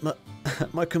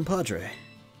 My compadre.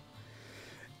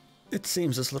 It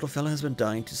seems this little fellow has been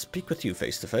dying to speak with you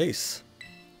face to face.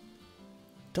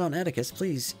 Don Atticus,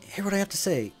 please, hear what I have to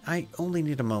say. I only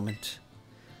need a moment.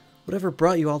 Whatever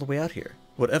brought you all the way out here?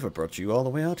 Whatever brought you all the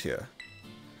way out here?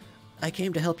 I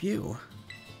came to help you.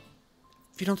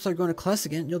 If you don't start going to class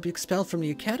again, you'll be expelled from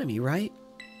the academy, right?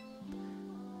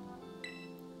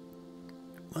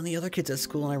 When the other kids at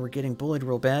school and I were getting bullied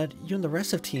real bad, you and the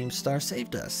rest of Team Star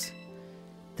saved us.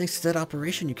 Thanks to that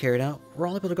operation you carried out, we're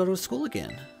all able to go to school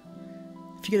again.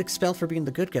 If you get expelled for being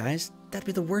the good guys, that'd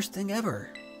be the worst thing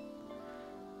ever.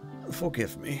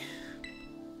 Forgive me.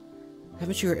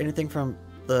 Haven't you heard anything from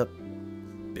the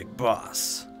big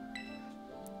boss?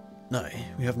 Nay,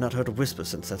 we have not heard a whisper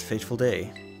since that fateful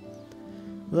day.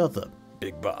 Without the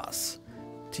big boss,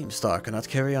 Team Star cannot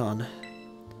carry on.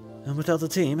 And without the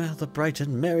team, the bright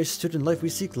and merry student life we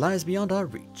seek lies beyond our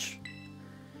reach.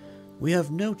 We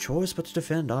have no choice but to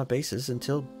defend our bases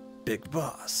until Big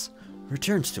Boss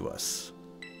returns to us.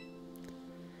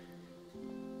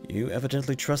 You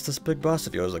evidently trust this big boss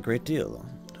of yours a great deal.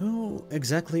 Who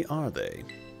exactly are they?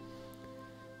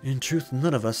 In truth,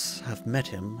 none of us have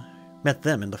met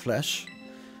them in the flesh.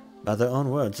 By their own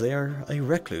words, they are a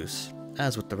recluse,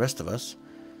 as with the rest of us.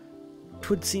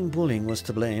 'Twould seem bullying was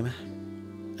to blame.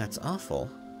 That's awful.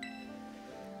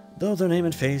 Though their name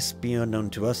and face be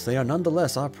unknown to us, they are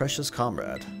nonetheless our precious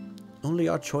comrade. Only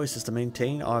our choice is to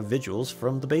maintain our vigils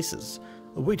from the bases,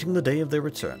 awaiting the day of their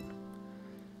return.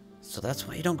 So that's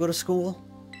why you don't go to school?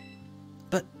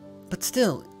 But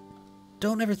still,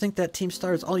 don't ever think that Team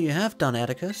Star is all you have done,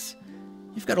 Atticus.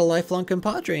 You've got a lifelong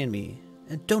compadre in me,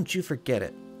 and don't you forget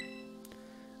it.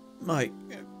 My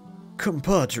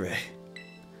compadre.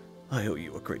 I owe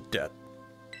you a great debt.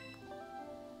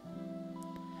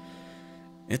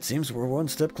 It seems we're one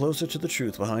step closer to the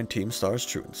truth behind Team Star's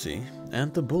truancy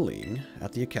and the bullying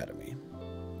at the Academy.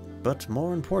 But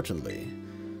more importantly,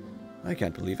 I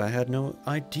can't believe I had no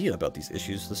idea about these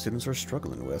issues the students are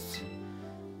struggling with.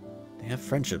 They have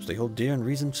friendships they hold dear and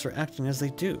reasons for acting as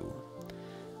they do.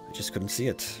 I just couldn't see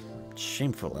it. It's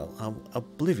shameful how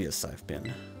oblivious I've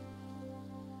been.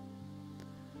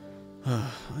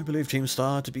 I believe Team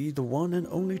Star to be the one and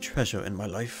only treasure in my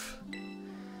life.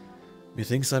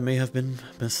 Methinks I may have been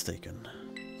mistaken.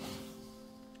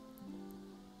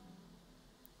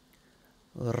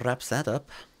 Wraps that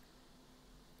up.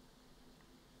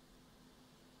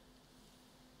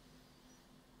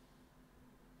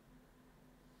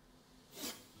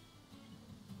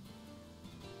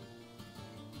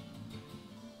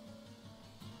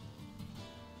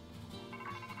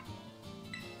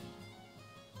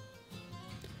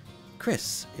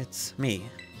 Chris, it's me.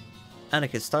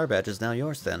 Atticus' star badge is now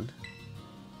yours, then.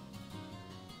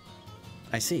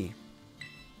 I see.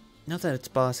 Now that its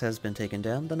boss has been taken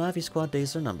down, the Navi Squad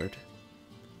days are numbered.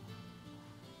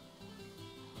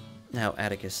 Now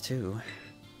Atticus, too.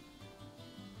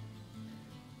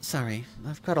 Sorry,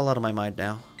 I've got a lot on my mind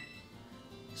now.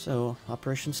 So,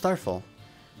 Operation Starfall.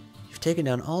 You've taken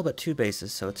down all but 2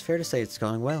 bases, so it's fair to say it's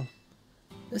going well.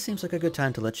 This seems like a good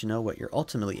time to let you know what you're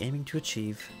ultimately aiming to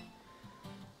achieve.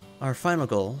 Our final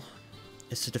goal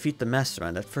is to defeat the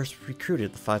mastermind that first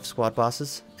recruited the 5 squad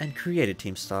bosses and created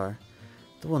Team Star,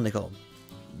 the one they call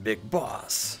Big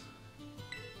Boss.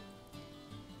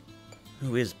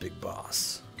 Who is Big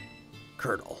Boss?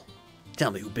 Colonel, tell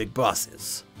me who Big Boss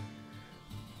is.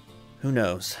 Who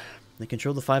knows? They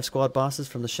control the 5 squad bosses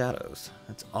from the shadows.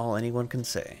 That's all anyone can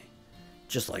say.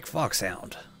 Just like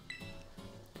Foxhound.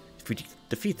 If we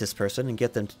defeat this person and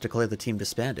get them to declare the team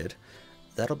disbanded,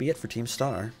 that'll be it for Team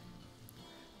Star.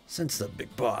 Since the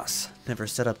Big Boss never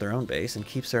set up their own base and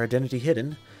keeps their identity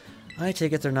hidden, I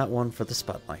take it they're not one for the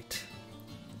spotlight.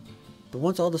 But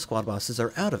once all the squad bosses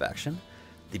are out of action,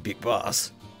 the Big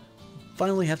Boss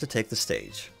finally have to take the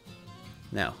stage.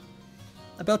 Now,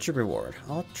 about your reward,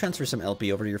 I'll transfer some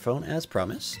LP over to your phone as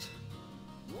promised.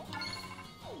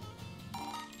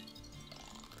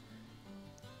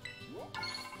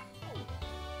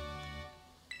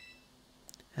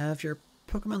 Have your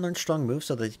Pokemon learned strong moves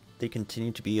so that they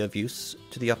continue to be of use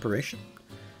to the operation?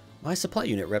 My supply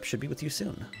unit rep should be with you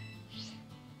soon.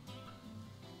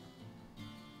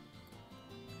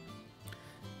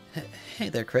 Hey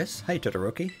there, Chris. Hi,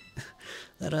 Todoroki.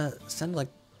 That sounded like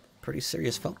a pretty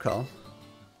serious phone call.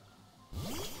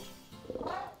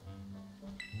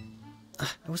 I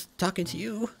was talking to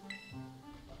you.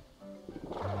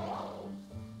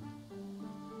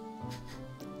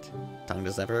 Tongue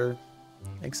does never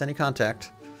makes any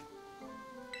contact.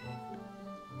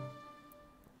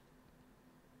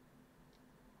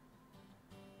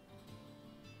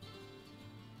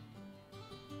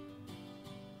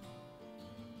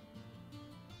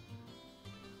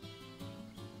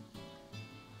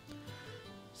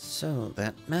 So,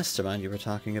 that mastermind you were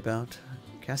talking about,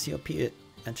 Cassiopeia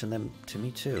mentioned them to me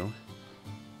too.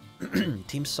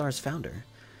 Team Star's founder,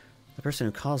 the person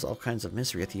who caused all kinds of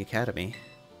misery at the Academy.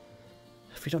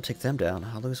 If we don't take them down,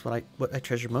 I'll lose what I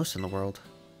treasure most in the world.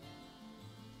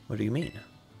 What do you mean?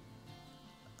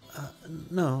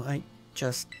 No, I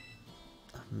just...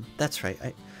 that's right,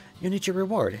 you need your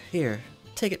reward. Here,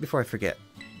 take it before I forget.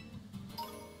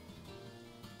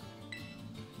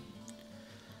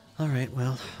 Alright,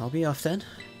 well, I'll be off then.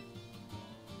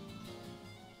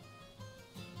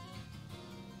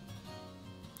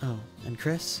 Oh, and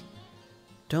Chris?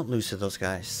 Don't lose to those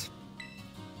guys.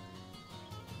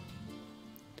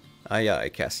 Aye aye,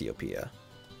 Cassiopeia.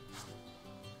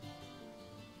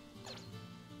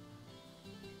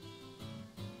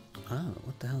 Oh,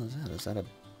 what the hell is that? Is that a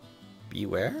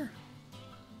beware?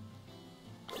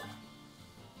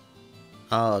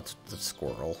 Oh, it's the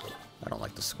squirrel. I don't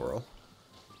like the squirrel.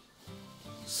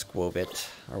 Squovit,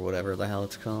 or whatever the hell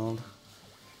it's called.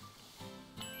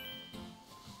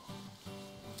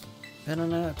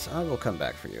 Venonat, I will come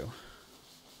back for you.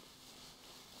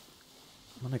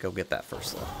 I'm gonna go get that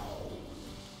first, though.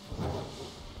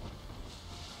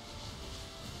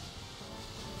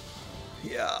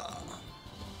 Yeah.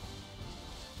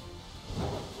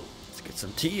 Let's get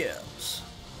some TMs.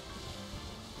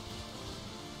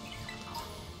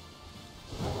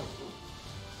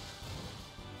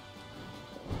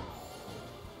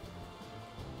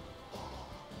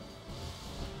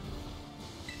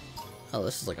 Oh,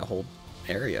 this is like a whole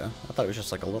area. I thought it was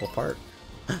just like a little part.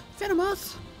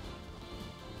 Venomoth!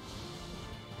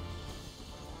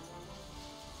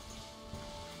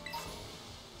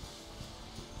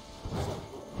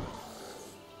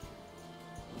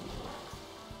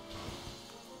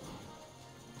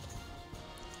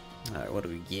 Alright, what do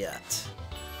we get?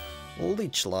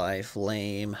 Leech Life,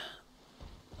 lame.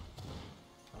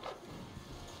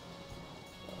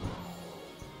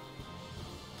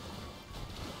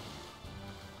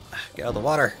 Get out of the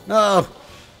water. No!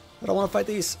 I don't want to fight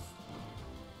these.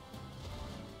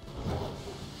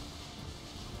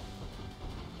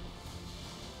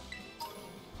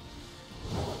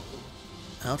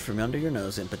 Out from under your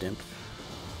nose, Impidimp.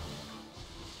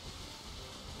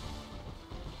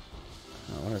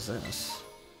 Oh, what is this?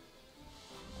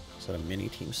 Is that a mini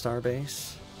Team Star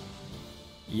base?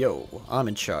 Yo, I'm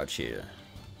in charge here.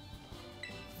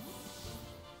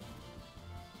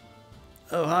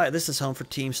 Oh, hi, this is home for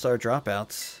Team Star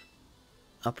dropouts.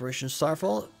 Operation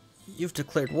Starfall? You've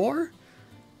declared war?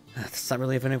 That's not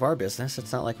really any of our business.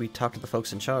 It's not like we talk to the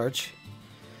folks in charge.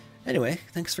 Anyway,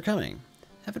 thanks for coming.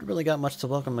 Haven't really got much to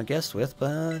welcome a guest with,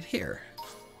 but here.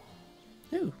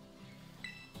 Ooh.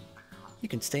 You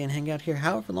can stay and hang out here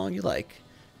however long you like.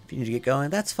 If you need to get going,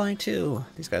 that's fine too.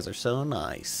 These guys are so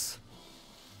nice.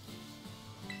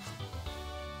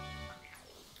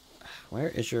 Where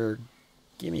is your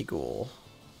gimme ghoul?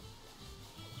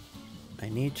 I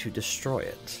need to destroy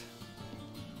it.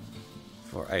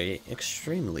 For I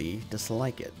extremely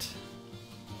dislike it.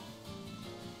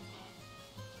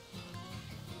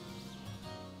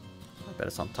 I bet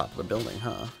it's on top of the building,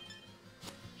 huh?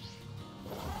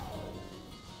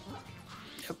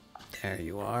 Yep, there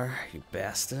you are, you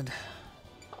bastard.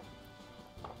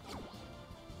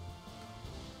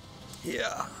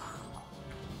 Yeah.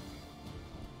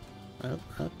 Oh,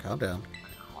 calm down.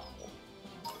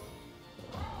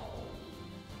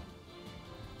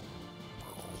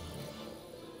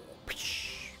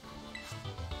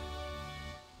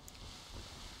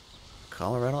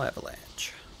 Colorado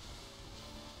Avalanche.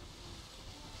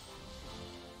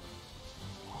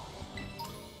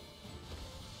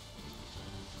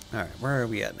 Alright, where are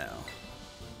we at now?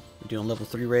 We're doing level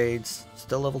 3 raids,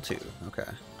 still level 2, okay.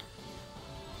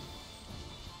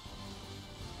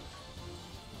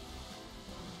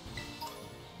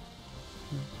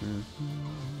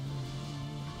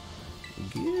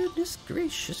 Goodness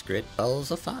gracious, great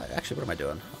balls of fire. Actually, what am I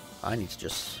doing? I need to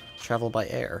just travel by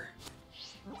air.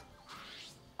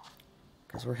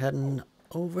 Because we're heading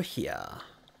over here.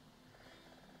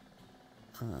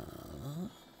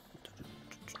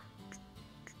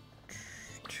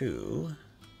 To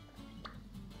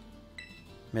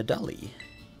Medali.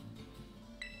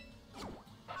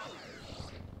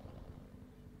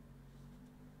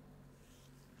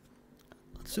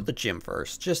 Let's do the gym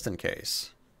first, just in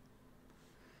case.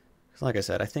 Because like I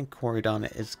said, I think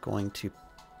Corridon is going to...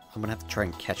 I'm going to have to try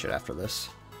and catch it after this.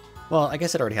 Well, I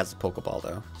guess it already has a Pokeball,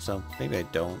 though, so maybe I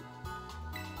don't.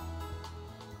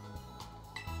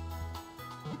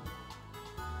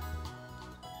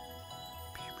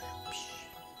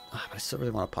 But I still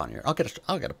really want a Poniard. I'll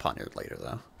get a Poniard later,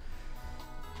 though.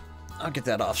 I'll get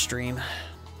that off stream.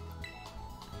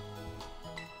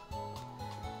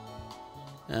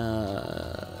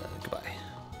 Goodbye.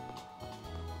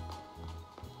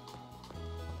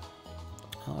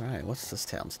 Alright, what's this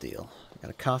town's deal?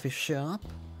 Got a coffee shop.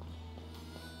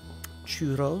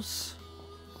 Churros.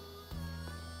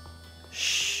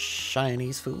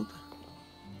 Chinese food.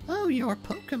 Oh, your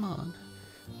Pokemon.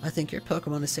 I think your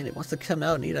Pokemon is saying it wants to come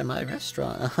out and eat at my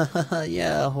restaurant.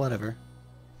 Yeah, whatever.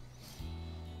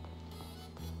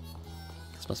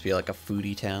 This must be like a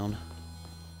foodie town.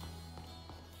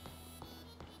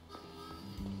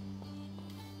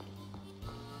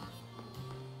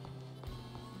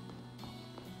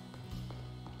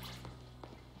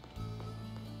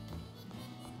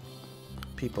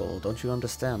 People, don't you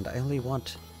understand? I only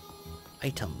want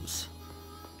items.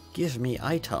 Give me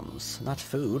items, not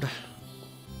food.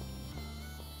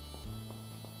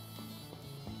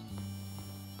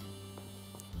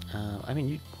 I mean,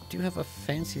 you do have a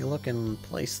fancy looking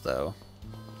place, though.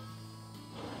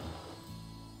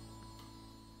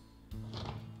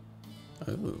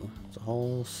 Oh, it's a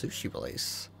whole sushi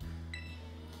place.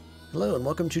 Hello and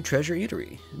welcome to Treasure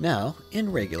Eatery. Now,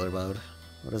 in regular mode.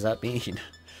 What does that mean?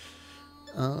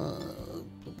 Blah,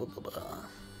 blah, blah, blah.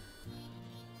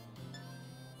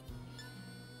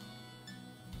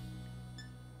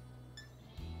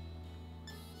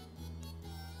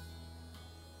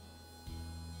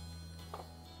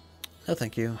 No,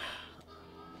 thank you.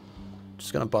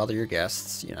 Just gonna bother your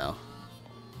guests, you know.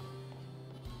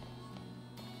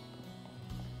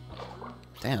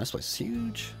 Damn, this place is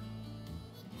huge.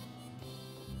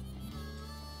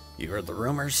 You heard the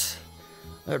rumors?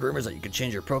 I heard rumors that you could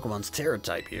change your Pokemon's Terra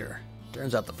type here.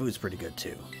 Turns out the food's pretty good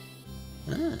too.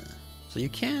 Ah, so you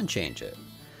can change it.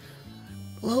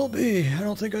 Well, B, I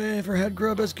don't think I ever had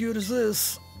grub as good as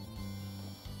this.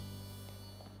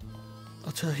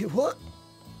 I'll tell you what.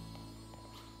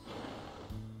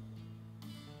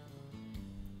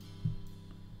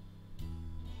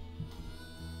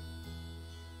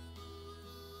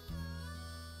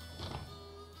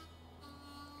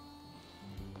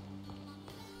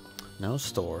 No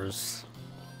stores.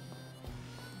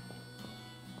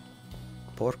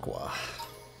 Pourquoi?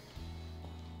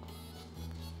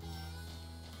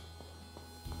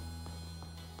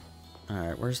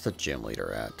 Alright, where's the gym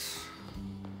leader at?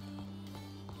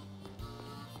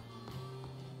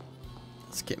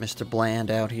 Let's get Mr.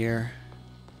 Bland out here.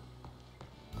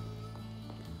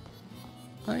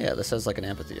 Oh yeah, this has like an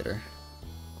amphitheater.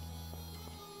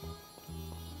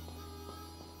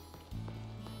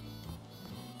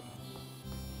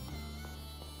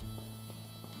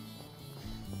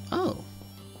 Oh,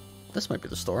 this might be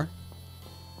the store.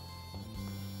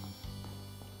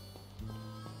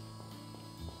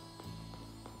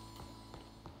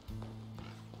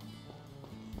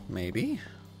 Maybe.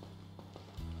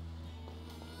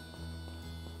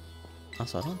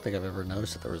 Also, I don't think I've ever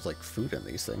noticed that there was like food in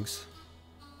these things.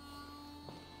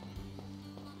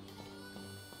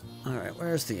 Alright,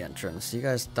 where's the entrance? You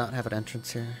guys don't have an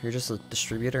entrance here? You're just a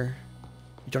distributor?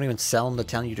 You don't even sell in the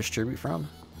town you distribute from?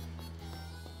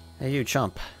 Hey, you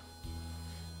chump.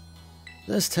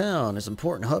 This town is an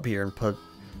important hub here in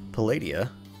Palladia.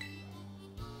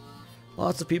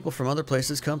 Lots of people from other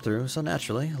places come through, so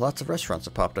naturally, lots of restaurants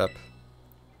have popped up.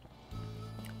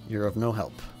 You're of no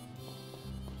help.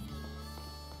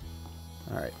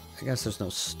 Alright, I guess there's no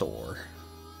store.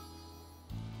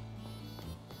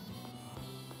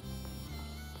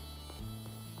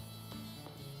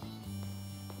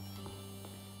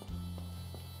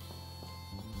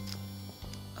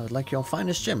 I would like your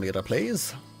finest gym leader,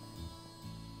 please.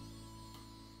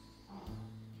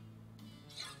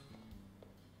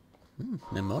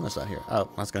 Nimona's not here. Oh,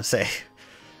 I was gonna say.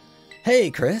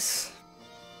 Hey, Chris.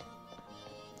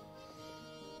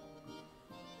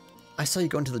 I saw you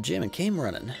going to the gym and came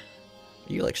running. Are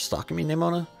you like stalking me,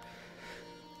 Nimona?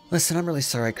 Listen, I'm really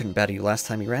sorry I couldn't battle you last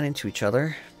time we ran into each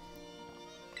other.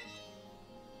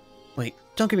 Wait,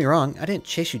 don't get me wrong, I didn't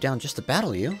chase you down just to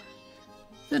battle you.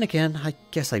 Then again, I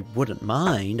guess I wouldn't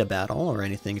mind a battle or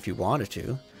anything if you wanted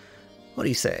to. What do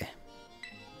you say?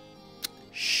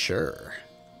 Sure.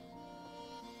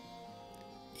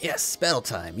 Yes, battle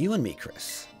time. You and me,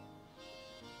 Chris.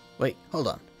 Wait, hold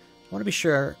on. I want to be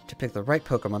sure to pick the right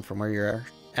Pokemon from where you're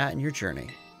at in your journey.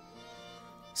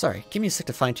 Sorry, give me a sec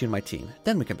to fine-tune my team.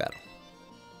 Then we can battle.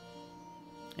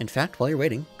 In fact, while you're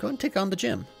waiting, go and take on the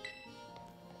gym.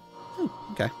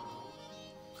 Okay.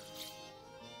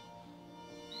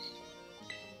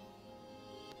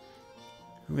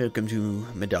 Welcome to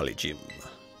Medali Gym.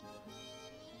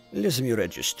 Let me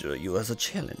register you as a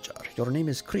challenger. Your name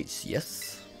is Chris,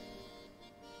 yes?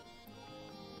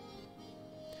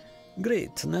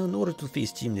 Great. Now in order to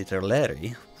face Gym Leader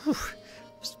Larry,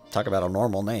 let's talk about a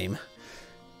normal name,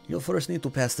 you'll first need to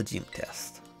pass the gym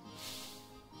test.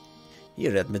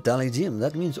 Here at Medali Gym,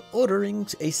 that means ordering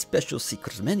a special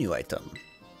secret menu item.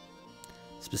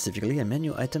 Specifically a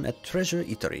menu item at Treasure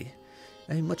Eatery,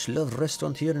 a much-loved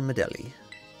restaurant here in Medali.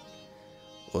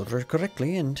 Order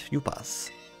correctly and you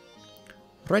pass.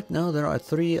 Right now there are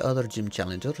 3 other gym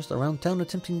challengers around town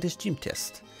attempting this gym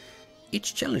test.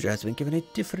 Each challenger has been given a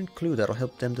different clue that will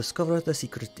help them discover the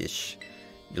secret dish.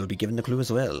 You'll be given the clue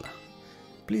as well.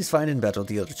 Please find and battle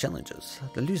the other challengers.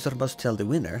 The loser must tell the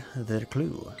winner their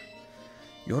clue.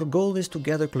 Your goal is to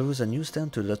gather clues and use them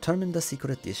to determine the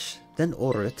secret dish, then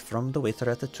order it from the waiter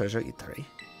at the Treasure Eatery.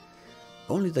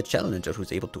 Only the challenger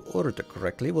who's able to order it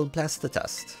correctly will pass the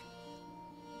test.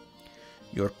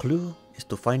 Your clue is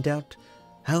to find out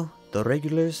how the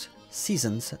regulars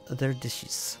seasons their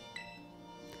dishes.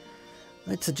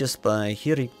 I'd suggest by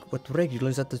hearing what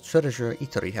regulars at the Treasure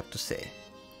Eatery have to say.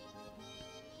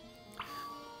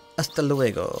 Hasta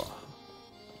luego.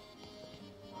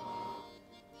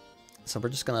 So we're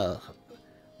just gonna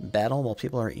battle while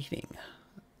people are eating.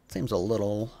 Seems a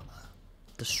little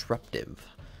disruptive.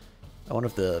 I wonder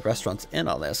if the restaurant's in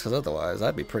on this, because otherwise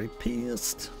I'd be pretty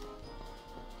pissed.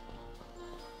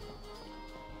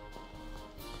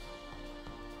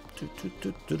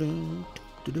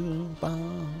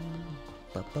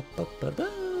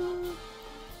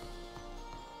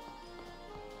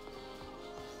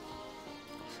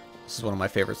 This is one of my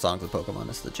favorite songs of Pokemon,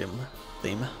 it's the gym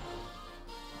theme.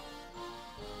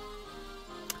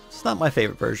 It's not my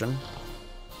favorite version.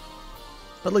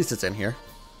 But at least it's in here.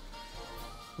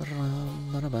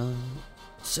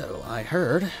 So, I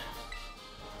heard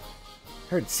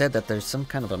it said that there's some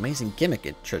kind of amazing gimmick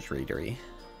at Treasury Eatery.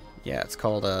 Yeah, it's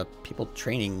called, people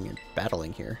training and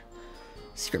battling here.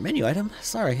 Secret menu item?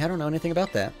 Sorry, I don't know anything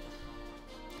about that.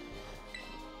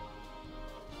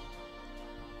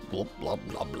 Blah, blah,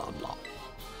 blah, blah, blah.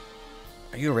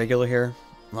 Are you a regular here?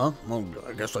 Well,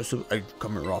 I guess I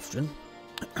come here often.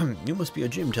 You must be a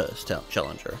gym test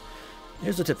challenger.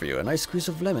 Here's a tip for you. A nice squeeze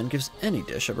of lemon gives any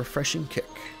dish a refreshing kick.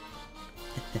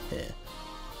 I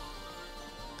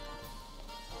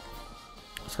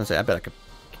was gonna say, I bet I could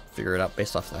figure it out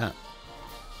based off that.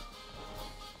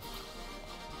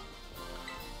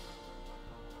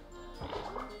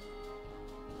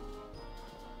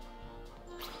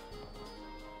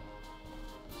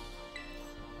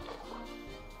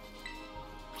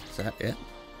 Is that it?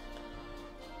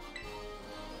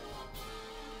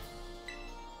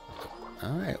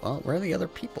 Alright, well, where are the other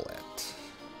people at?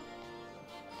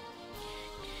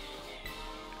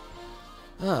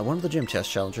 Ah, one of the gym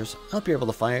test challengers. I'll be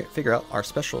able to figure out our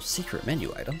special secret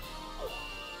menu item.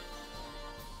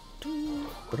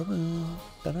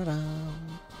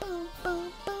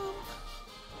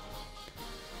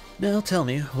 Now tell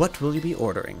me, what will you be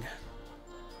ordering?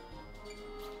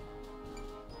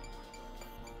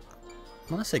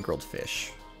 I want to say grilled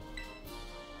fish.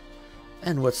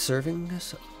 And what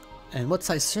servings? And what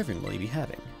size serving will you be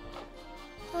having?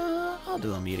 I'll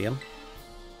do a medium.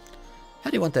 How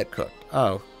do you want that cooked?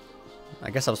 Oh, I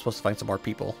guess I was supposed to find some more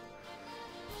people.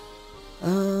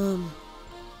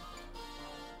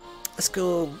 Let's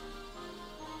go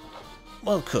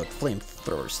well cooked,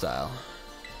 flamethrower style.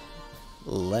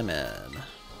 Lemon.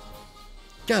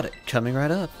 Got it, coming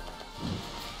right up.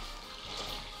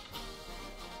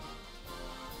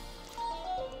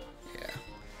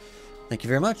 Thank you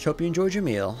very much. Hope you enjoyed your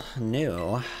meal.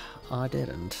 No, I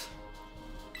didn't.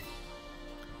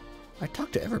 I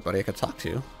talked to everybody I could talk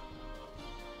to.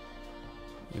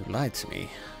 You lied to me.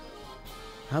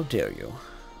 How dare you?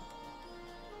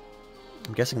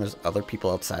 I'm guessing there's other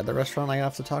people outside the restaurant I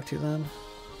have to talk to then?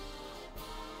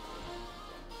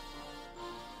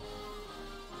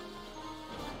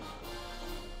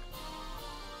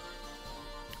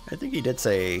 I think he did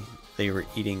say they were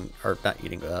eating, or not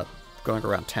eating, going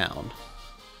around town.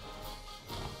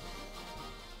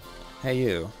 Hey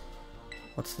you,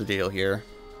 what's the deal here?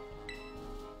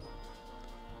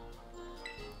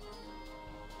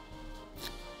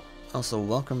 Also,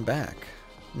 welcome back,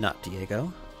 not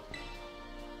Diego.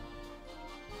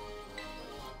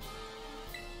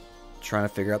 Trying to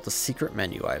figure out the secret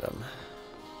menu item.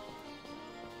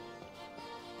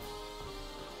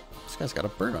 This guy's got a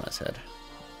bird on his head.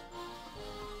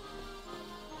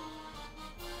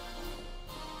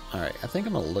 Alright, I think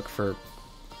I'm gonna look for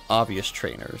obvious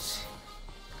trainers.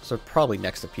 So they're probably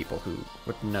next to people who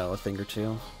would know a thing or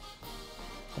two.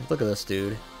 Like, look at this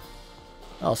dude.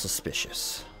 All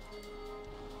suspicious.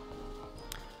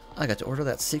 I got to order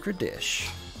that secret dish.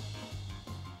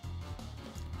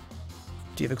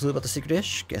 Do you have a clue about the secret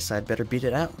dish? Guess I'd better beat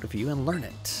it out with you and learn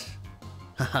it.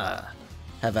 Haha,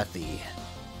 have at thee.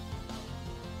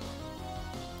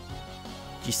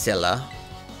 Gisela.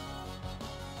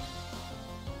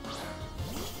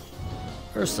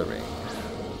 Ursa Ring.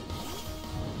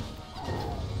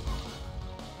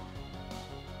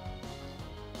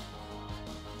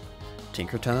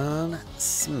 Tinkerton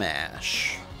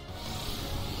Smash.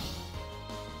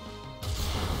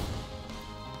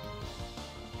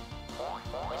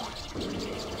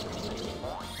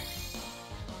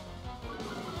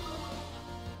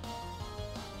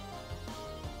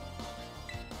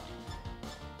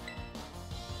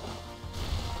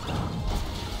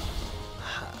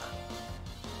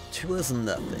 Was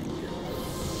nothing.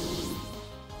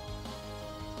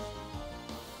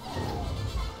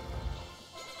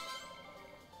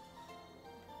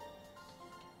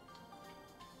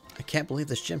 I can't believe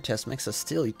this gym test makes us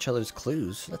steal each other's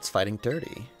clues. That's fighting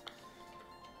dirty.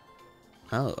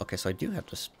 Oh, okay, so I do have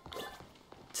to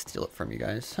steal it from you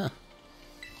guys, huh?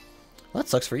 Well, that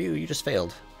sucks for you. You just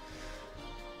failed.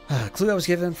 Clue I was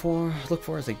given for look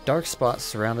for is a dark spot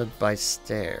surrounded by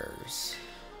stairs.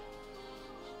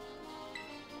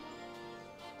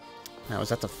 Now, is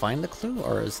that to find the clue,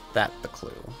 or is that the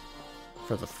clue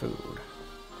for the food?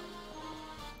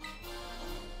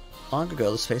 Long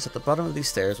ago, the space at the bottom of these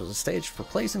stairs was a stage for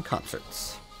plays and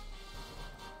concerts.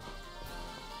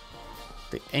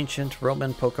 The ancient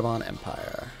Roman Pokémon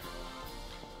Empire.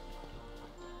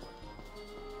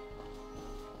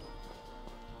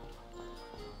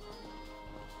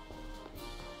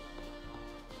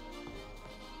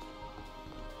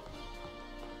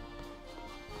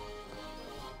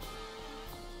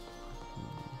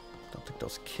 don't think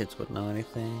those kids would know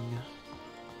anything.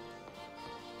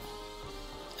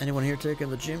 Anyone here taking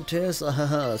the gym test?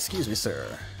 Excuse me, sir.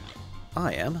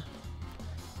 I am.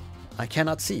 I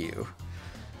cannot see you.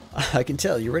 I can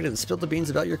tell you're ready to spill the beans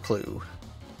about your clue.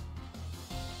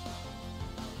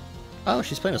 Oh,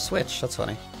 she's playing a Switch. That's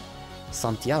funny.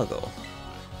 Santiago.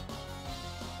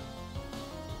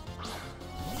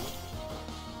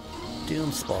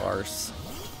 Doom Spars.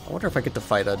 I wonder if I get to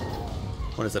fight a...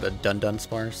 What is it, a Dun-Dun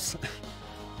Spars?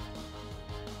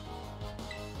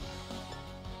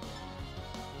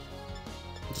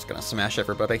 I'm just gonna smash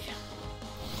everybody.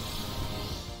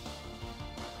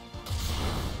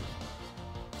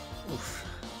 Oof.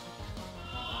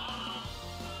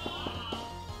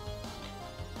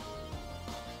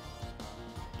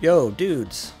 Yo,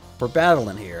 dudes, we're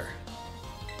battling here.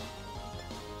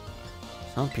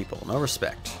 Some people, no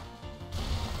respect.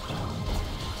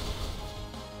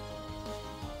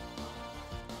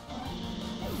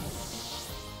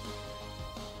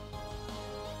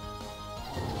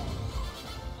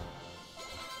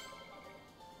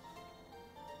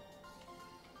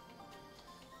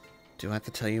 Do I have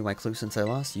to tell you my clue since I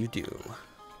lost? You do.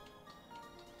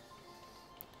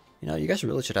 You know, you guys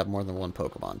really should have more than one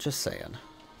Pokemon, just saying.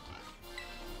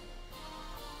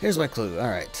 Here's my clue.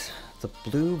 Alright. The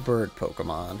blue bird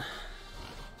Pokemon.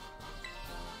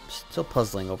 Still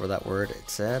puzzling over that word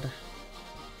it said.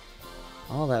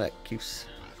 All that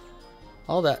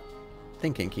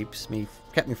thinking kept me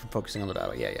from focusing on the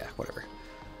battle. Yeah, whatever.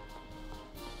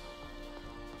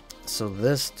 So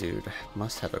this dude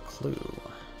must have a clue.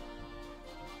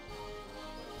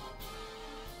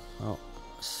 Oh,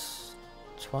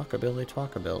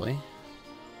 Twakabilly.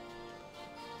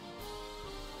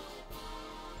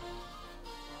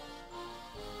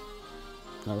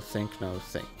 No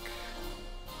think.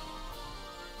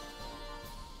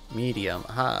 Medium.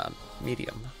 Aha,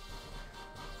 medium.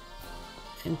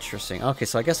 Interesting. Okay,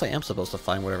 so I guess I am supposed to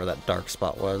find whatever that dark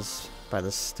spot was by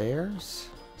the stairs?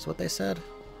 Is what they said?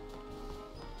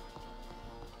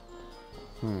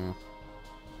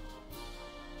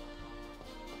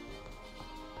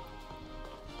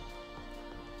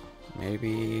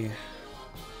 Maybe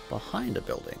behind a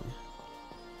building.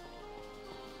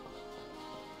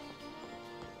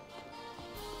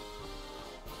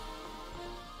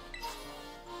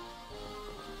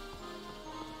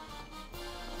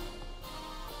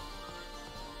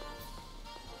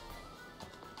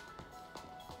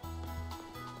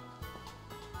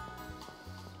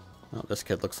 Oh, this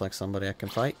kid looks like somebody I can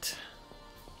fight.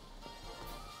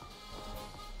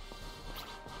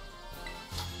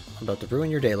 I'm about to ruin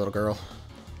your day, little girl.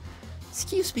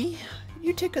 Excuse me,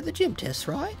 you took the gym test,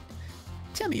 right?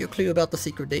 Tell me your clue about the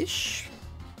secret dish.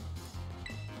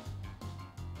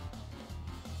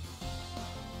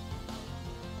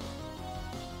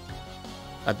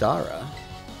 Adara.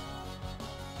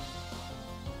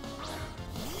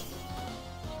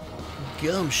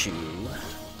 Gumshoe.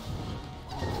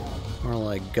 More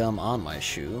like gum on my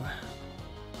shoe.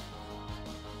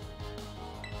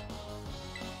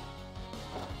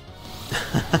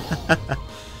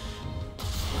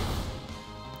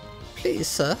 Please,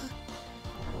 sir,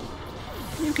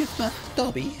 can you give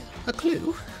Dobby a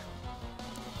clue?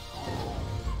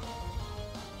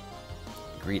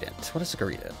 Greedent. What is a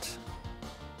Greedent?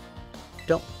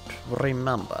 Don't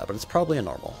remember, but it's probably a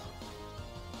normal.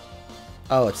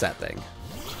 Oh, it's that thing.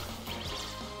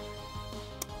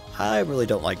 I really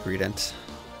don't like Greedent.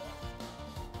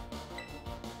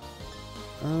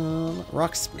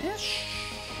 Rock Smash?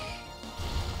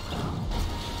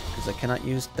 Because I cannot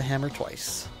use the hammer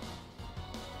twice.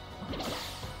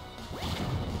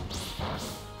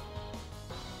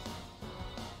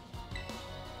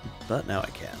 But now I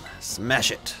can.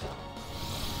 Smash it!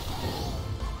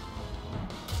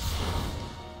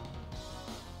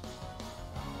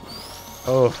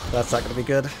 Oh, that's not gonna be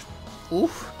good.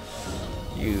 Oof.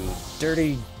 You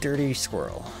dirty, dirty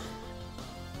squirrel.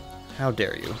 How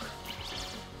dare you?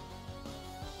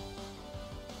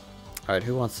 Alright,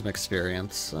 who wants some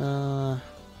experience? You're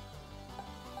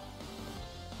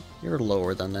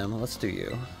lower than them. Let's do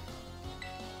you.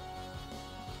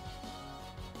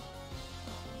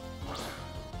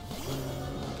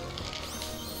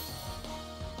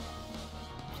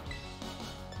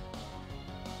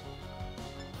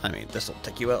 I mean, this'll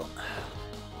take you out.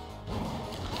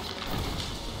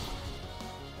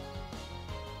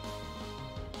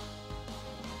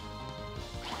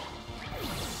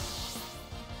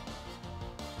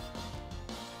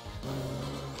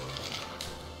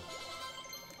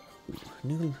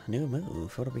 New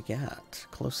move. What do we got?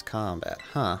 Close combat.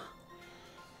 Huh.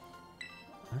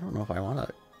 I don't know if I want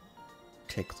to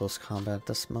take close combat at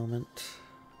this moment.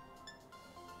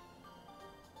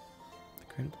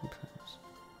 The great impulse.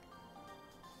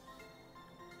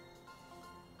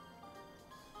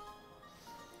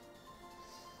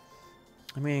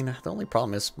 I mean, the only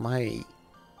problem is my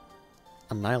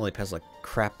Annihilate has like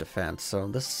crap defense, so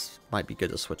this might be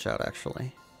good to switch out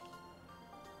actually.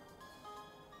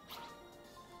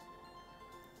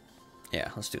 Yeah,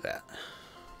 let's do that.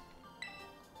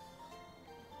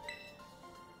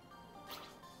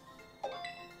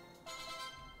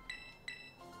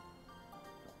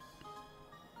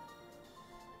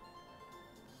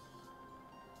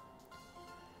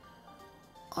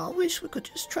 I wish we could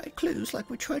just trade clues like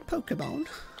we tried Pokémon.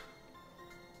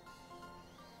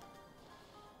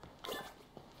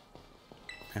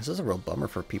 This is a real bummer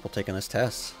for people taking this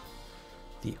test.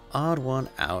 The odd one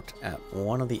out at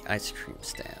one of the ice cream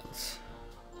stands.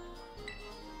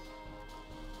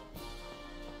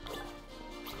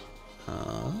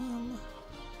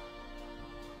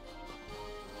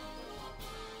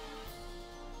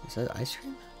 Is that ice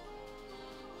cream?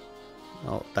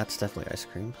 Oh, that's definitely ice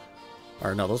cream.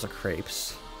 Or no, those are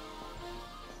crepes.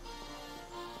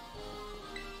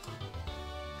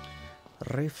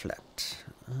 Reflect.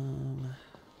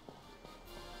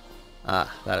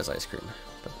 Ah, that is ice cream,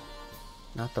 but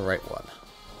not the right one.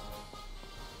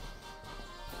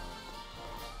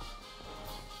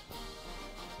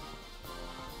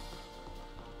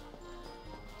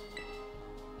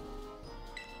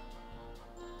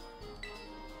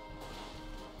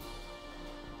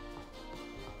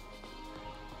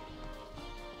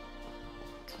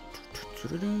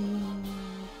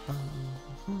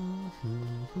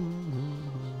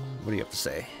 What do you have to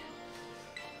say?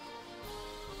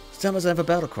 This town doesn't have a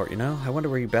battle court, you know? I wonder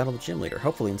where you battle the gym leader.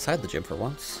 Hopefully inside the gym for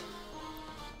once.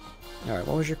 Alright,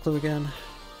 what was your clue again?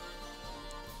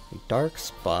 A dark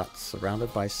spot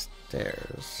surrounded by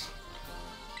stairs.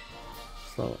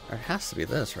 So, it has to be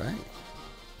this, right?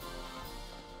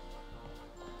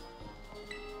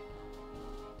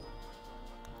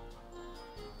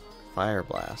 Fire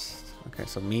blast. Okay,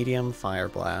 so medium fire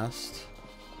blast.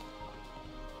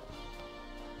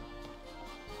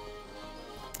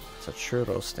 It's a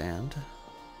churro stand.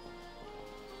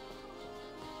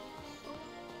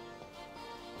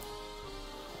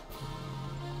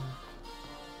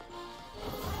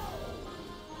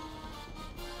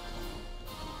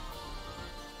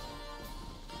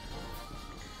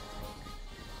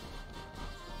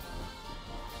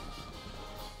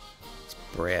 It's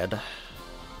bread.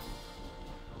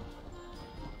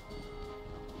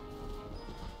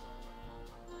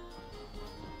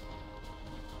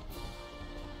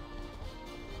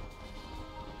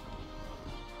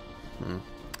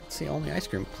 It's the only ice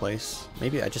cream place.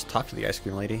 Maybe I just talked to the ice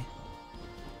cream lady.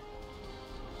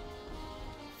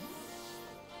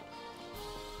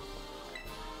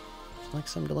 Like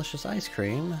some delicious ice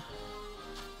cream.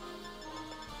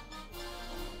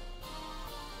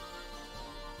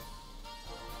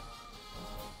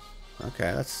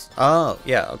 Okay, that's... Oh,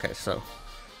 yeah, okay, so...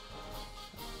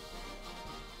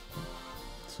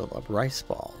 So the rice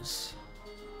balls.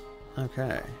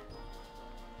 Okay.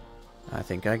 I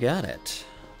think I got it.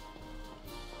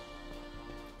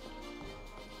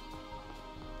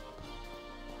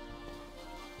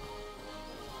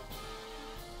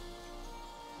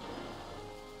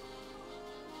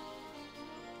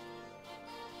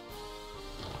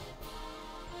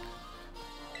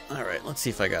 Alright, let's see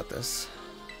if I got this.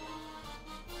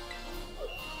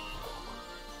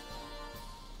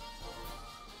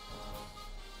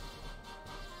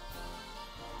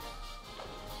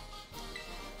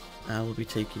 I will be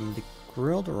taking the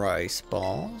grilled rice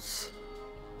balls.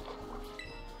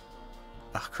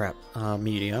 Oh crap,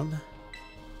 medium.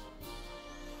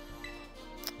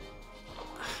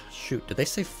 Shoot, did they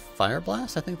say fire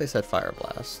blast? I think they said fire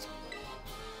blast.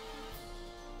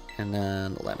 And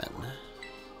then lemon.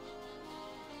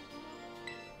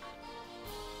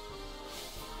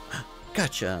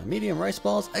 Gotcha, medium rice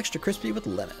balls, extra crispy with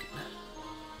lemon.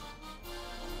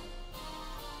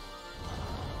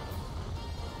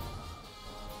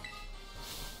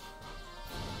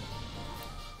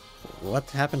 What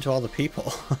happened to all the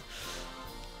people?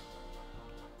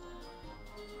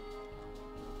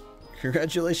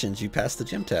 Congratulations, you passed the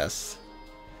gym test.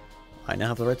 I now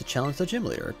have the right to challenge the gym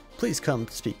leader. Please come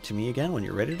speak to me again when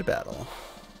you're ready to battle.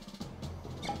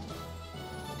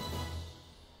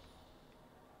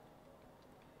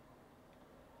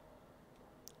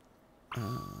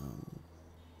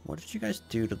 What did you guys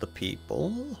do to the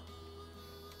people?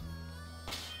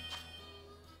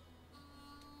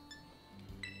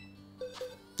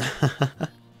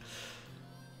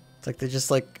 It's like they just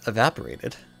like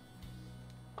evaporated.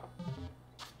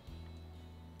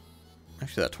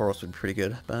 Actually, that Tauros would be pretty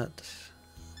good, but...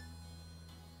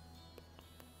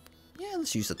 yeah,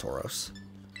 let's use the Tauros.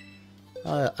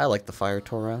 I like the Fire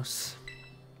Tauros.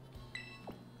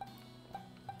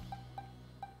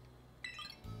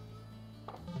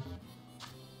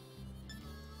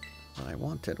 What I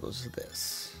wanted was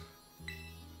this.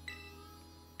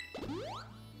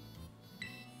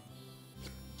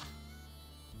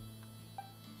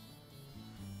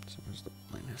 So where's the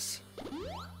minus?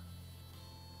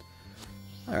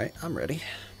 Alright, I'm ready.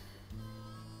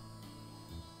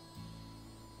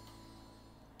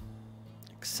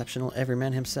 Exceptional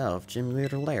everyman himself, Gym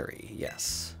Leader Larry,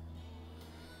 yes.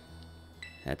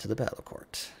 Head to the battle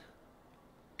court.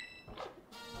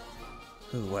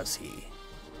 Who was he?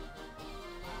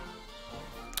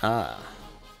 Ah.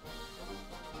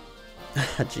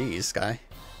 Jeez, Sky.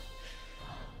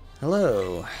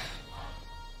 Hello.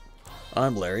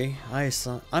 I'm Larry.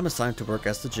 I'm assigned to work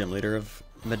as the gym leader of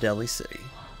Medeli City.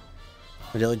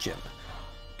 Medeli Gym.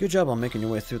 Good job on making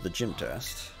your way through the gym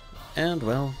test. And,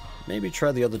 well, maybe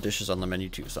try the other dishes on the menu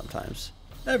too sometimes.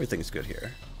 Everything's good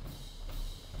here.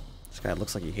 This guy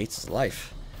looks like he hates his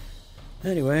life.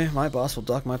 Anyway, my boss will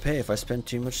dock my pay if I spend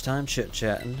too much time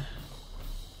chit-chatting.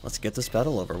 Let's get this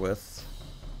battle over with.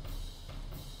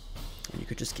 And you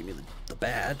could just give me the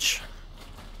badge.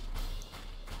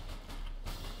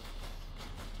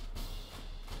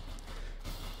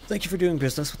 Thank you for doing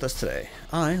business with us today.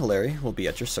 I, Larry, will be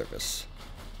at your service.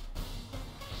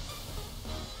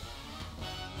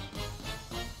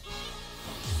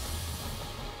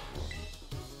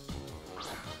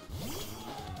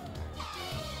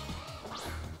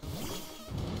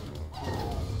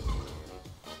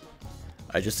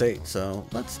 I just ate, so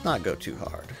let's not go too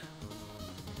hard.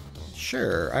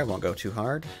 Sure, I won't go too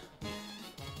hard.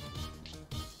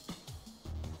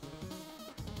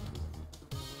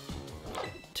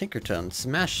 Tinkerton,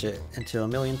 smash it into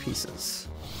 1,000,000 pieces.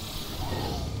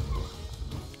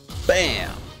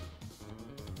 Bam!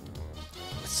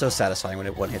 It's so satisfying when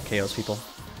it one-hit KOs people.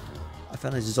 I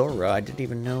found a Zora. I didn't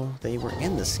even know they were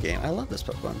in this game. I love this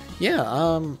Pokemon. Yeah,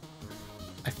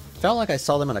 I felt like I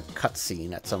saw them in a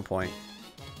cutscene at some point.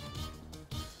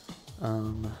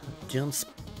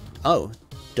 Oh,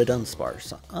 the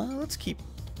Dunsparce. Let's keep...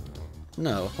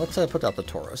 no, let's put out the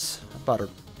Tauros.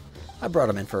 I brought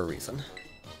him in for a reason.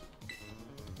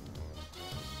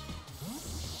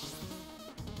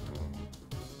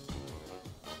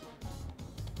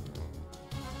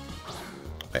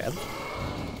 Bad.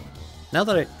 Now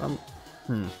that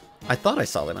I thought I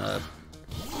saw them in a...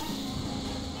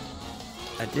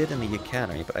 I did in the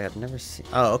Academy, but I had never seen...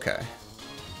 oh, okay.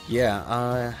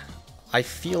 Yeah, I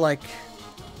feel like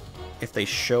if they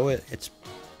show it, it's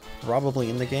probably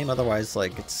in the game. Otherwise,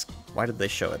 like, it's... why did they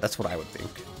show it? That's what I would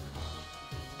think.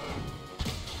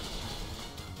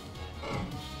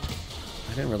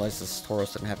 I didn't realize this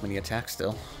Tauros didn't have many attacks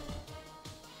still.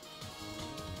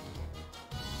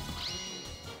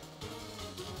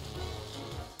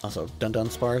 Also,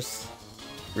 Dunsparce?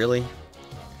 Really?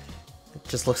 It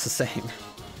just looks the same.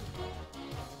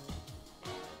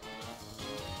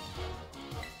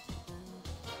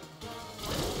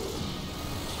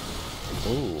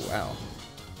 Oh, wow.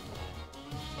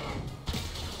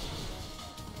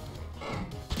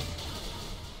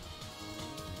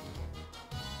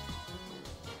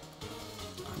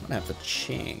 I'm gonna have to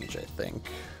change, I think.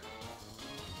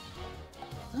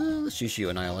 Let's use you,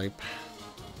 Annihilate.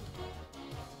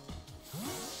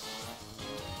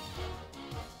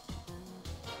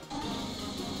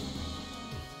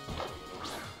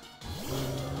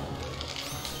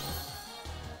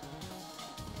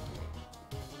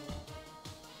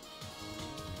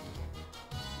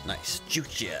 Nice,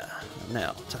 juke ya.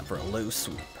 Now, time for a low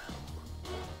swoop.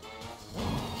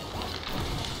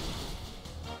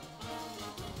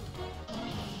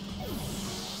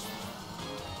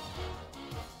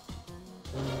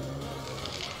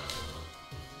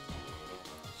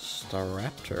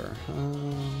 Staraptor. 2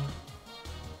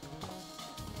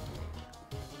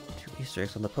 Easter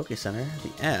eggs on the Poke Center.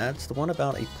 The ads, the one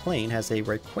about a plane has a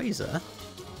Rayquaza,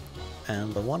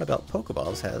 and the one about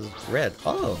Pokeballs has red.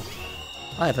 Oh!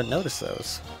 I haven't noticed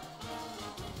those.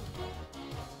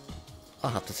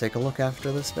 I'll have to take a look after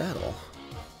this battle.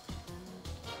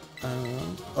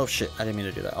 Oh shit, I didn't mean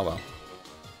to do that. Oh well.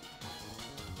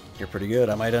 You're pretty good.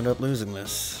 I might end up losing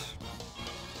this.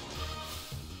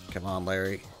 Come on,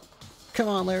 Larry. Come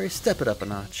on, Larry. Step it up a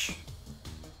notch.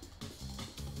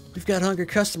 We've got hungry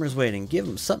customers waiting. Give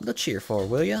them something to cheer for,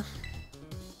 will ya?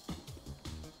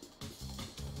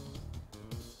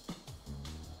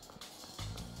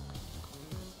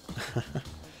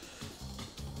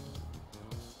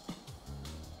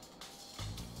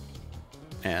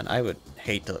 man, I would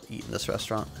hate to eat in this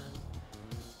restaurant.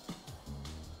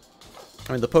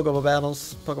 I mean, the Pokemon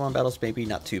battles maybe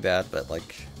not too bad, but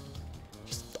like,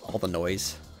 just all the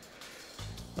noise.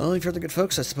 Well, for the good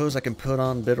folks, I suppose I can put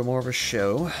on a bit more of a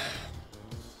show.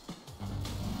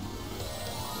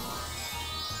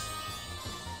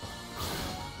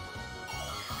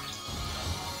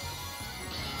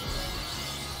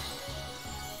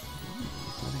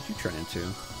 What did you turn into?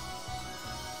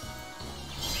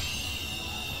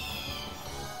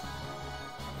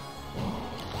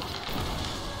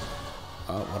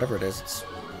 Whatever it is, it's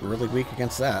really weak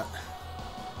against that.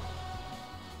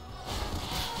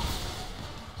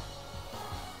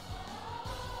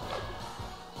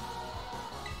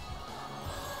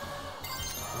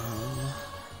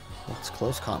 It's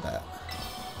close combat.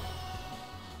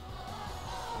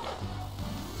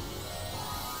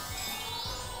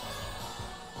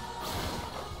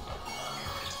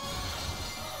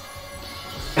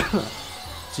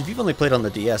 So if you've only played on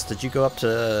the DS, did you go up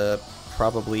to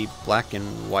probably black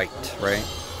and white, right?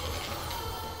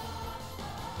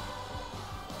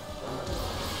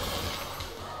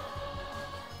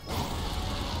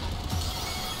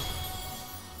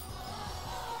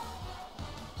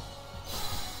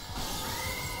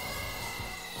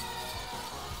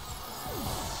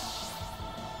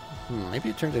 Maybe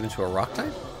it turned it into a rock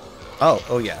type?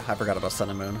 Oh yeah, I forgot about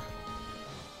Sun and Moon.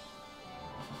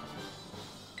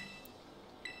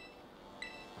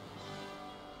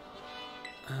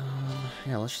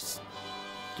 Yeah, let's just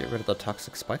get rid of the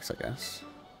toxic spikes, I guess.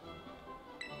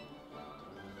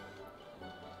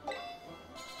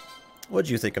 What'd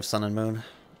you think of Sun and Moon?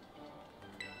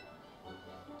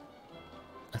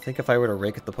 I think if I were to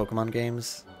rank the Pokemon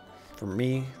games, for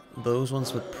me, those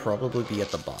ones would probably be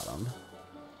at the bottom.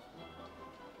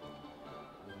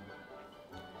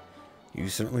 You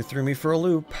certainly threw me for a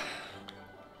loop.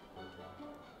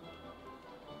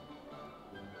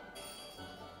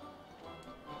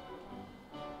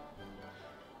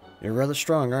 You're rather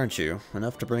strong, aren't you?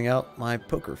 Enough to bring out my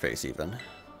poker face, even.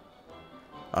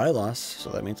 I lost,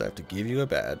 so that means I have to give you a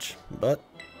badge. But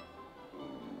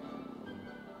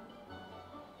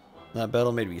that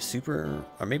battle made me super,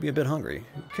 or maybe a bit hungry.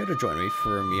 Care to join me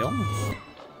for a meal?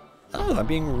 Oh, I'm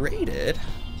being raided.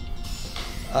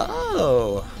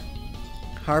 Oh,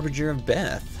 Harbinger of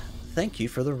Beth. Thank you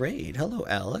for the raid. Hello,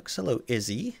 Alex. Hello,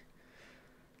 Izzy.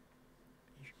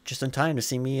 Just in time to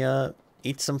see me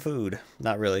eat some food.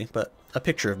 Not really, but a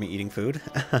picture of me eating food.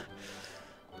 But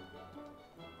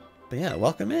yeah,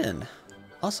 welcome in.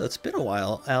 Also, it's been a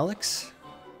while, Alex.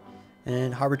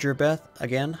 And Harbinger Beth,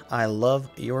 again, I love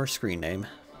your screen name.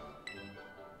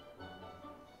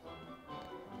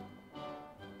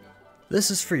 This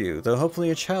is for you, though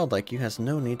hopefully a child like you has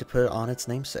no need to put it on its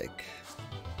namesake.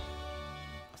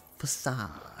 A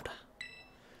facade.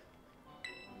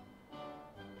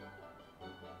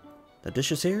 The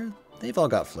dishes here, they've all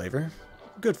got flavor.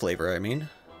 Good flavor, I mean.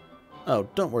 Oh,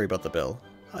 don't worry about the bill.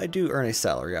 I do earn a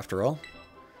salary after all.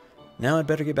 Now I'd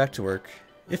better get back to work,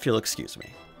 if you'll excuse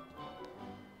me.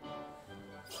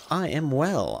 I am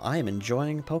well. I am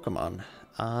enjoying Pokemon.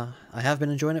 I have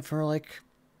been enjoying it for like...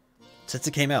 since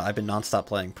it came out. I've been non-stop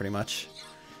playing, pretty much.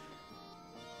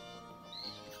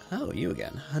 Oh, you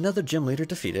again. Another gym leader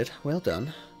defeated. Well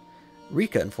done.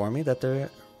 Rika informed me that there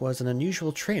was an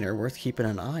unusual trainer worth keeping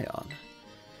an eye on.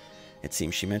 It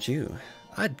seems she meant you.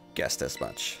 I'd guessed as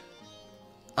much.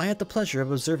 I had the pleasure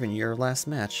of observing your last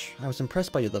match. I was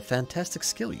impressed by the fantastic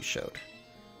skill you showed.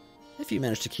 If you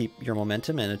manage to keep your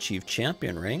momentum and achieve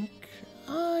champion rank,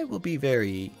 I will be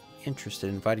very interested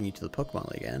in inviting you to the Pokemon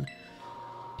League again.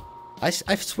 I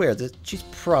swear that she's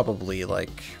probably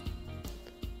like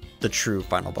the true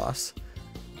final boss.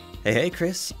 Hey,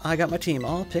 Chris, I got my team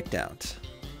all picked out.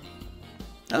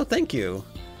 Oh, thank you.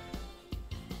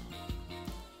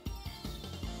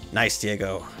 Nice,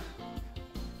 Diego.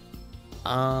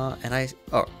 Oh,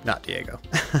 not Diego.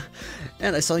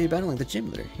 And I saw you battling the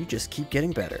gym leader. You just keep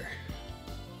getting better.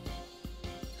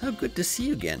 How good to see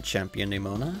you again, Champion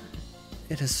Nimona.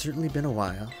 It has certainly been a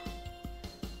while.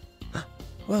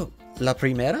 Whoa, La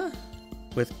Primera?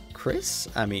 With Chris?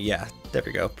 I mean, yeah, there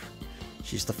we go.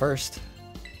 She's the first.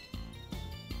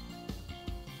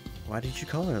 Why did you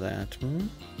call her that?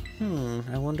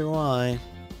 I wonder why.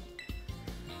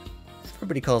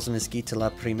 Everybody calls Miss Gita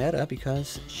La Primera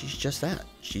because she's just that.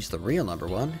 She's the real number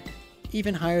one.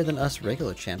 Even higher than us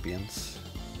regular champions.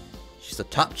 She's the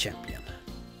top champion.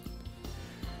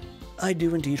 I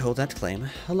do indeed hold that claim,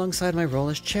 alongside my role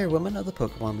as chairwoman of the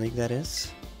Pokemon League, that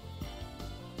is.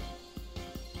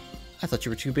 I thought you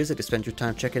were too busy to spend your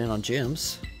time checking in on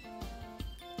gyms.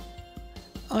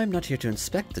 I'm not here to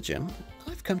inspect the gym.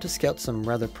 I've come to scout some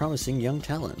rather promising young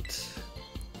talent.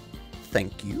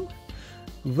 Thank you.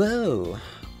 Whoa,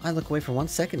 I look away for 1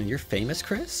 second and you're famous,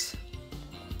 Chris?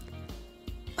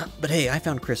 But hey, I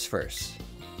found Chris first.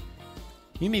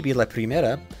 You may be La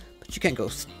Primera, but you can't go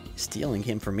stealing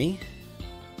him from me.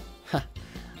 Ha,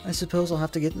 I suppose I'll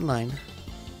have to get in line.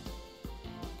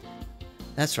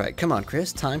 That's right, come on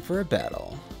Chris, time for a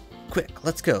battle. Quick,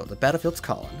 let's go, the battlefield's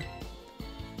calling.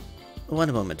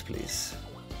 One moment, please.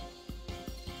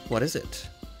 What is it?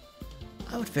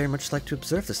 I would very much like to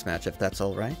observe this match if that's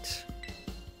alright.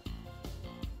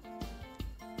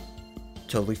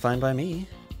 Totally fine by me.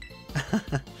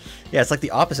 Yeah, it's like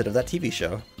the opposite of that TV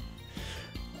show.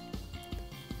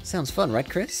 Sounds fun, right,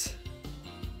 Chris?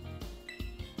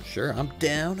 Sure, I'm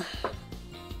down.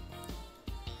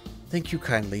 Thank you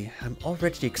kindly. I'm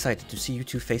already excited to see you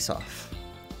two face off.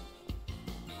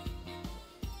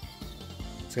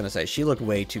 I was gonna say, she looked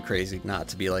way too crazy not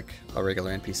to be like a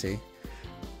regular NPC.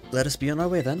 Let us be on our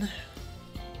way then.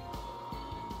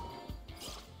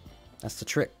 That's the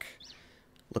trick.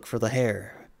 Look for the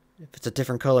hair. If it's a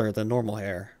different color than normal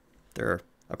hair, they're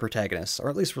a protagonist, or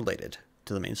at least related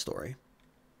to the main story.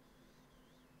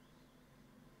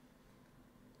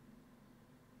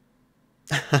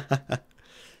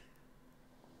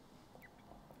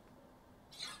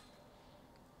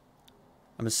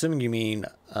 I'm assuming you mean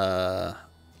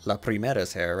La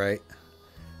Primera's hair, right?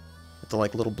 With the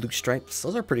like little blue stripes.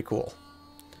 Those are pretty cool.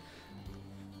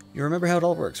 You remember how it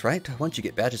all works, right? Once you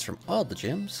get badges from all the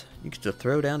gyms, you get to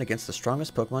throw down against the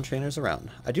strongest Pokemon trainers around.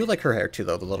 I do like her hair too,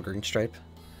 though, the little green stripe.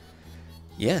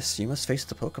 Yes, you must face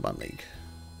the Pokemon League.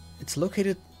 It's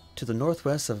located to the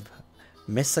northwest of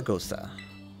Mesagosa.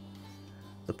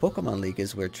 The Pokemon League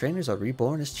is where trainers are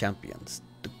reborn as champions,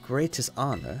 the greatest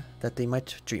honor that they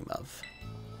might dream of.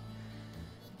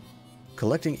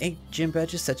 Collecting 8 gym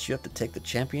badges sets you up to take the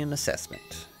champion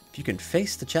assessment. If you can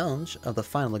face the challenge of the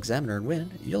final examiner and win,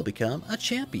 you'll become a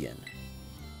champion.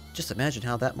 Just imagine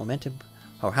how that moment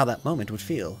would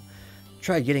feel.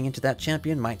 Try getting into that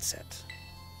champion mindset.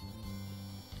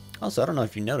 Also, I don't know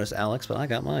if you noticed, Alex, but I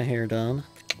got my hair done.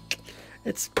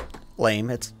 It's lame.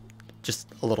 It's just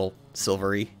a little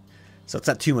silvery, so it's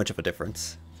not too much of a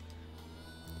difference.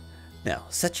 Now,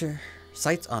 set your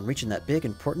sights on reaching that big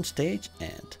important stage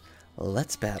and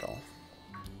let's battle.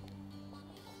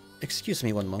 Excuse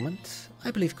me one moment.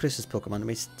 I believe Chris's Pokemon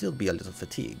may still be a little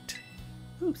fatigued.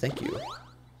 Ooh, thank you.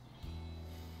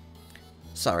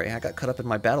 Sorry, I got caught up in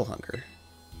my battle hunger.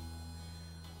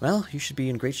 Well, you should be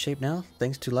in great shape now,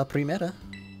 thanks to La Primera.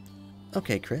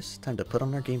 Okay, Chris, time to put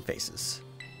on our game faces.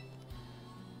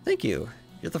 Thank you.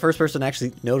 You're the first person to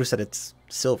actually notice that it's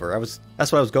silver.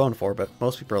 That's what I was going for, but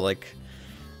most people are like,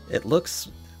 it looks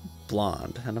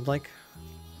blonde. And I'm like,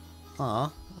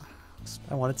 aw,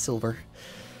 I wanted silver.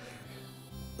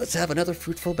 Let's have another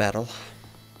fruitful battle.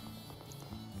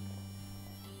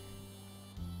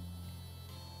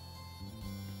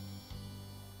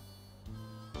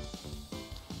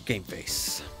 Game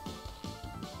face.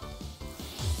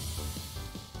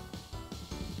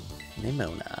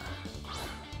 Nimona.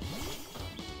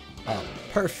 Oh,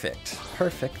 perfect.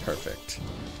 Perfect, perfect.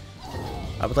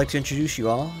 I would like to introduce you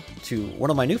all to one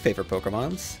of my new favorite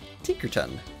Pokemons,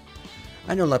 Tinkerton.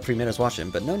 I know La Primera's watching,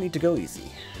 but no need to go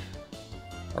easy.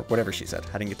 Or whatever she said.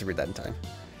 I didn't get to read that in time.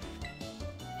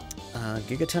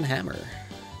 Gigaton Hammer.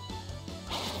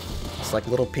 It's like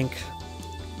little pink,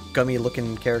 gummy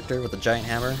looking character with a giant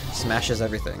hammer. Smashes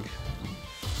everything.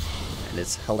 And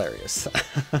it's hilarious.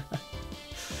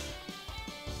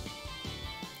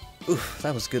 Oof,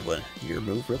 that was a good one. Your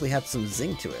move really had some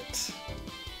zing to it.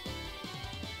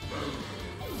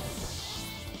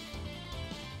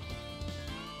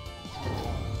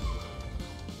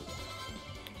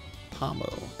 Pomo.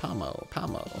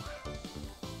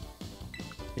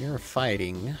 You're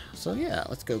fighting, so yeah,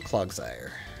 let's go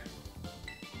Clogsire.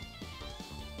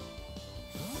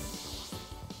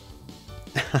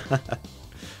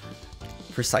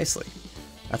 Precisely.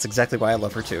 That's exactly why I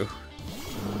love her too.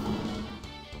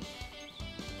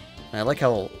 And I like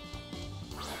how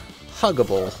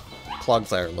huggable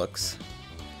Clogsire looks.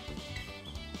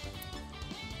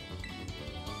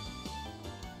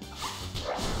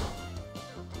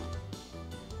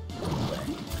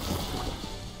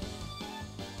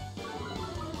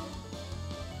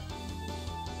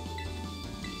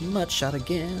 Mudshot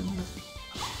again.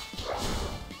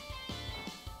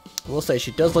 I will say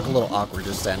she does look a little awkward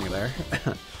just standing there.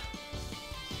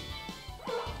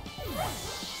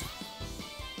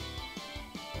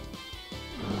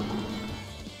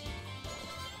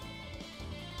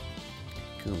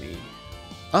 Gumi.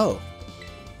 Oh!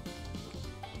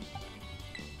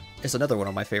 It's another one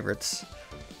of my favorites.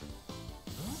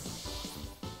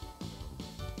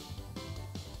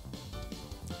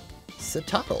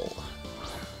 Citadel.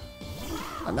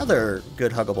 Another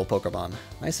good huggable Pokemon.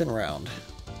 Nice and round.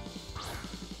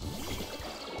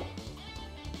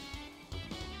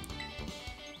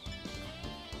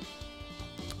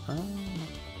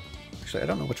 Actually, I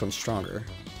don't know which one's stronger.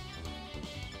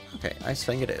 Okay, Ice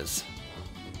Fang it is.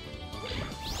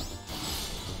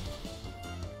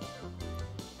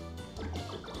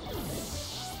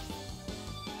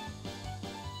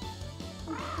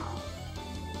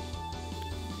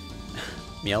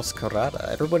 Meowscarada.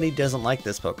 Everybody doesn't like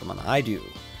this Pokemon. I do.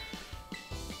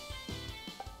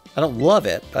 I don't love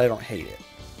it, but I don't hate it.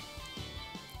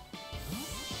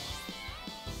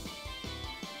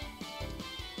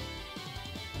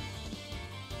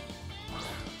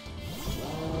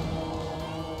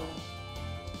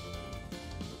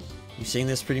 You seeing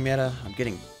this, pretty meta? I'm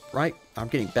getting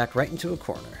backed right into a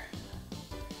corner.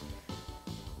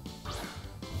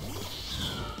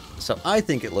 So I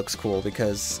think it looks cool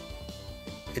because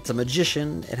it's a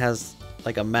magician. It has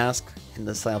like a mask in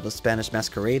the style of the Spanish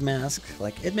masquerade mask.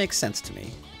 Like, it makes sense to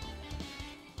me.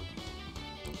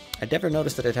 I never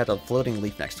noticed that it had a floating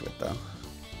leaf next to it, though.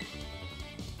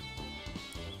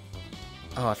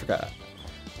 Oh, I forgot.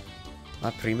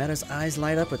 La Primera's eyes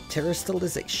light up with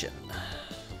terrestrialization.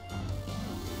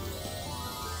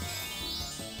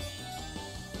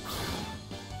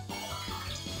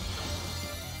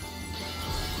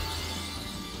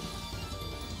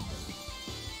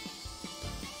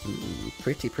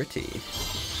 Pretty, pretty.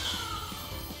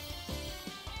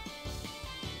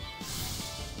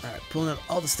 Alright, pulling out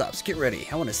all the stops. Get ready.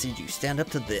 I want to see you stand up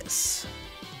to this.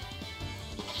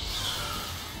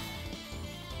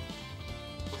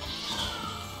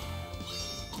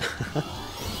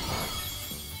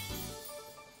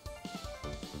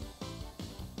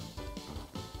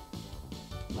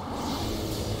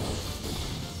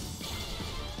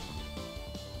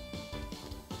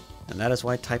 And that is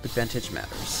why type advantage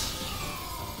matters.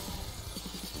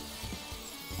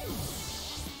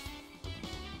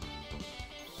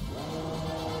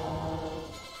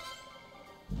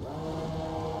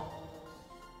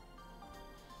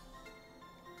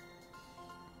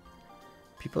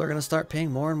 People are going to start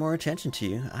paying more and more attention to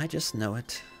you. I just know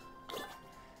it.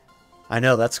 I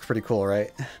know, that's pretty cool, right?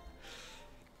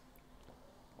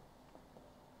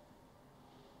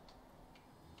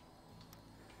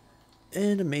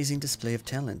 An amazing display of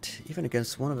talent, even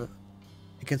against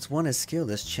one as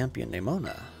skilled as Champion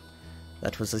Nemona.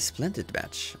 That was a splendid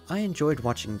match. I enjoyed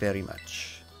watching very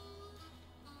much.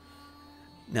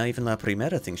 Now even La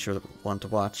Primera thinks you're the one to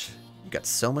watch. You got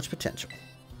so much potential.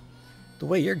 The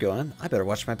way you're going, I better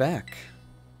watch my back.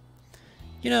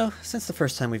 You know, since the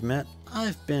first time we've met,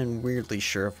 I've been weirdly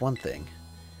sure of one thing.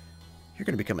 You're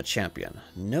going to become a champion.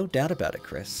 No doubt about it,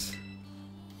 Chris.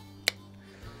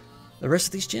 The rest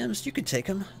of these gems, you can take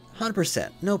them.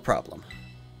 100%, no problem.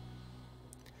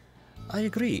 I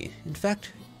agree. In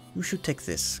fact, you should take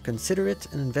this. Consider it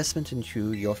an investment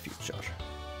into your future.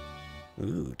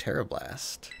 Ooh, Terra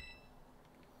Blast.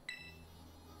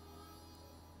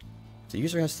 The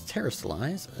user has to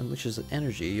terrestrialize, which is an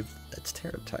energy of its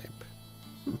Terra type.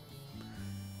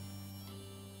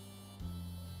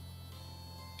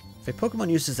 If a Pokemon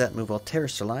uses that move while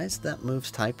terrestrialized, that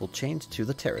move's type will change to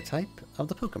the Terra type of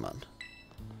the Pokemon.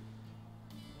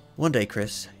 One day,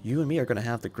 Chris, you and me are going to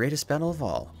have the greatest battle of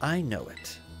all. I know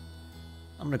it.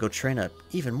 I'm going to go train up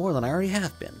even more than I already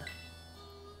have been.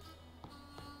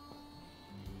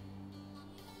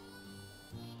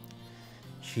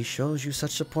 She shows you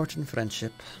such support and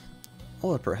friendship.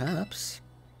 Or perhaps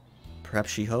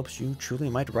she hopes you truly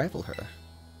might rival her.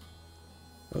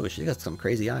 Oh, she got some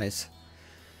crazy eyes.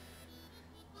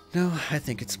 No, I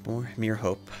think it's more mere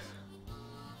hope.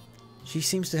 She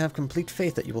seems to have complete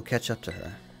faith that you will catch up to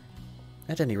her.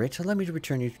 At any rate, allow me to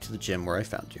return you to the gym where I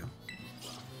found you.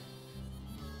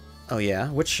 Oh yeah,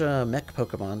 which mech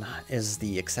Pokemon is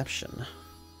the exception?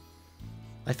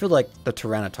 I feel like the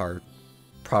Tyranitar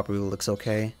probably looks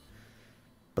okay,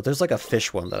 but there's like a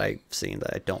fish one that I've seen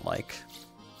that I don't like.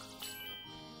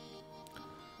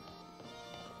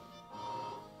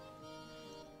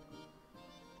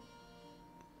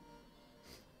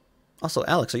 Also,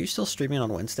 Alex, are you still streaming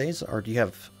on Wednesdays, or do you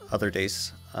have other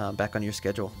days back on your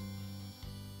schedule?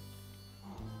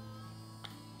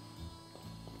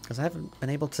 Because I haven't been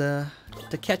able to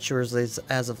catch yours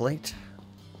as of late.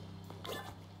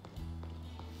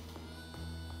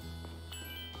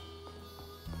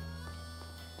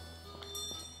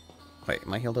 Wait,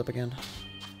 am I healed up again?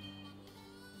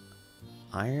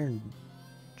 Iron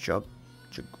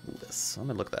Jugulis. I'm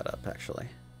gonna look that up, actually.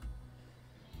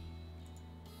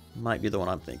 Might be the one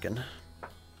I'm thinking.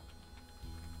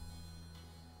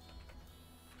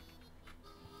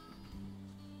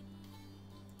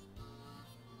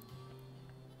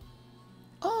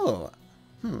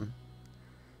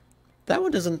 That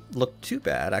one doesn't look too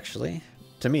bad, actually.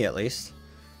 To me, at least.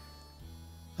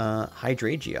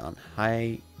 Hydraegon.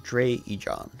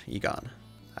 Egon.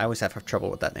 I always have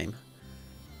trouble with that name.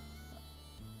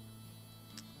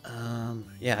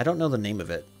 Yeah, I don't know the name of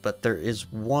it, but there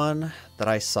is one that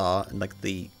I saw in like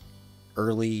the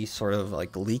early sort of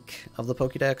like leak of the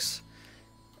Pokédex.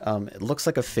 It looks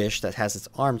like a fish that has its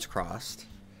arms crossed.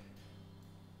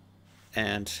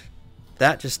 And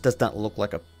that just does not look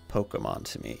like a Pokemon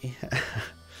to me.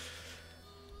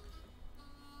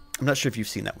 I'm not sure if you've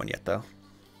seen that one yet, though.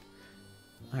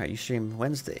 Alright, you stream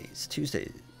Wednesdays,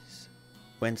 Tuesdays,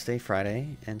 Wednesday,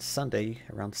 Friday, and Sunday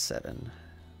around 7.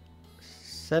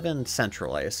 7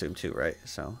 Central, I assume, too, right?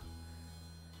 So,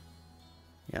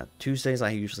 yeah, Tuesdays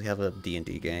I usually have a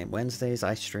D&D game. Wednesdays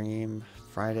I stream.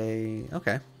 Friday,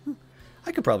 okay.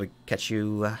 I could probably catch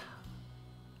you...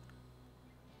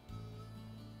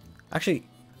 Actually,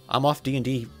 I'm off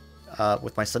D&D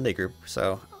with my Sunday group,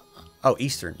 so... Oh,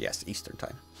 Eastern, yes, Eastern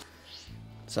time.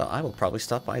 So I will probably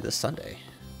stop by this Sunday.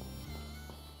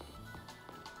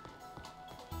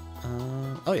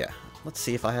 Oh yeah, let's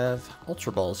see if I have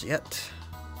Ultra Balls yet.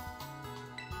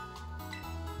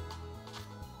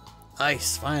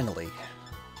 Ice, finally.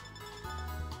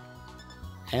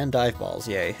 And Dive Balls,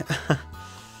 yay.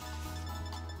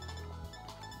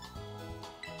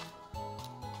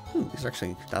 These are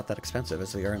actually not that expensive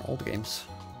as they are in old games.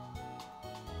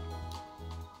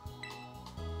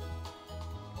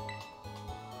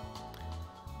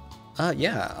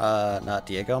 Not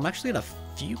Diego. I'm actually in a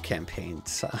few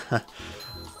campaigns.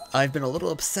 I've been a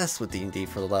little obsessed with D&D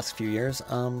for the last few years.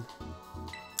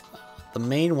 The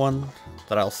main one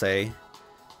that I'll say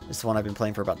is the one I've been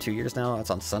playing for about 2 years now. It's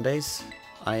on Sundays.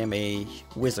 I am a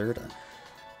wizard.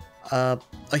 A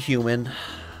human.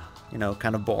 You know,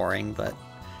 kind of boring, but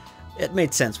it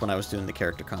made sense when I was doing the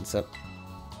character concept.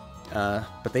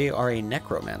 But they are a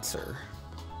necromancer.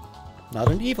 Not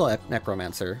an evil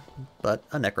necromancer, but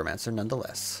a necromancer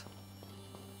nonetheless.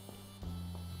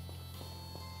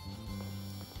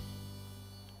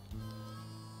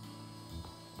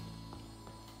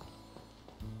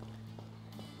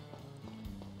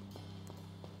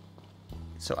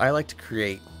 So I like to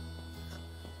create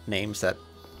names that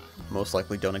most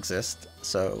likely don't exist.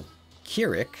 So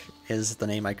Kirik is the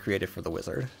name I created for the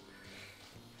wizard.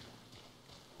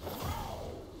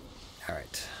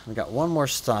 Alright, we got one more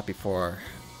stop before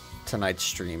tonight's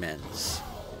stream ends.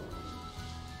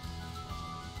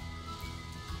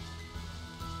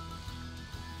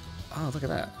 Oh, look at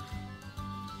that.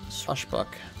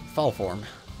 Swashbuck. Fall form.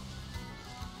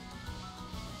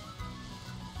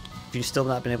 Have you still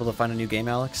not been able to find a new game,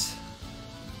 Alex?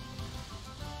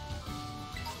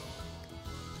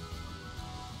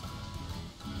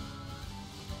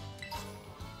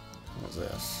 What was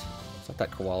this? Is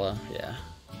that koala? Yeah.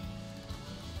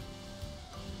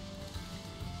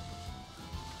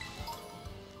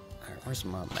 Alright, where's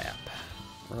my map?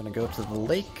 We're gonna go to the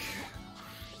lake,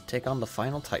 take on the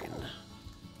final Titan.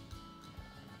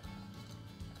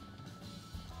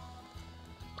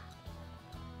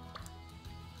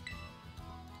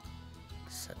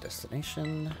 Set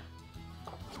destination.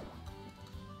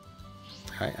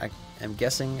 Alright, I am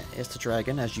guessing it's the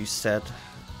dragon, as you said.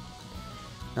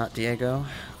 Not Diego.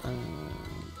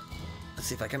 Let's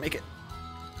see if I can make it.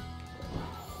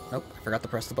 Nope, I forgot to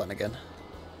press the button again.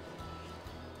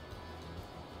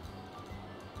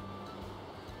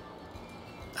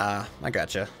 I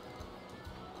gotcha.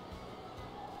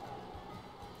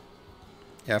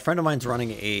 Yeah, a friend of mine's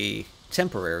running a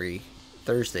temporary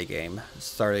Thursday game,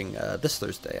 starting this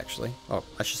Thursday, actually. Oh,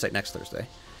 I should say next Thursday.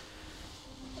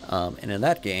 And in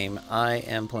that game, I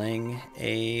am playing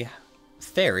a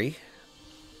fairy.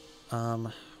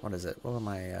 What is it? What am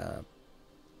I,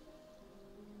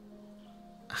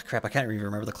 crap, I can't even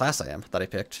remember the class I am that I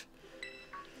picked.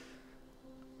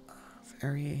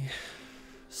 Fairy...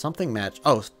 Something match.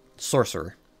 Oh,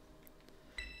 sorcerer.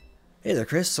 Hey there,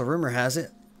 Chris. So rumor has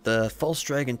it the false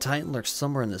dragon Titan lurks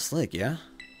somewhere in this lake, yeah?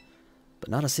 But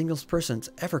not a single person's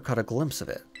ever caught a glimpse of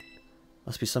it.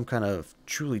 Must be some kind of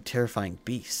truly terrifying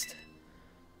beast.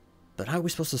 But how are we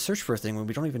supposed to search for a thing when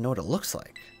we don't even know what it looks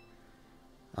like?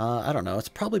 I don't know. It's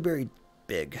probably very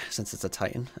big, since it's a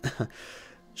Titan.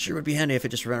 Sure would be handy if it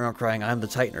just ran around crying, "I'm the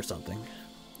Titan" or something.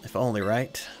 If only,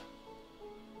 right?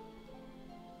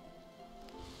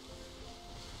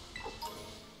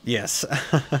 Yes.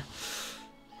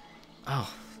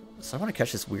 Oh, so I want to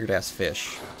catch this weird-ass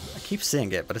fish. I keep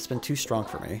seeing it, but it's been too strong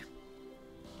for me.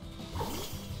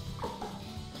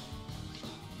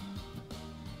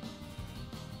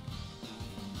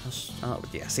 Oh,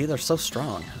 yeah, see, they're so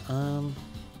strong.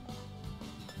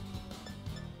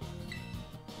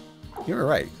 You You were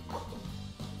right.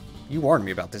 You warned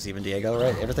me about this even, Diego,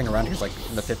 right? Everything around here is like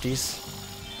in the 50s.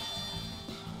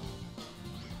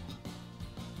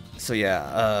 So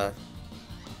yeah,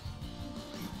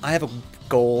 I have a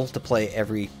goal to play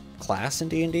every class in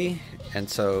D&D, and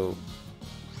so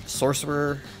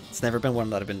Sorcerer, it's never been one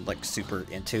that I've been like super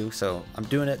into, so I'm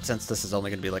doing it since this is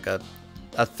only going to be like a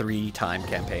 3-time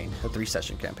campaign, a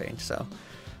 3-session campaign, so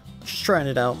just trying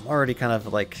it out. I'm already kind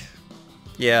of like,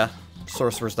 yeah,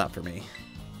 Sorcerer's not for me.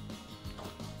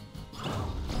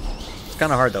 It's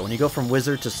kind of hard though, when you go from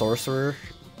Wizard to Sorcerer,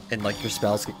 and like your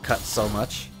spells get cut so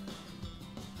much.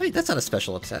 Wait, that's not a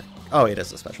special attack. Oh, it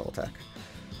is a special attack.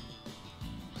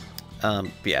 But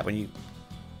yeah, when you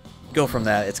go from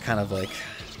that, it's kind of like,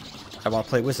 I want to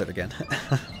play Wizard again.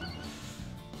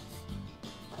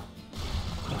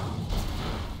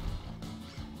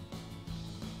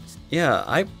 Yeah,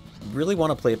 I really want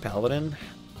to play a Paladin,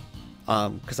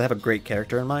 because I have a great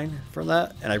character in mind from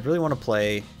that, and I really want to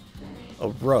play a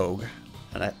Rogue,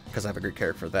 because I have a great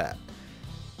character for that.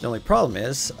 The only problem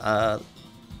is,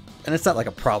 and it's not like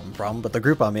a problem, but the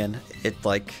group I'm in, it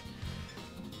like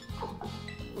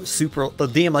the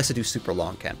DM likes to do super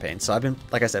long campaigns. So I've been,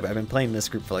 like I said, I've been playing this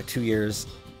group for like 2 years.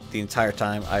 The entire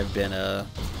time I've been a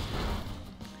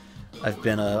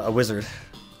wizard,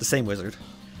 the same wizard.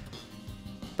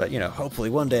 But you know,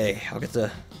 hopefully one day I'll get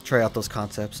to try out those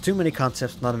concepts. Too many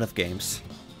concepts, not enough games.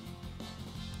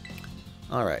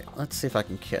 All right, let's see if I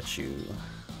can catch you.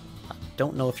 I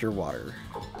don't know if you're water.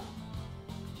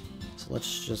 So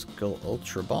let's just go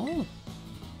Ultra Ball.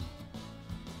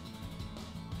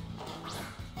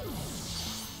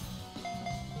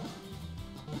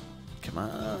 Come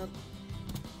on.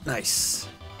 Nice.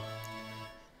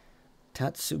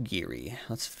 Tatsugiri.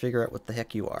 Let's figure out what the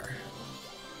heck you are.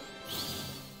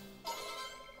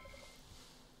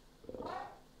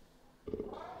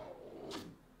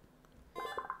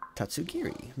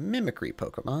 Tatsugiri. Mimicry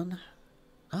Pokemon.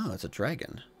 Oh, it's a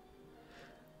dragon.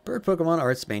 Bird Pokemon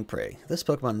are its main prey. This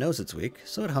Pokemon knows it's weak,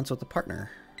 so it hunts with a partner.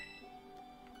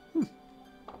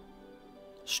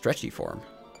 Stretchy form.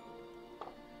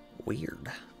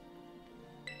 Weird.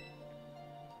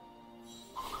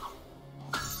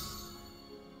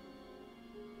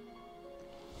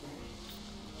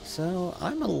 So,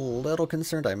 I'm a little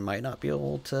concerned I might not be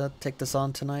able to take this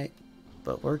on tonight,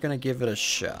 but we're gonna give it a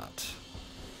shot.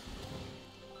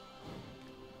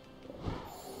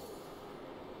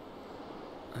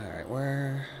 Alright,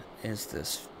 where is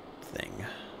this thing?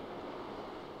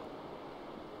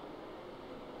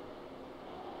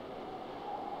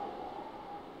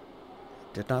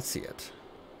 Did not see it.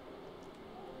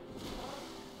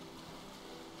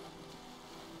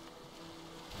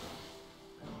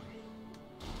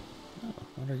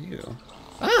 What are you?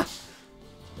 Ah!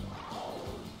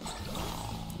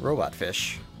 Robot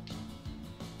fish.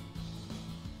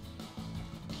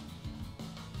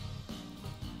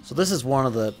 So this is one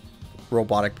of the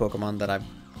robotic Pokemon that I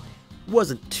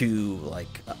wasn't too,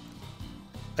 like,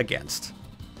 against.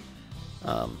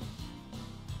 But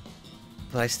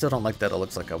I still don't like that it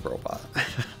looks like a robot.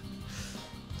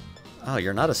 Oh,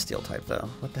 you're not a steel type, though.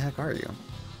 What the heck are you?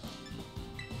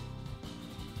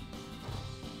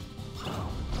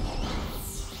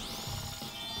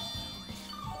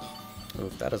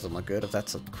 Oof, that doesn't look good if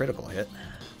that's a critical hit.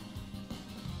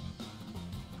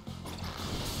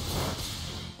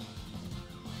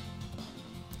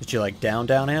 Did you like down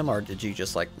him, or did you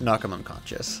just like knock him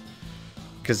unconscious?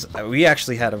 Because we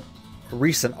actually had a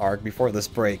recent arc before this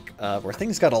break where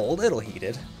things got a little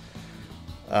heated.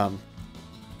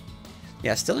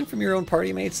 Yeah, stealing from your own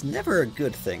party mates, never a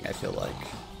good thing, I feel like.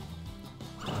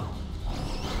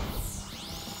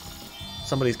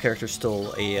 Somebody's character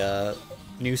stole a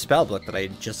new spell book that I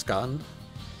had just gotten,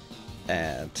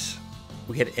 and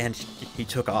he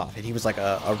took off, and he was like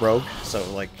a rogue, so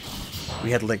like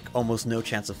we had like almost no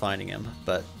chance of finding him,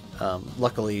 but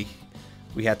luckily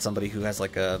we had somebody who has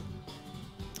like a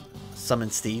summon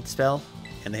steed spell,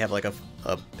 and they have like a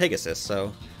Pegasus,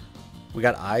 so we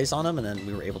got eyes on him, and then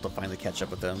we were able to finally catch up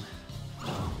with him.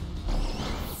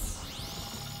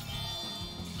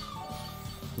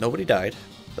 Nobody died,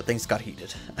 but things got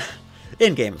heated.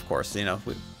 In game, of course, you know.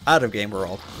 Out of game, we're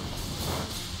all,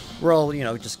 you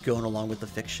know, just going along with the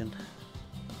fiction.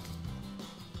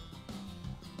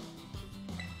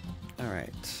 All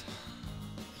right.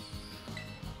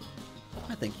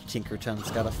 I think Tinkerton's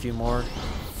got a few more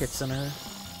hits in her.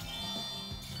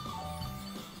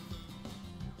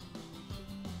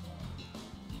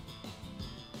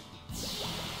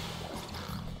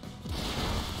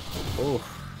 Oh,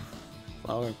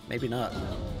 well, maybe not.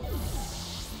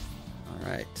 All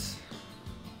right.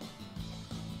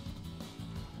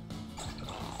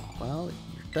 Well,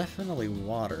 you're definitely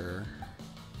water.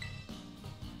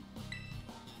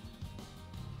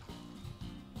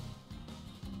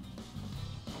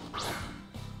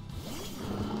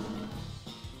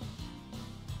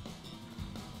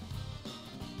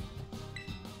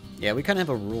 Yeah, we kind of have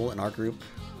a rule in our group.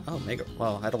 Oh, Mega.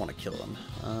 Well, I don't want to kill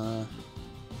him.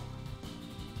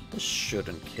 This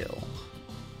shouldn't kill.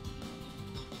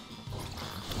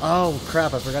 Oh,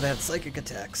 crap. I forgot I had psychic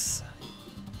attacks.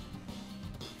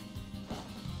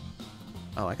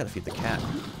 Oh, I gotta feed the cat.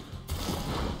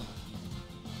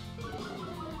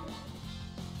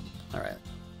 Alright.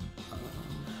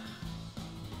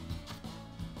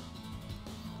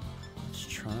 Let's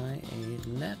try a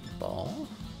netball.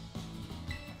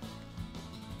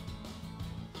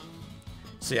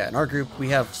 So yeah, in our group, we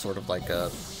have sort of like a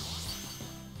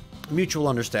mutual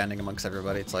understanding amongst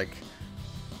everybody. It's like,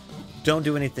 don't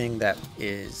do anything that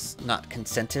is not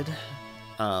consented.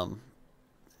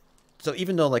 So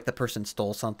even though like the person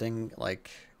stole something,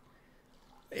 like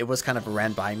it was kind of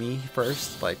ran by me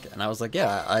first, like, and I was like,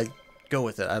 yeah, I go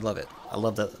with it. I love it. I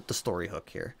love the story hook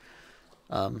here.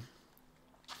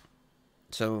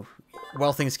 So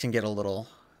while things can get a little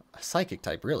psychic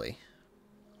type, really.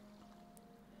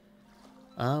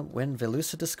 When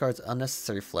Velusa discards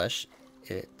unnecessary flesh,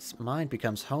 its mind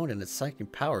becomes honed and its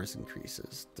psychic powers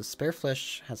increases. The spare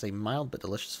flesh has a mild but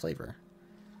delicious flavor.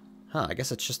 Huh, I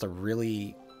guess it's just a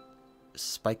really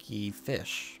spiky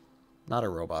fish, not a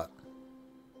robot.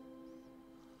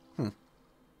 Well,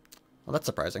 that's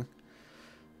surprising.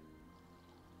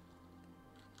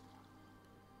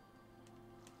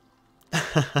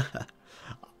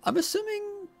 I'm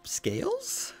assuming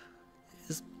scales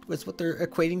is what they're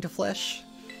equating to flesh.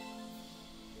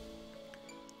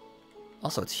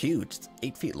 Also, it's huge. It's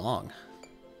 8 feet long.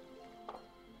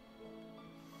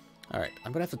 Alright,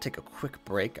 I'm gonna have to take a quick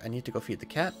break. I need to go feed the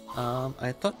cat.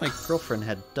 I thought my girlfriend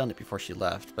had done it before she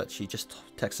left, but she just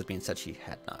texted me and said she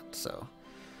had not, so...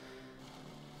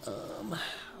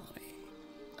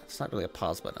 It's not really a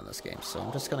pause button in this game, so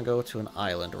I'm just gonna go to an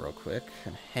island real quick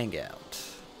and hang out.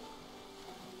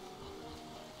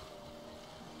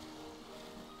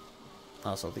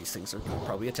 Also, these things are gonna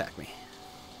probably attack me.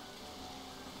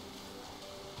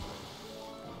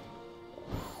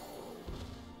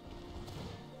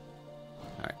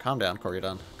 Alright, calm down,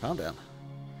 Corydon. Calm down.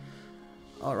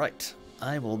 Alright,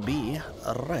 I will be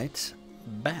right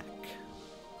back.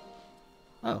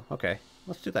 Oh, okay.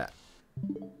 Let's do that.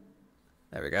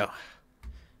 There we go.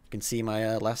 You can see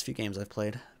my last few games I've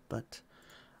played, but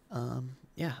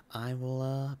yeah, I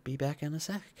will be back in a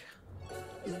sec.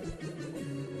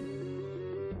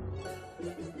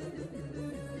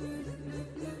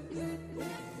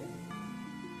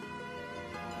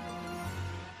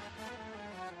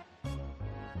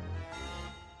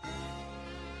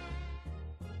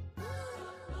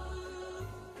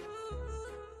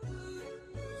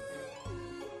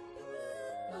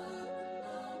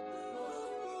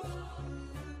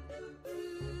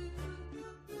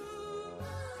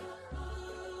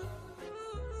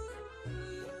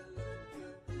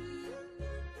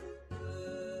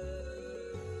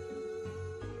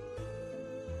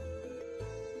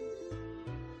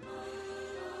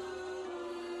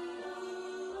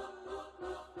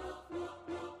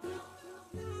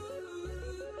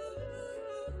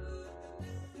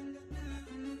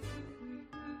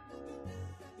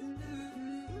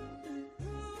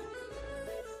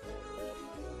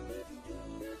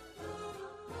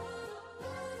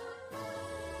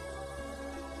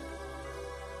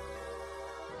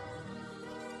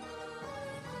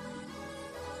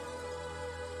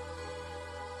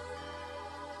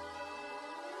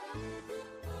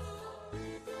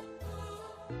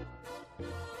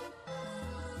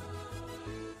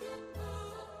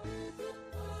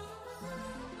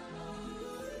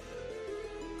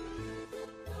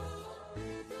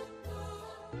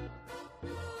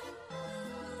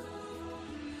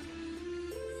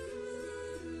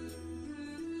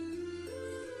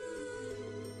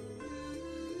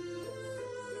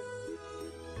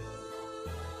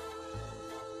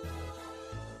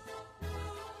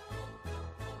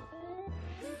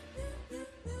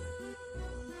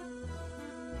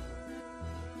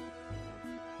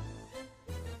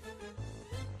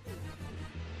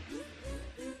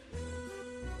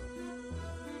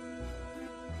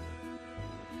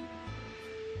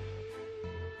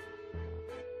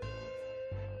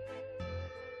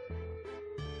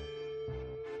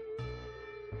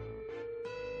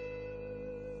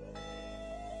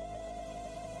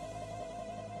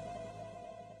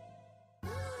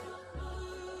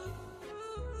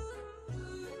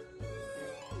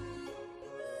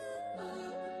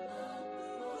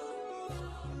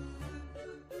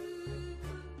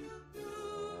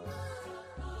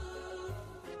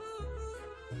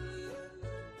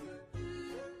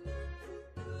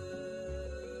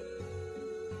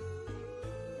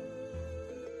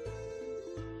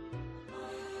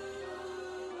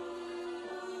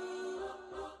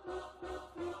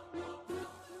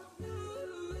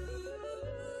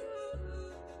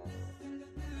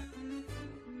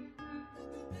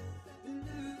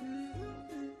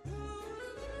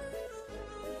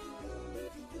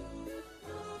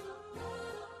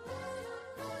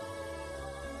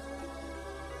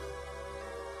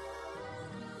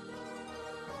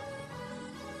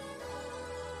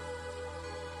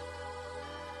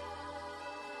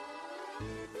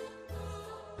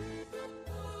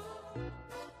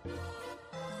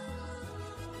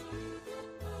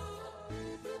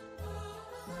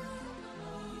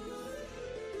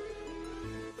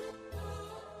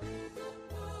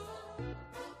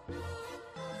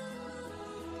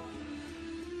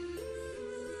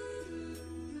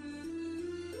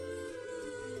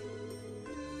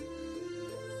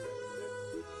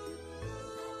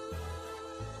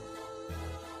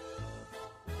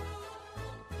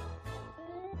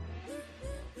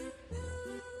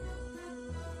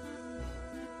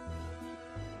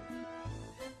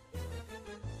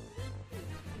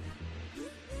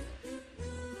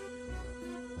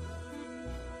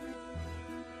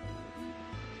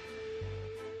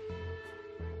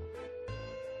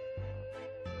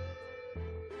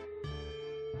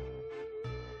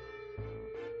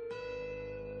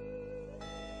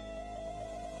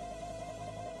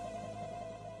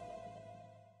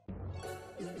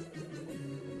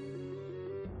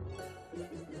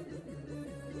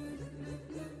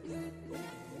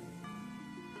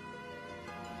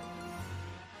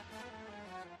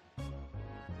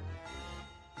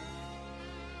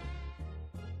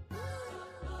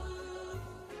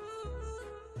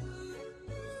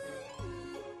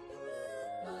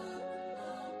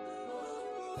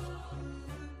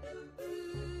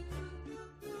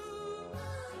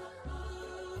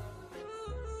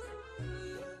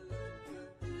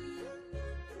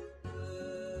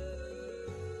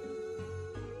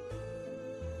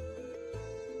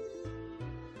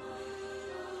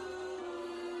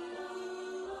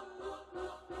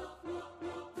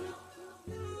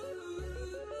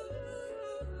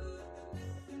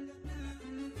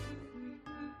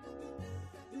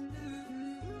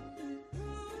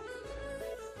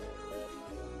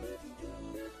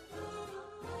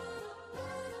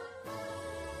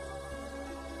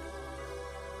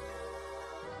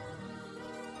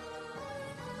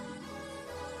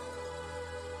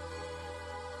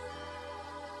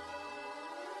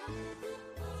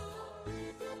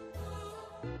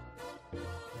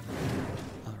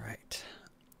 Alright.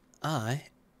 I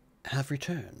have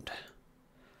returned.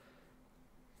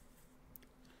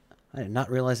 I did not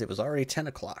realize it was already 10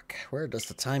 o'clock. Where does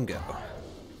the time go?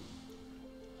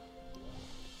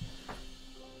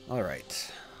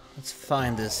 Alright. Let's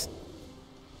find this...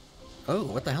 Oh,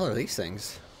 what the hell are these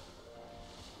things?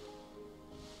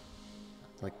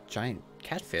 Like giant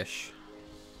catfish.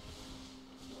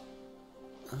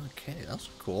 Okay, those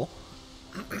are cool.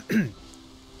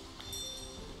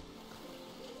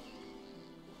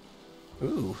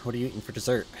 Ooh, what are you eating for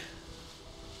dessert?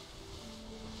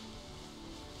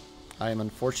 I am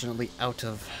unfortunately out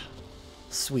of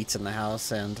sweets in the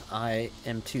house, and I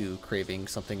am too craving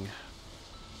something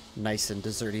nice and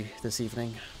desserty this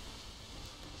evening.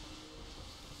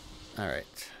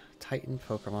 Alright. Titan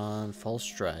Pokemon, False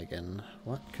Dragon.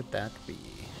 What could that be?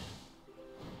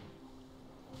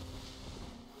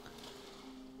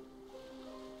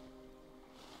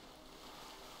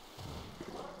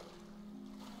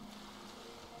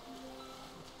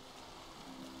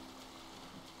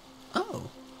 Oh!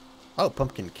 Oh,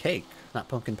 pumpkin cake, not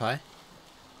pumpkin pie.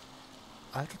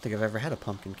 I don't think I've ever had a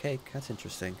pumpkin cake. That's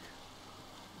interesting.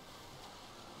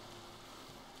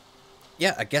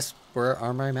 Yeah, I guess where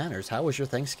are my manners? How was your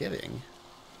Thanksgiving?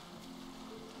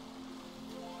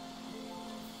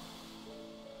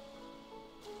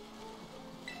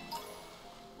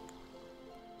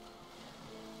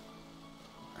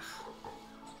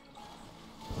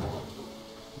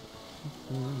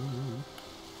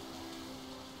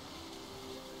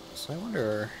 So I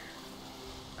wonder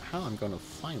how I'm going to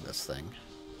find this thing.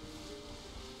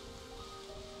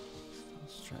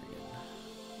 Let's try again.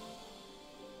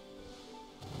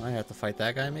 Might have to fight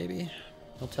that guy, maybe?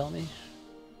 He'll tell me.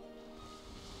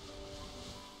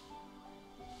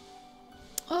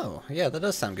 Oh, yeah, that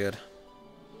does sound good.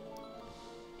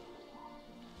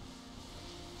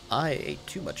 I ate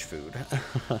too much food.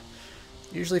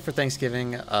 Usually for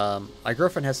Thanksgiving, my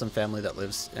girlfriend has some family that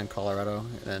lives in Colorado,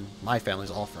 and my family's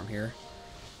all from here.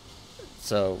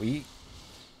 So we,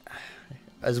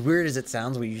 as weird as it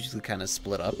sounds, we usually kind of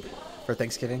split up for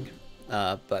Thanksgiving.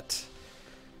 But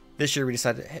this year we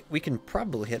decided, hey, we can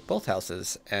probably hit both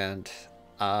houses, and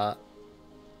to,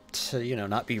 you know,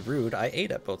 not be rude, I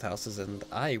ate at both houses, and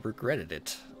I regretted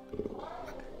it.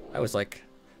 I was like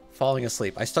falling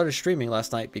asleep. I started streaming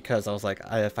last night because I was like,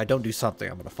 if I don't do something,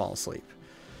 I'm gonna fall asleep.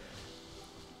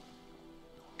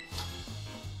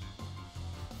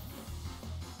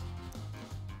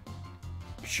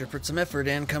 Sure put some effort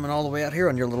in coming all the way out here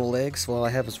on your little legs while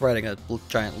I was riding a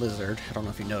giant lizard. I don't know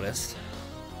if you noticed.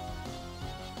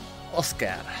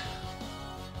 Oscar.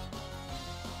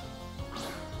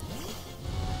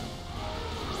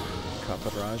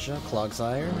 Kaparaja,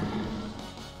 Clogsire.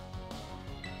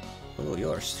 Oh, you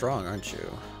are strong, aren't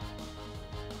you?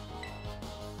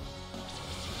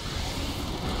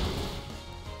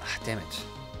 Ah, damn it.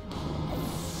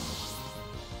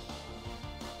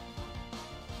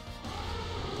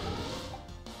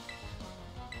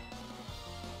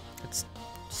 It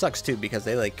sucks too because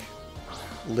they like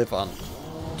live on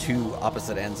two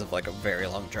opposite ends of like a very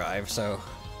long drive, so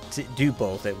to do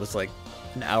both it was like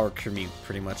an hour commute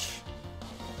pretty much.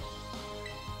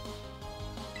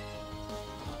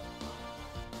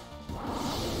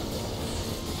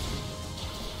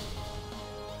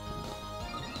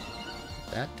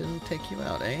 That didn't take you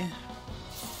out, eh?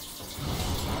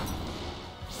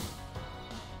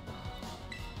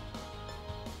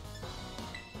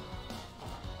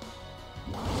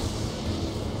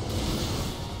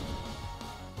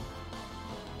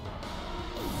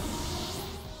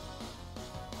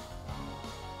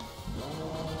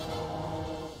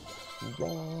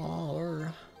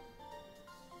 Roar.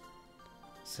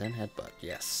 Zen headbutt,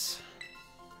 yes.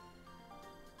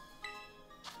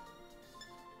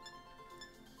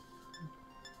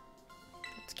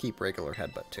 Let's keep regular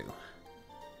headbutt too.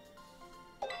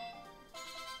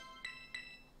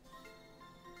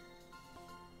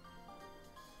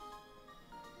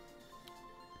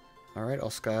 Alright,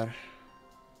 Oscar.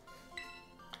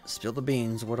 Spill the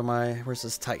beans. What am I? Where's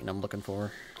this Titan I'm looking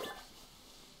for?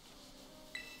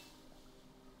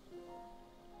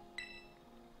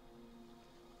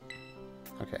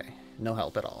 Okay, no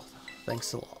help at all.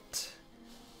 Thanks a lot.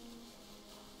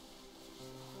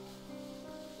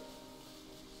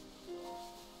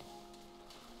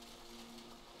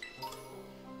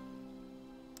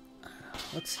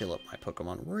 Let's heal up my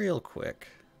Pokemon real quick.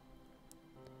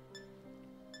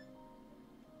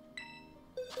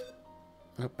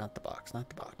 Nope, not the box, not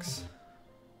the box.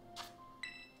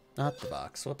 Not the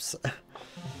box, whoops.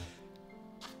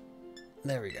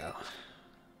 There we go.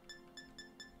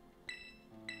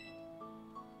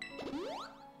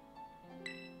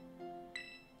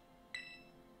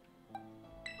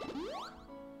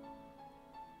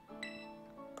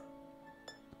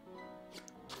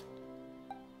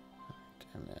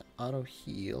 And then auto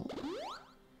heal.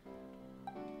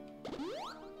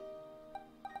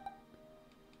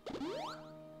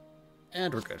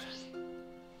 And we're good.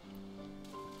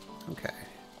 Okay.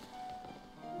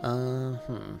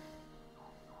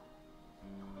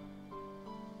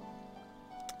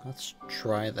 Let's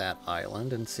try that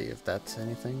island and see if that's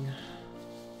anything.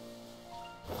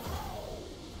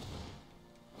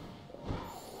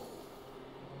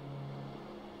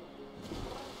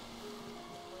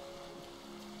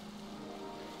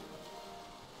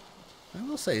 I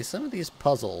will say, some of these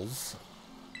puzzles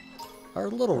are a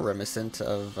little reminiscent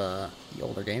of the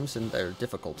older games in their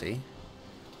difficulty.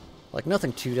 Like,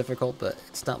 nothing too difficult, but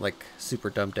it's not, like, super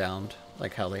dumbed down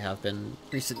like how they have been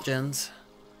recent gens.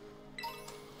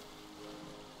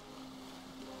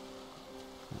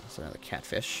 That's another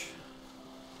catfish.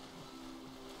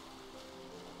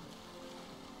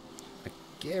 A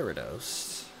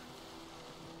Gyarados.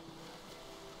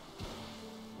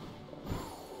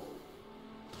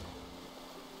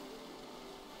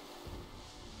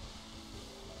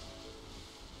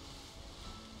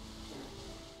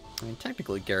 I mean,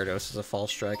 technically Gyarados is a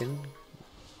false dragon.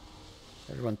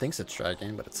 Everyone thinks it's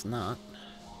dragon, but it's not.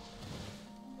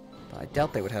 But I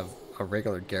doubt they would have a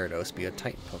regular Gyarados be a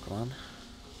Titan Pokemon.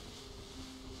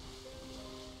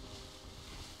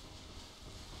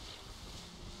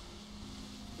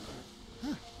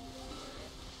 Huh.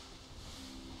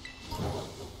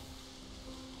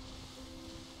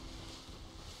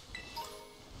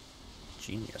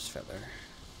 Genius Feather.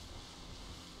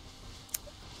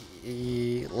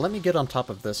 Let me get on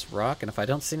top of this rock, and if I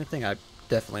don't see anything, I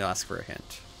definitely ask for a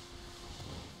hint.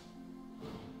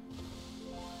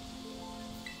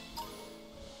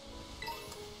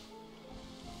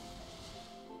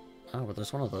 Oh, but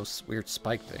there's one of those weird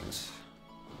spike things.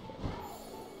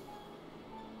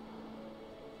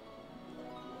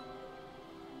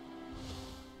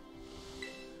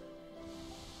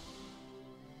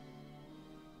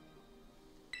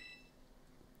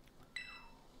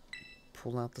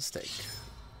 Pull out the stake.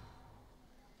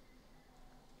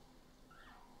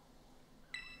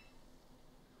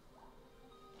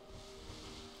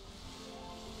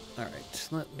 Alright,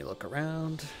 let me look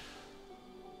around.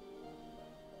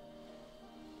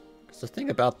 Because the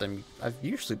thing about them, I've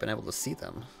usually been able to see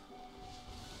them.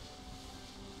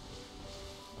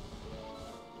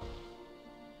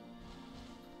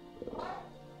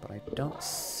 But I don't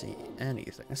see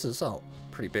anything. This is all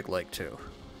pretty big lake too.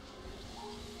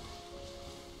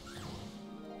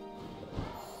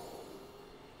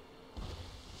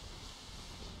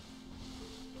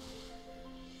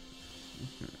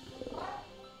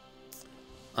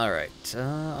 Alright,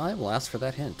 I will ask for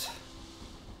that hint.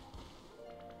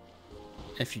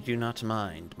 If you do not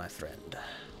mind, my friend.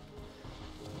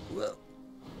 Whoa.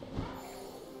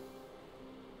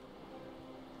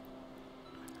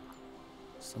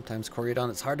 Sometimes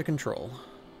Koryodon is hard to control.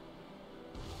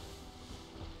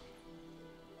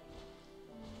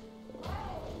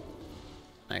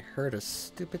 I heard a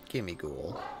stupid gimme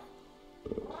ghoul.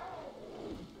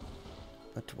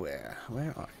 But where?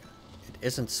 Where are you? It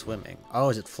isn't swimming. Oh,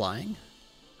 is it flying?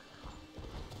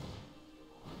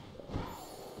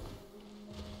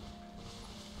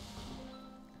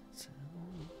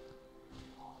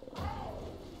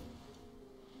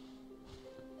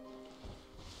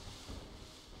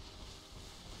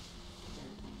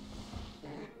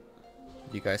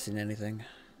 Have you guys seen anything?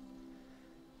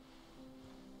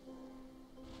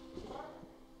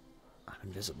 I'm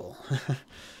invisible.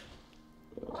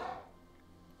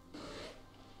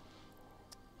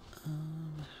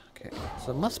 Okay,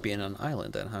 so it must be in an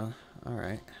island then, huh?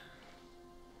 Alright.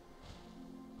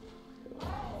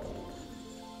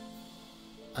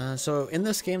 So in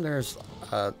this game there's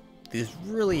these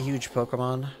really huge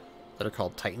Pokemon that are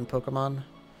called Titan Pokemon.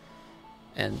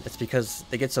 And it's because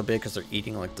they get so big because they're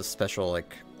eating like the special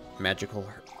like magical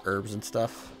herbs and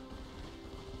stuff.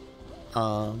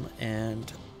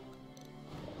 And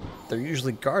they're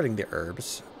usually guarding the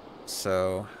herbs,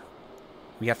 so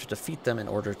we have to defeat them in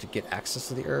order to get access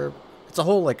to the herb. It's a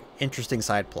whole like interesting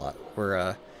side plot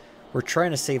where we're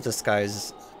trying to save this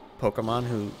guy's Pokemon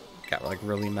who got like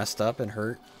really messed up and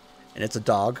hurt, and it's a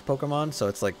dog Pokemon, so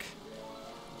it's like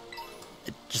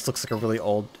it just looks like a really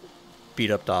old beat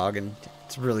up dog, and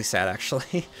it's really sad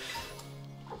actually.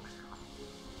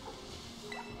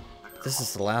 This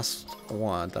is the last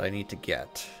one that I need to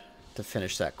get to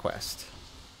finish that quest.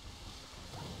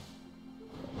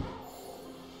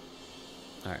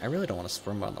 Alright, I really don't want to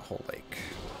swim on the whole lake.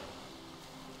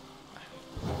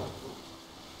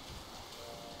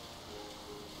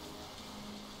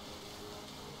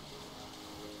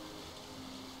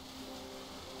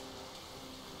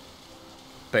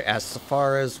 But as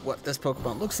far as what this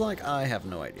Pokemon looks like, I have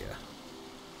no idea.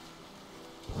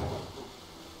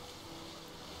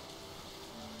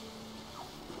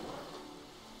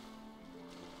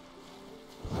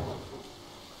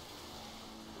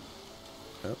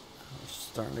 Oh, we're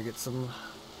starting to get some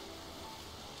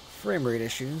frame rate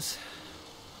issues.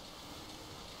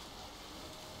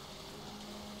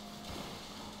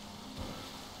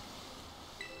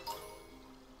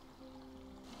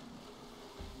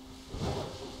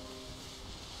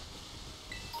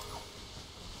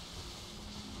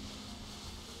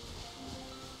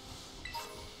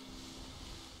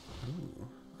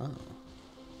 Oh.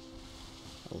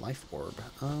 A life orb.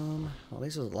 Well,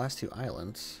 these are the last two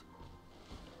islands.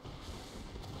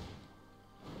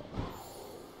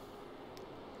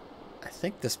 I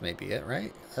think this may be it,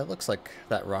 right? It looks like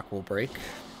that rock will break.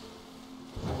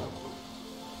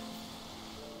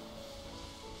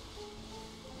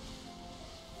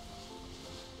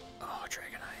 Oh,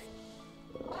 Dragonite.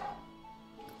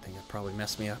 I think that probably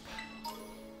messed me up.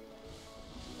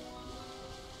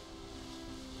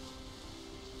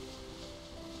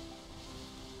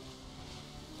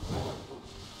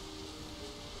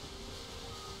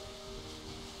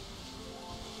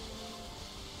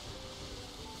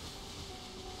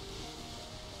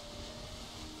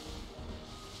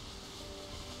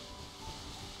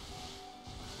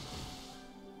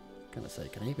 Gonna say,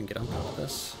 can I even get on top of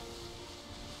this?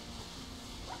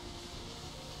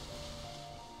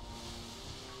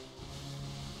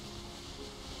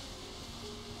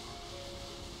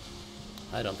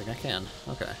 I don't think I can.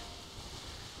 Okay.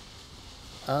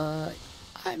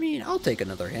 I mean, I'll take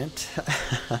another hint.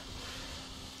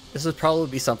 This would probably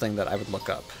be something that I would look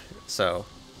up. So,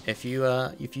 if you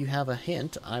have a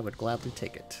hint, I would gladly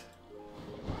take it.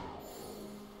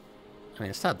 I mean,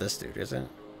 it's not this dude, is it?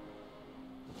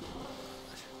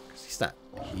 Because he's not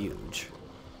huge.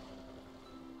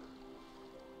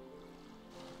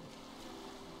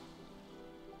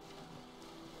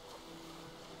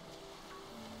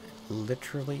 It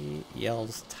literally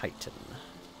yells Titan.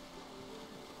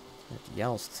 It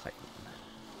yells Titan.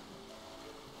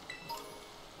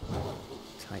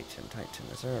 Titan.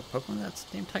 Is there a Pokemon that's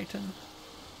named Titan?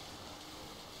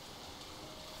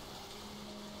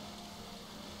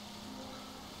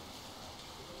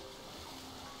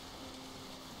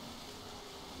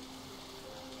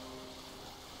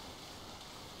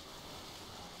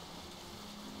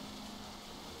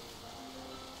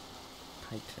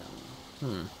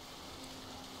 Titan.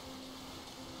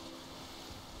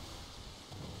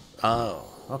 Oh,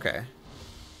 okay.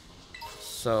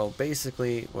 So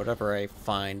basically, whatever I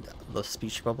find the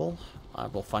speech bubble, I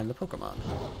will find the Pokemon.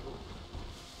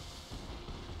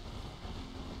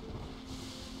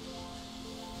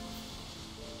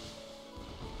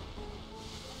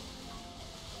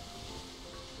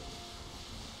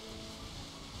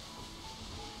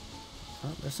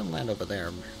 Oh, there's some land over there.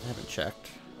 I haven't checked.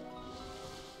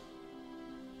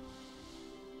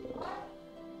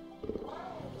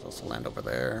 There's also land over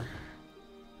there.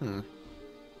 Ugh,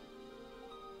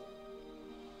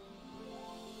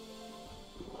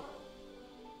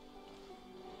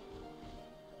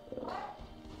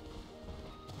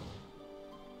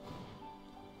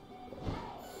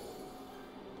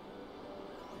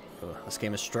 this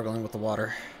game is struggling with the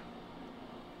water.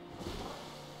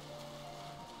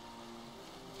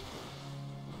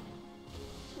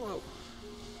 Whoa.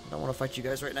 I don't want to fight you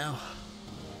guys right now.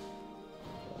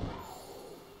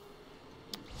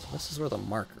 So this is where the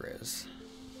marker is.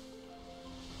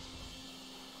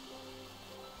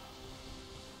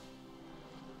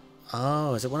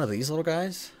 Oh, is it one of these little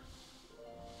guys?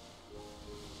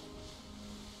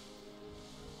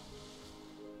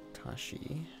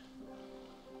 Tashi.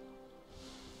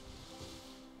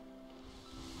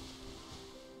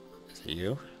 Is it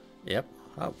you? Yep.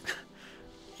 Oh,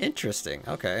 interesting.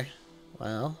 Okay.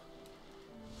 Well.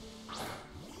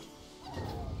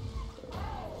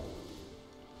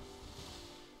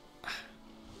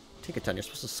 Take it down. You're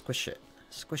supposed to squish it.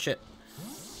 Squish it.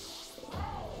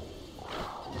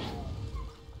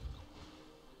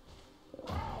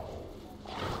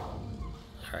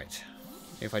 Alright.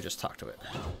 Maybe if I just talk to it.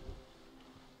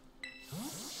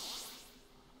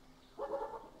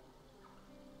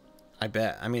 I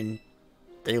bet. I mean,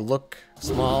 they look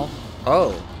small.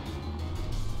 Oh!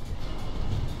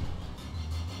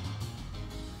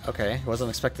 Okay,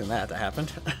 wasn't expecting that to happen.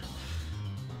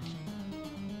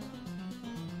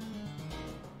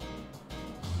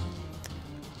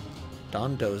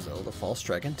 Dondozo, the False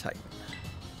Dragon Titan.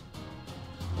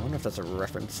 I wonder if that's a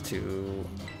reference to...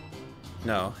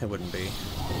 No, it wouldn't be.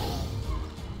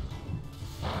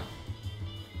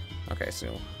 Okay,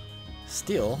 so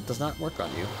Steel does not work on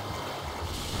you.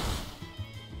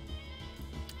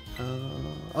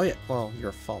 Oh yeah, well,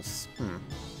 you're false.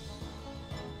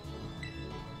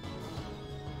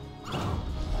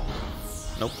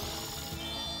 Nope.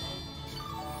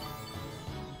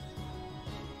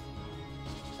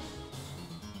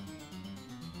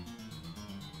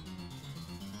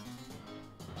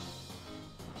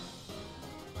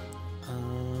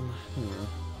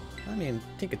 I mean,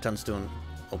 Tinkaton's doing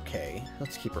okay.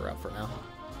 Let's keep her out for now.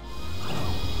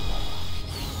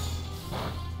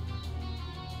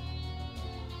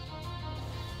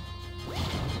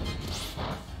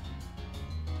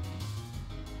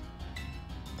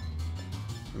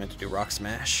 I meant to do Rock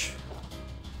Smash.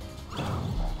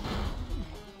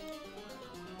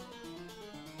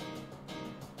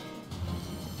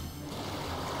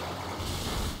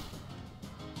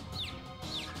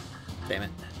 Damn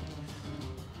it.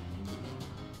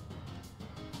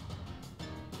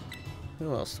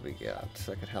 Who else do we got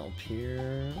that could help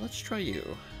here? Let's try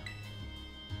you.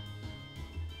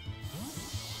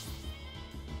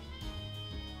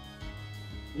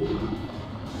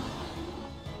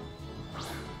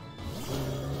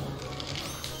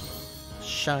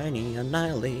 Shiny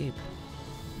Annihilate.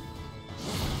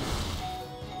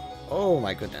 Oh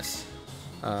my goodness.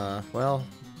 Well,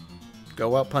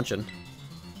 go out punching.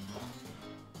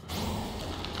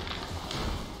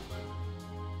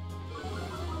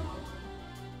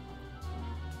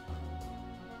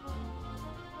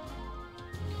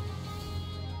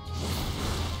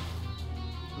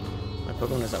 My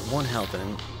Pokemon is at 1 health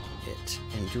and it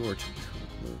endured to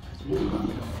move. It didn't want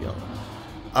me to feel.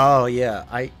 Oh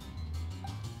yeah,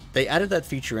 they added that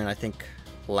feature in, I think,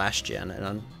 last gen,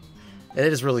 and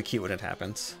it is really cute when it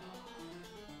happens.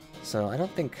 So I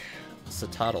don't think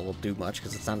Satotl will do much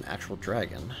because it's not an actual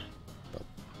dragon. But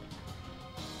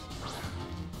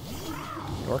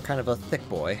you're kind of a thick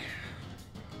boy.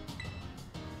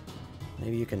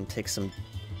 Maybe you can take some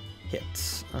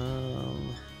hits. Oh,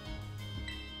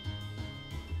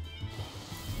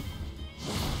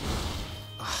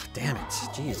 damn it.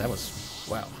 Jeez, that was...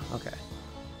 Wow, okay.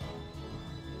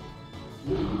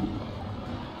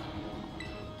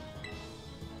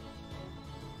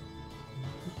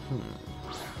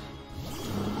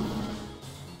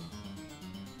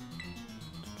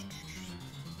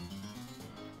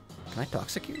 Can I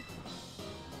Toxic you?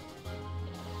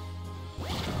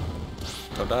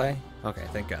 Don't die? Okay,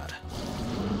 thank God.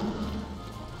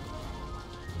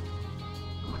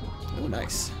 Oh,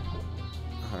 nice.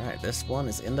 Alright, this one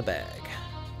is in the bag.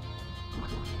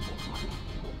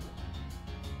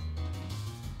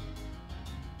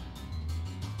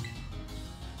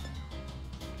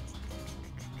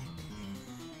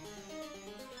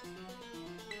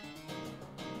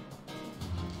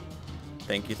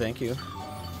 Thank you, thank you.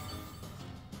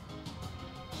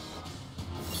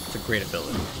 It's a great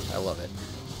ability. I love it.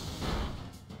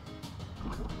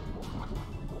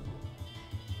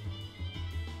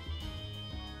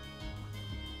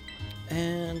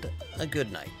 And a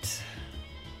good night.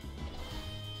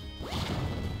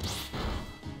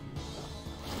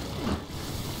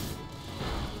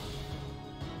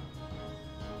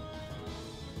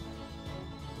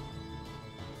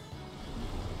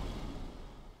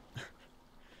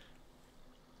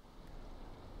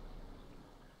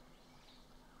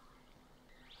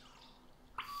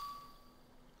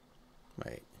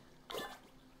 Wait.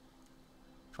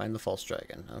 Find the false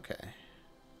dragon. Okay.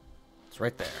 It's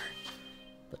right there.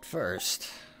 But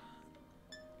first,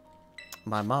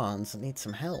 my mons need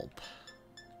some help.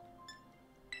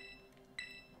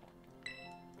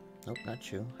 Nope,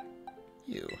 not you.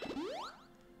 You.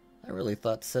 I really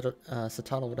thought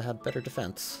Satotl would have had better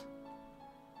defense.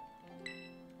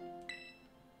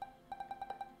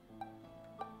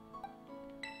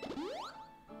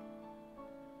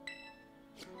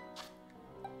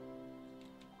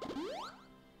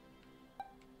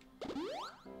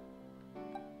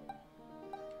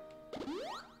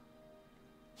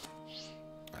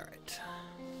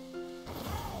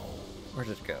 Where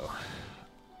did it go?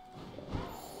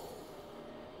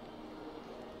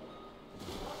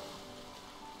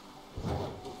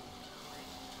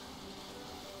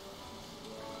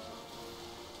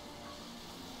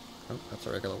 Oh, that's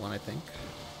a regular one, I think.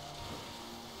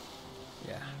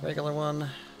 Yeah, regular one.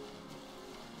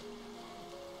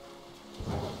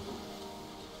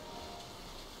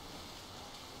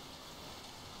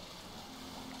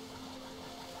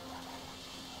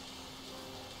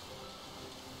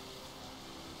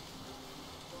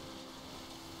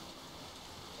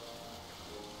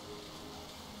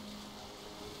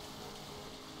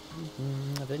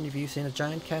 Have any of you seen a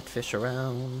giant catfish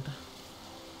around?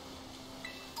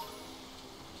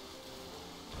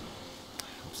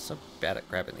 so bad at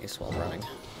grabbing these while running.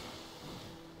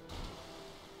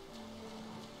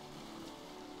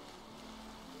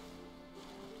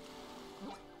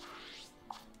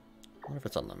 I wonder if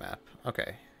it's on the map.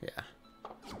 Okay, yeah.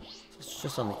 It's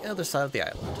just on the other side of the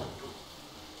island.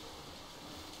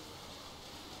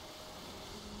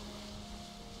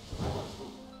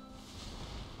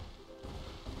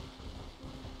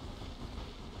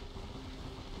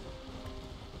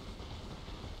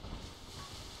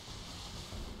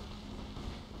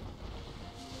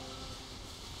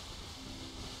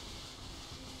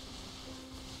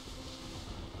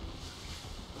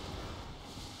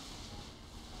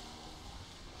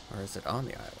 Or is it on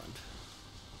the island?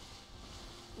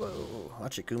 Whoa,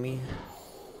 watch it, Gumi.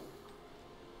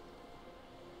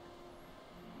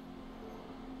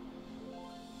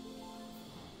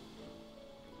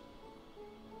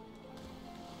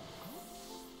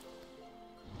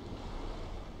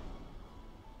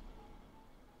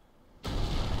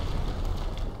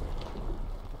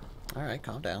 Alright,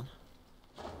 calm down.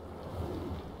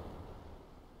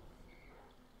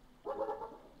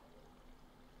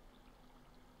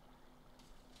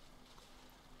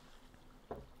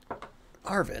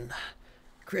 Arvin.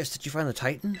 Chris, did you find the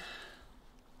Titan?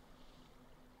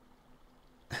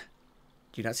 Do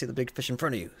you not see the big fish in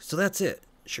front of you? So that's it.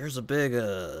 Sure is a big,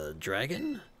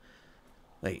 dragon?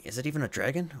 Wait, is it even a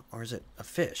dragon? Or is it a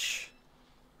fish?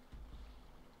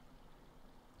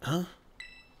 Huh?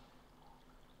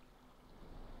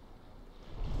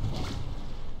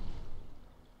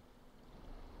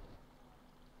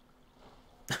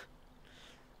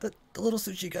 The little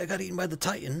sushi guy got eaten by the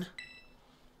Titan.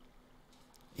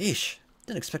 Yeesh,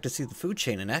 didn't expect to see the food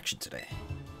chain in action today.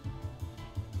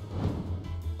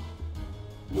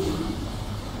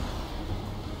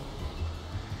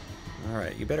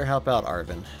 Alright, you better help out,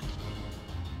 Arvin.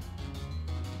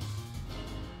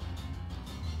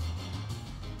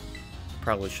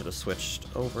 Probably should have switched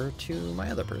over to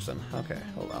my other person. Okay,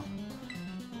 oh well.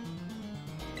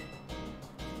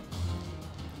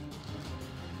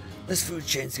 This food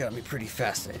chain's got me pretty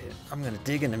fascinated. I'm gonna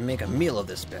dig in and make a meal of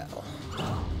this battle.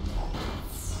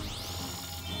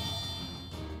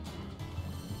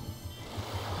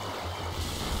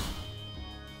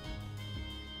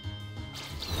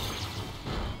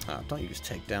 Oh, don't use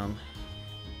takedown.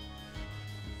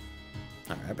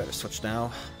 Alright, I better switch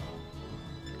now.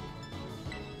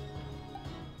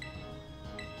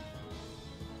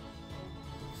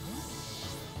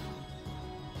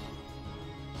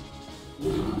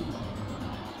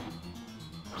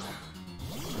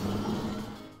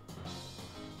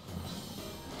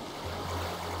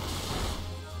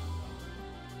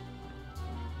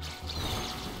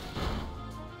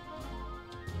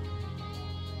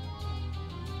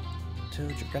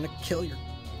 Dude, you're gonna kill your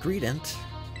greedent.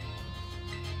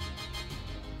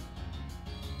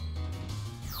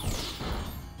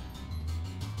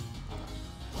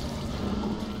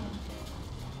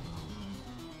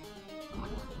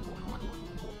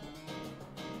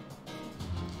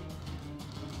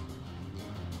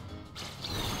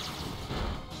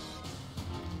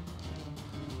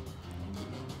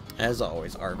 As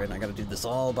always, Arvin, I gotta do this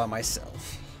all by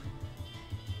myself.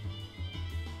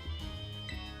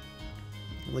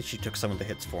 At least you took some of the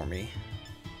hits for me.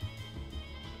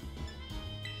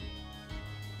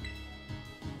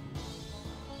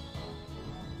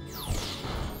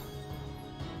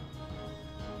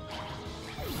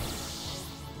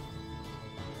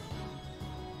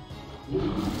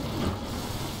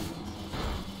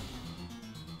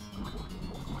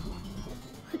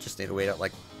 I just need to wait out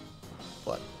like,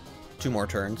 what, 2 more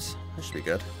turns? That should be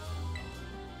good.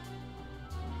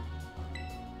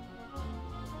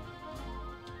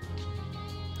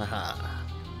 Haha.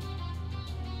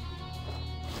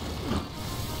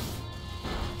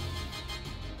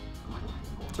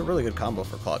 It's a really good combo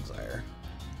for Clodsire.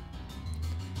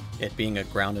 It being a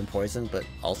ground and poison, but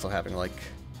also having like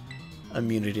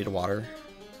immunity to water.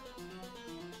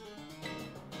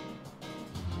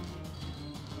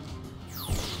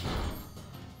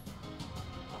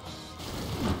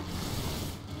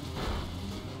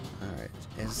 Alright,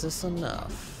 is this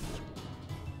enough?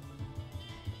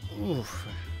 Oof.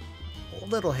 A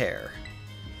little hair.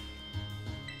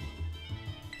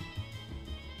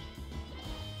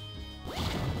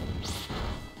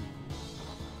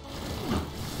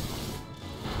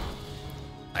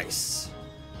 Nice.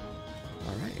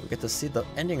 Alright, we get to see the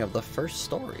ending of the first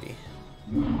story.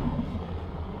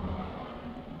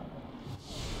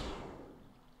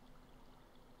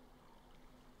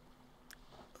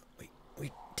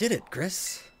 We did it,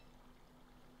 Chris.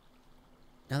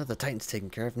 Now that the Titan's taken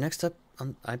care of, next up,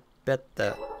 I bet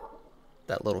that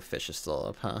That little fish is still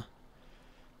up, huh?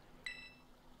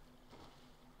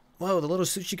 Whoa, the little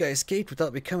sushi guy escaped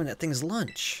without becoming that thing's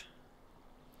lunch.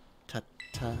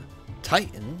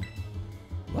 Titan?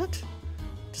 What?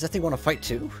 Does that thing want to fight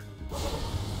too?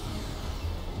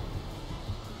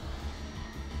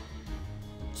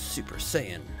 Super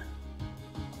Saiyan.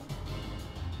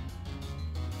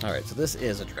 Alright, so this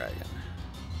is a dragon.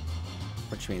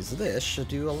 Which means this should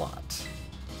do a lot.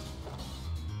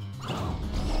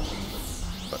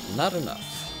 But not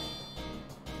enough.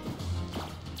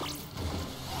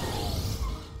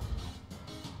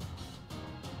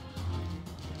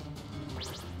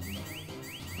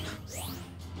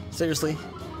 Seriously?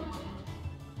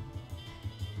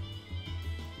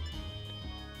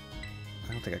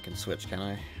 I don't think I can switch, can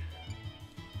I?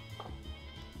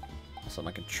 Also,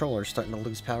 my controller's starting to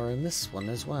lose power in this one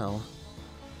as well.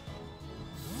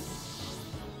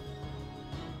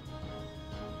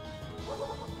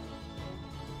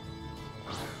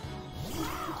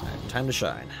 Alright, time to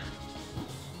shine.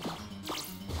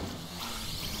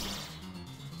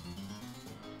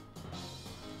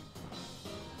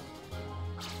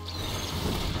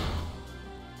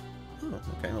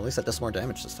 Okay, well, at least that does more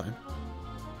damage this time.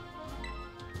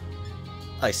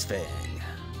 Ice Fang.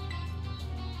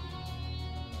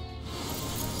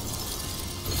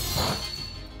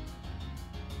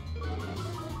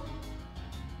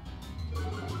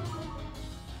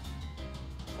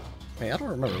 Wait, I don't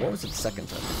remember. What was it the second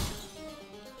time?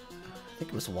 I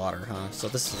think it was water, huh? So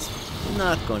this is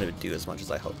not going to do as much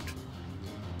as I hoped.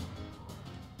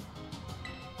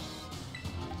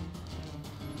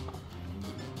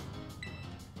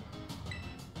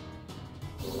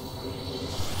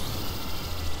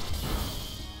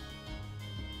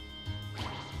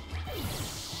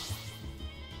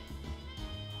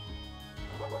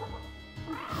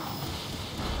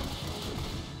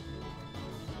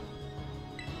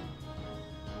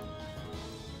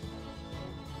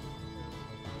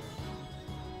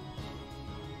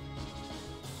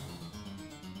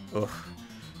 Ugh.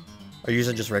 Are you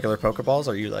using just regular Pokeballs?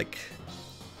 Or are you like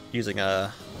using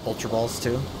Ultra Balls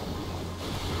too?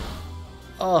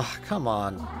 Oh, come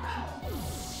on.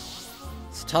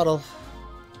 It's Tuttle.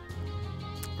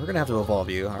 We're gonna have to evolve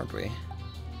you, aren't we?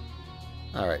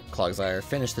 Alright, Clogsire,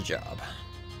 finish the job.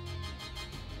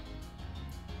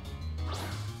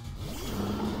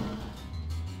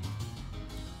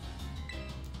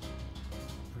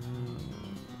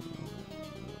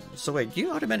 So wait, do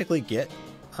you automatically get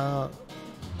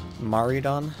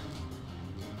Maridon?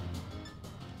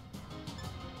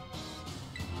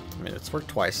 I mean, it's worked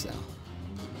twice now.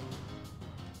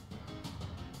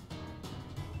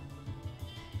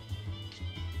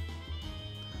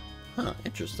 Huh,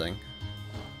 interesting.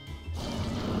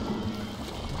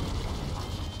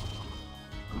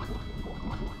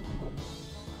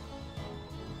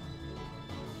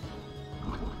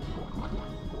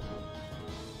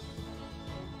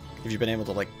 Have you been able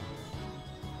to, like,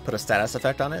 put a status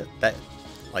effect on it? That,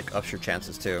 like, ups your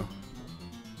chances, too.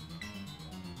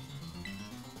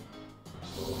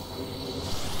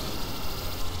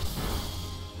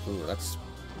 Ooh, that's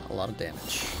a lot of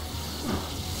damage.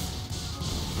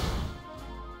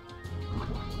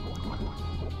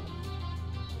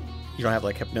 You don't have,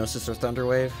 like, Hypnosis or Thunder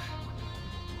Wave?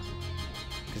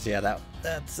 Because, yeah,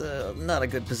 that's not a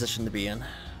good position to be in.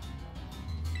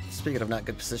 Speaking of not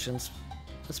good positions,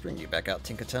 let's bring you back out,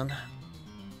 Tinkaton.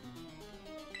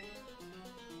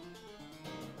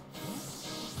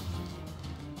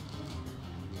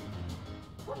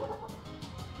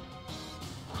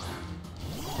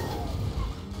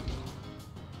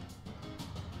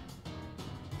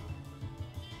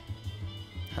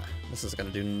 Huh, this is gonna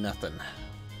do nothing.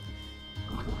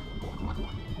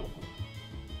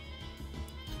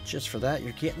 Just for that,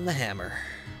 you're getting the hammer.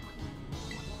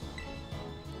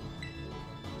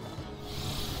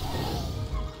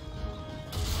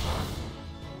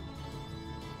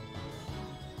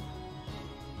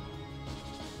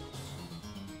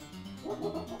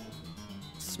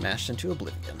 Smashed into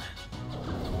oblivion.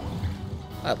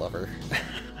 I love her.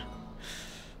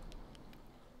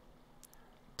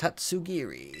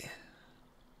 Tatsugiri.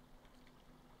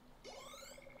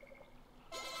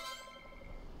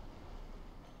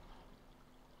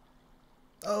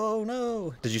 Oh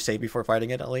no! Did you say before fighting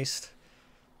it at least?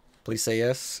 Please say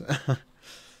yes.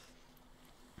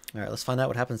 Alright, let's find out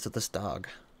what happens to this dog.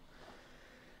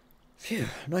 Phew,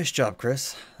 nice job,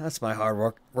 Chris. That's my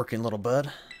hard-working little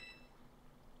bud.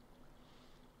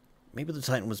 Maybe the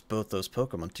Titan was both those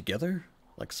Pokemon together?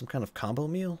 Like some kind of combo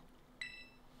meal?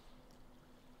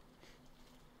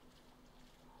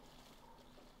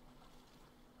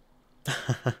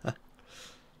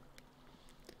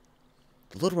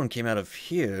 little one came out of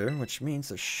here, which means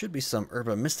there should be some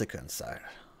Herba Mystica inside.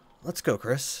 Let's go,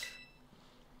 Chris.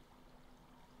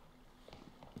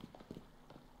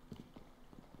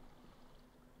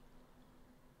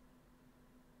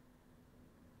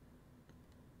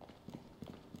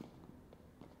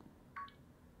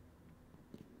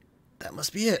 That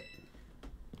must be it.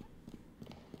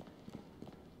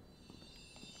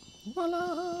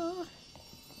 Voila!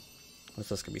 What's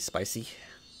this gonna be spicy?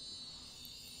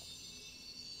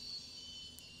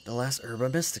 The last Herba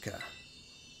Mystica.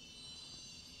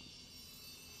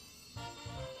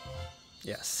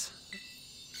 Yes.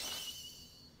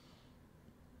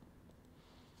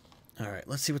 Alright,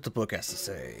 let's see what the book has to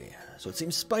say. So it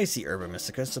seems spicy Herba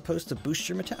Mystica is supposed to boost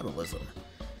your metabolism.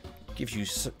 Gives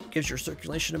your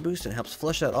circulation a boost and helps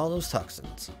flush out all those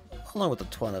toxins, along with a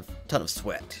ton of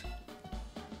sweat.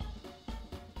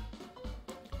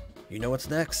 You know what's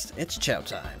next? It's chow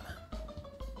time.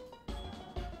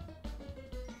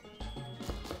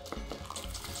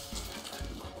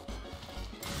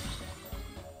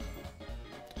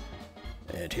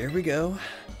 And here we go.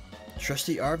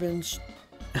 Trusty Arvin's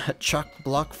chock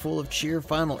block full of cheer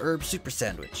final herb super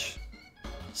sandwich.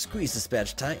 Squeeze this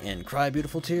badge tight and cry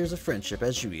beautiful tears of friendship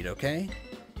as you eat, okay?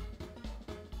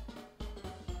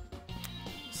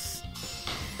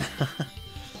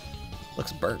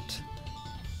 Looks burnt.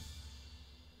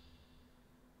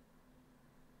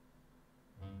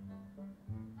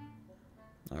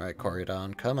 Alright,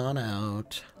 Corydon, come on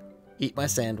out. Eat my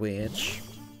sandwich.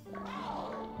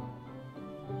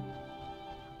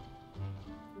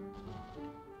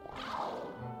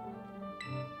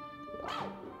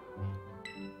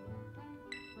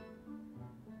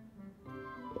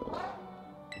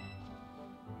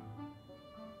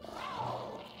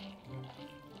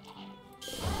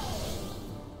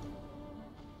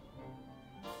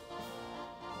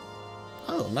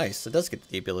 Oh, nice. It does get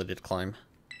the ability to climb.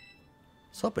 I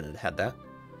was hoping it had that.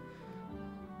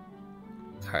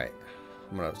 Alright.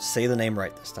 I'm gonna say the name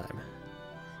right this time.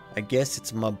 I guess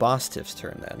it's Mabostif's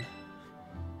turn then.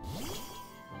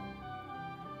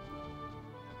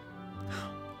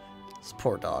 This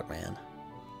poor dog, man.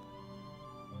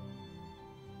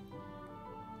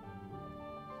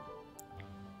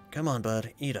 Come on,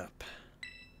 bud. Eat up.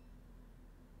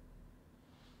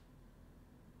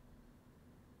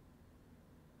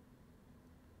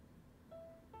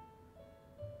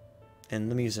 And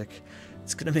the music.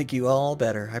 It's gonna make you all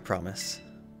better, I promise.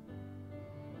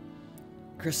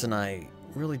 Chris and I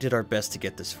really did our best to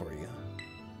get this for you.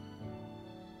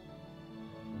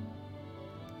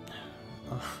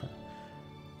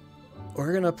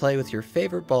 We're gonna play with your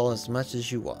favorite ball as much as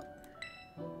you want.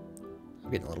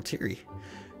 I'm getting a little teary.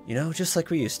 You know, just like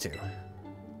we used to.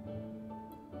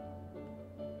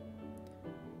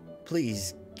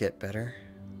 Please get better.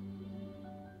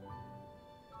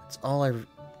 It's all I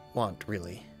want,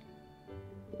 really.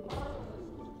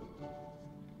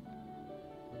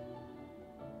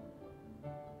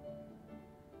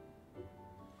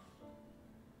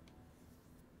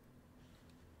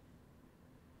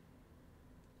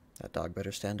 That dog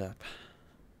better stand up.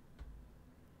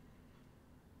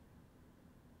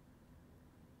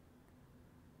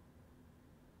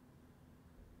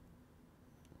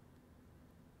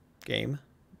 Game?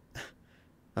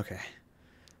 Okay.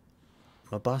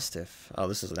 Mabostif. Oh,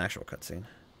 this is an actual cutscene.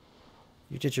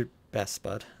 You did your best,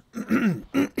 bud.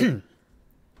 I'm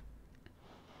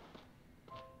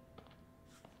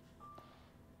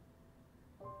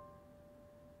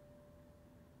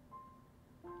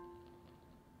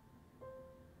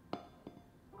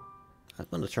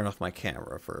going to turn off my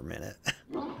camera for a minute.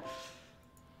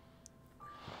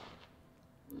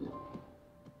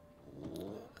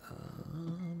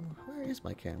 Where is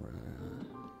my camera?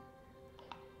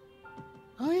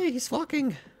 Oh yeah, he's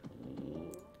walking.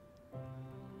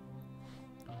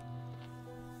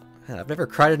 Man, I've never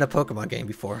cried in a Pokemon game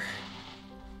before.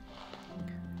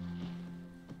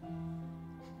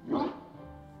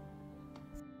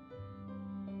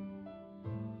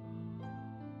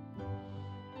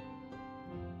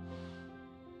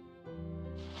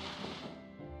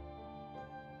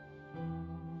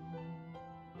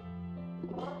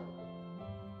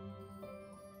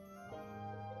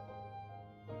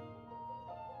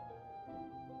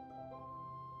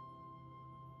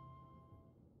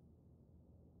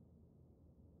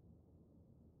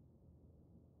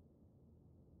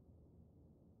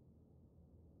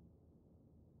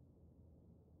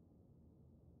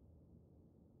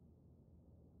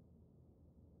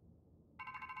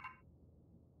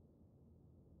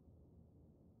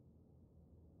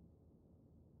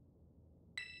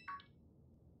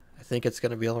 I think it's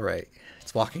gonna be alright.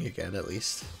 It's walking again, at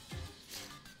least.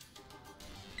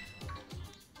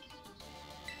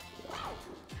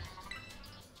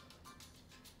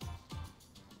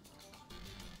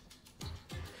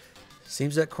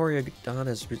 Seems that Koryodon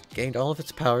has regained all of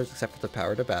its powers except for the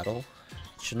power to battle.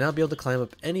 It should now be able to climb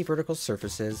up any vertical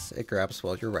surfaces it grabs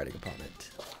while you're riding upon it.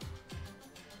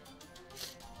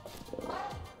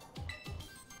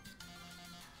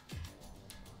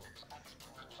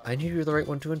 I knew you were the right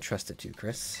one to entrust it to,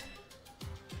 Chris.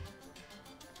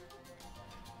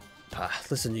 Ah,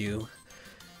 listen, you.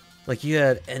 Like you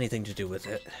had anything to do with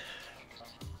it.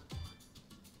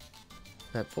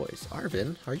 That voice.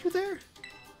 Arvin, are you there?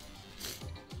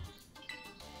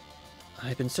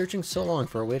 I've been searching so long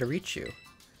for a way to reach you.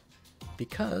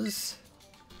 Because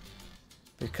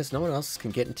no one else can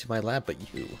get into my lab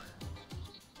but you.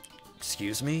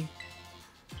 Excuse me?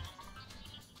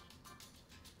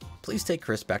 Please take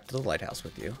Chris back to the lighthouse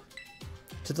with you.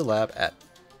 To the lab at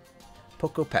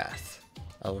Poco Path.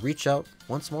 I'll reach out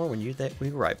once more when we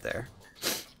arrive there.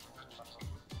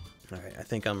 Alright, I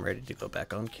think I'm ready to go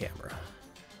back on camera.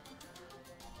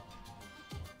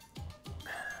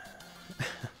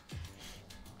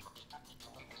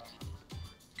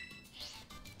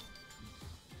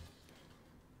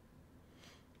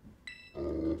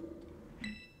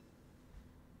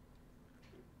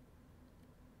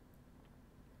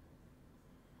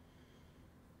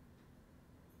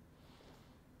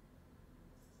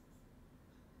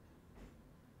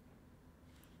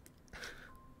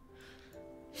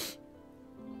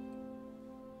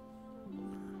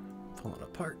 Falling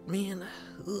apart, man.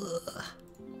 Ugh.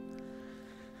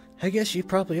 I guess you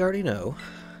probably already know,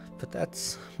 but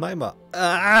that's my mom.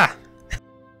 Ah!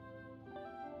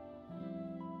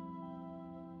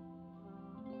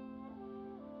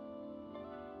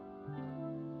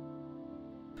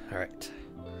 Alright.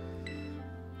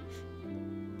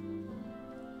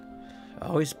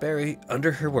 Always Barry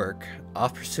under her work,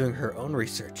 off pursuing her own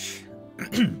research.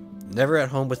 Never at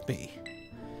home with me.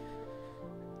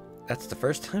 That's the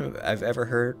first time I've ever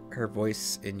heard her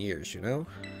voice in years, you know?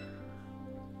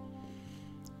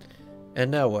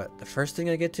 And now what? The first thing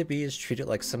I get to be is treated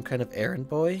like some kind of errand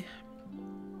boy?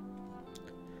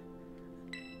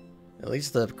 At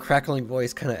least the crackling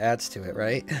voice kind of adds to it,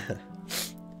 right?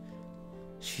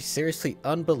 She's seriously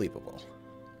unbelievable.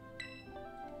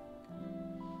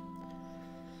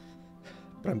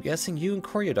 But I'm guessing you and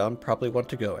Koryodon probably want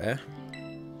to go, eh?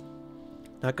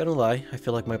 Not gonna lie, I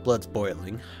feel like my blood's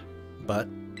boiling. But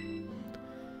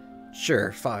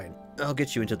sure, fine. I'll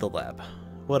get you into the lab.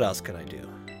 What else can I do?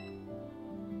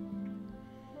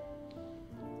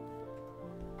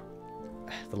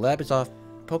 The lab is off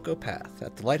Poco Path,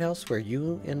 at the lighthouse where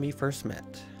you and me first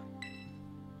met.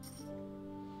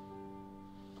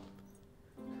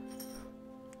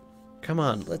 Come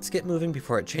on, let's get moving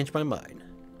before I change my mind.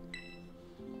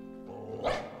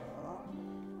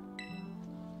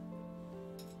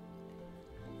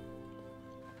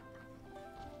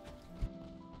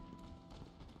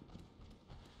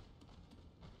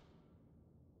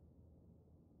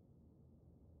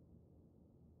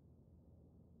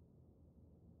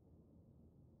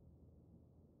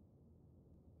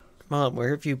 Mom, where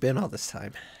have you been all this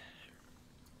time?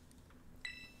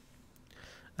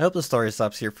 I hope the story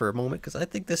stops here for a moment, because I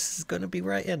think this is going to be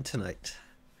where I end tonight.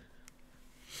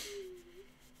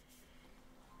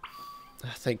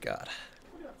 Oh, thank God.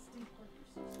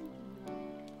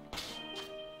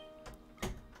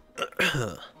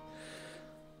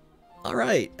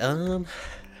 Alright,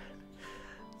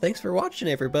 thanks for watching,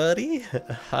 everybody.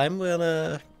 I'm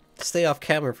gonna stay off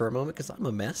camera for a moment, because I'm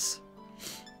a mess.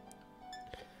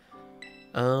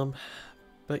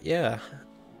 But yeah,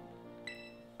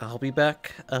 I'll be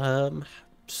back,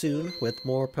 soon with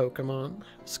more Pokemon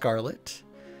Scarlet.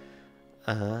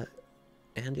 And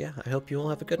yeah, I hope you all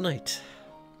have a good night.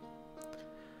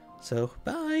 So,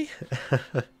 bye!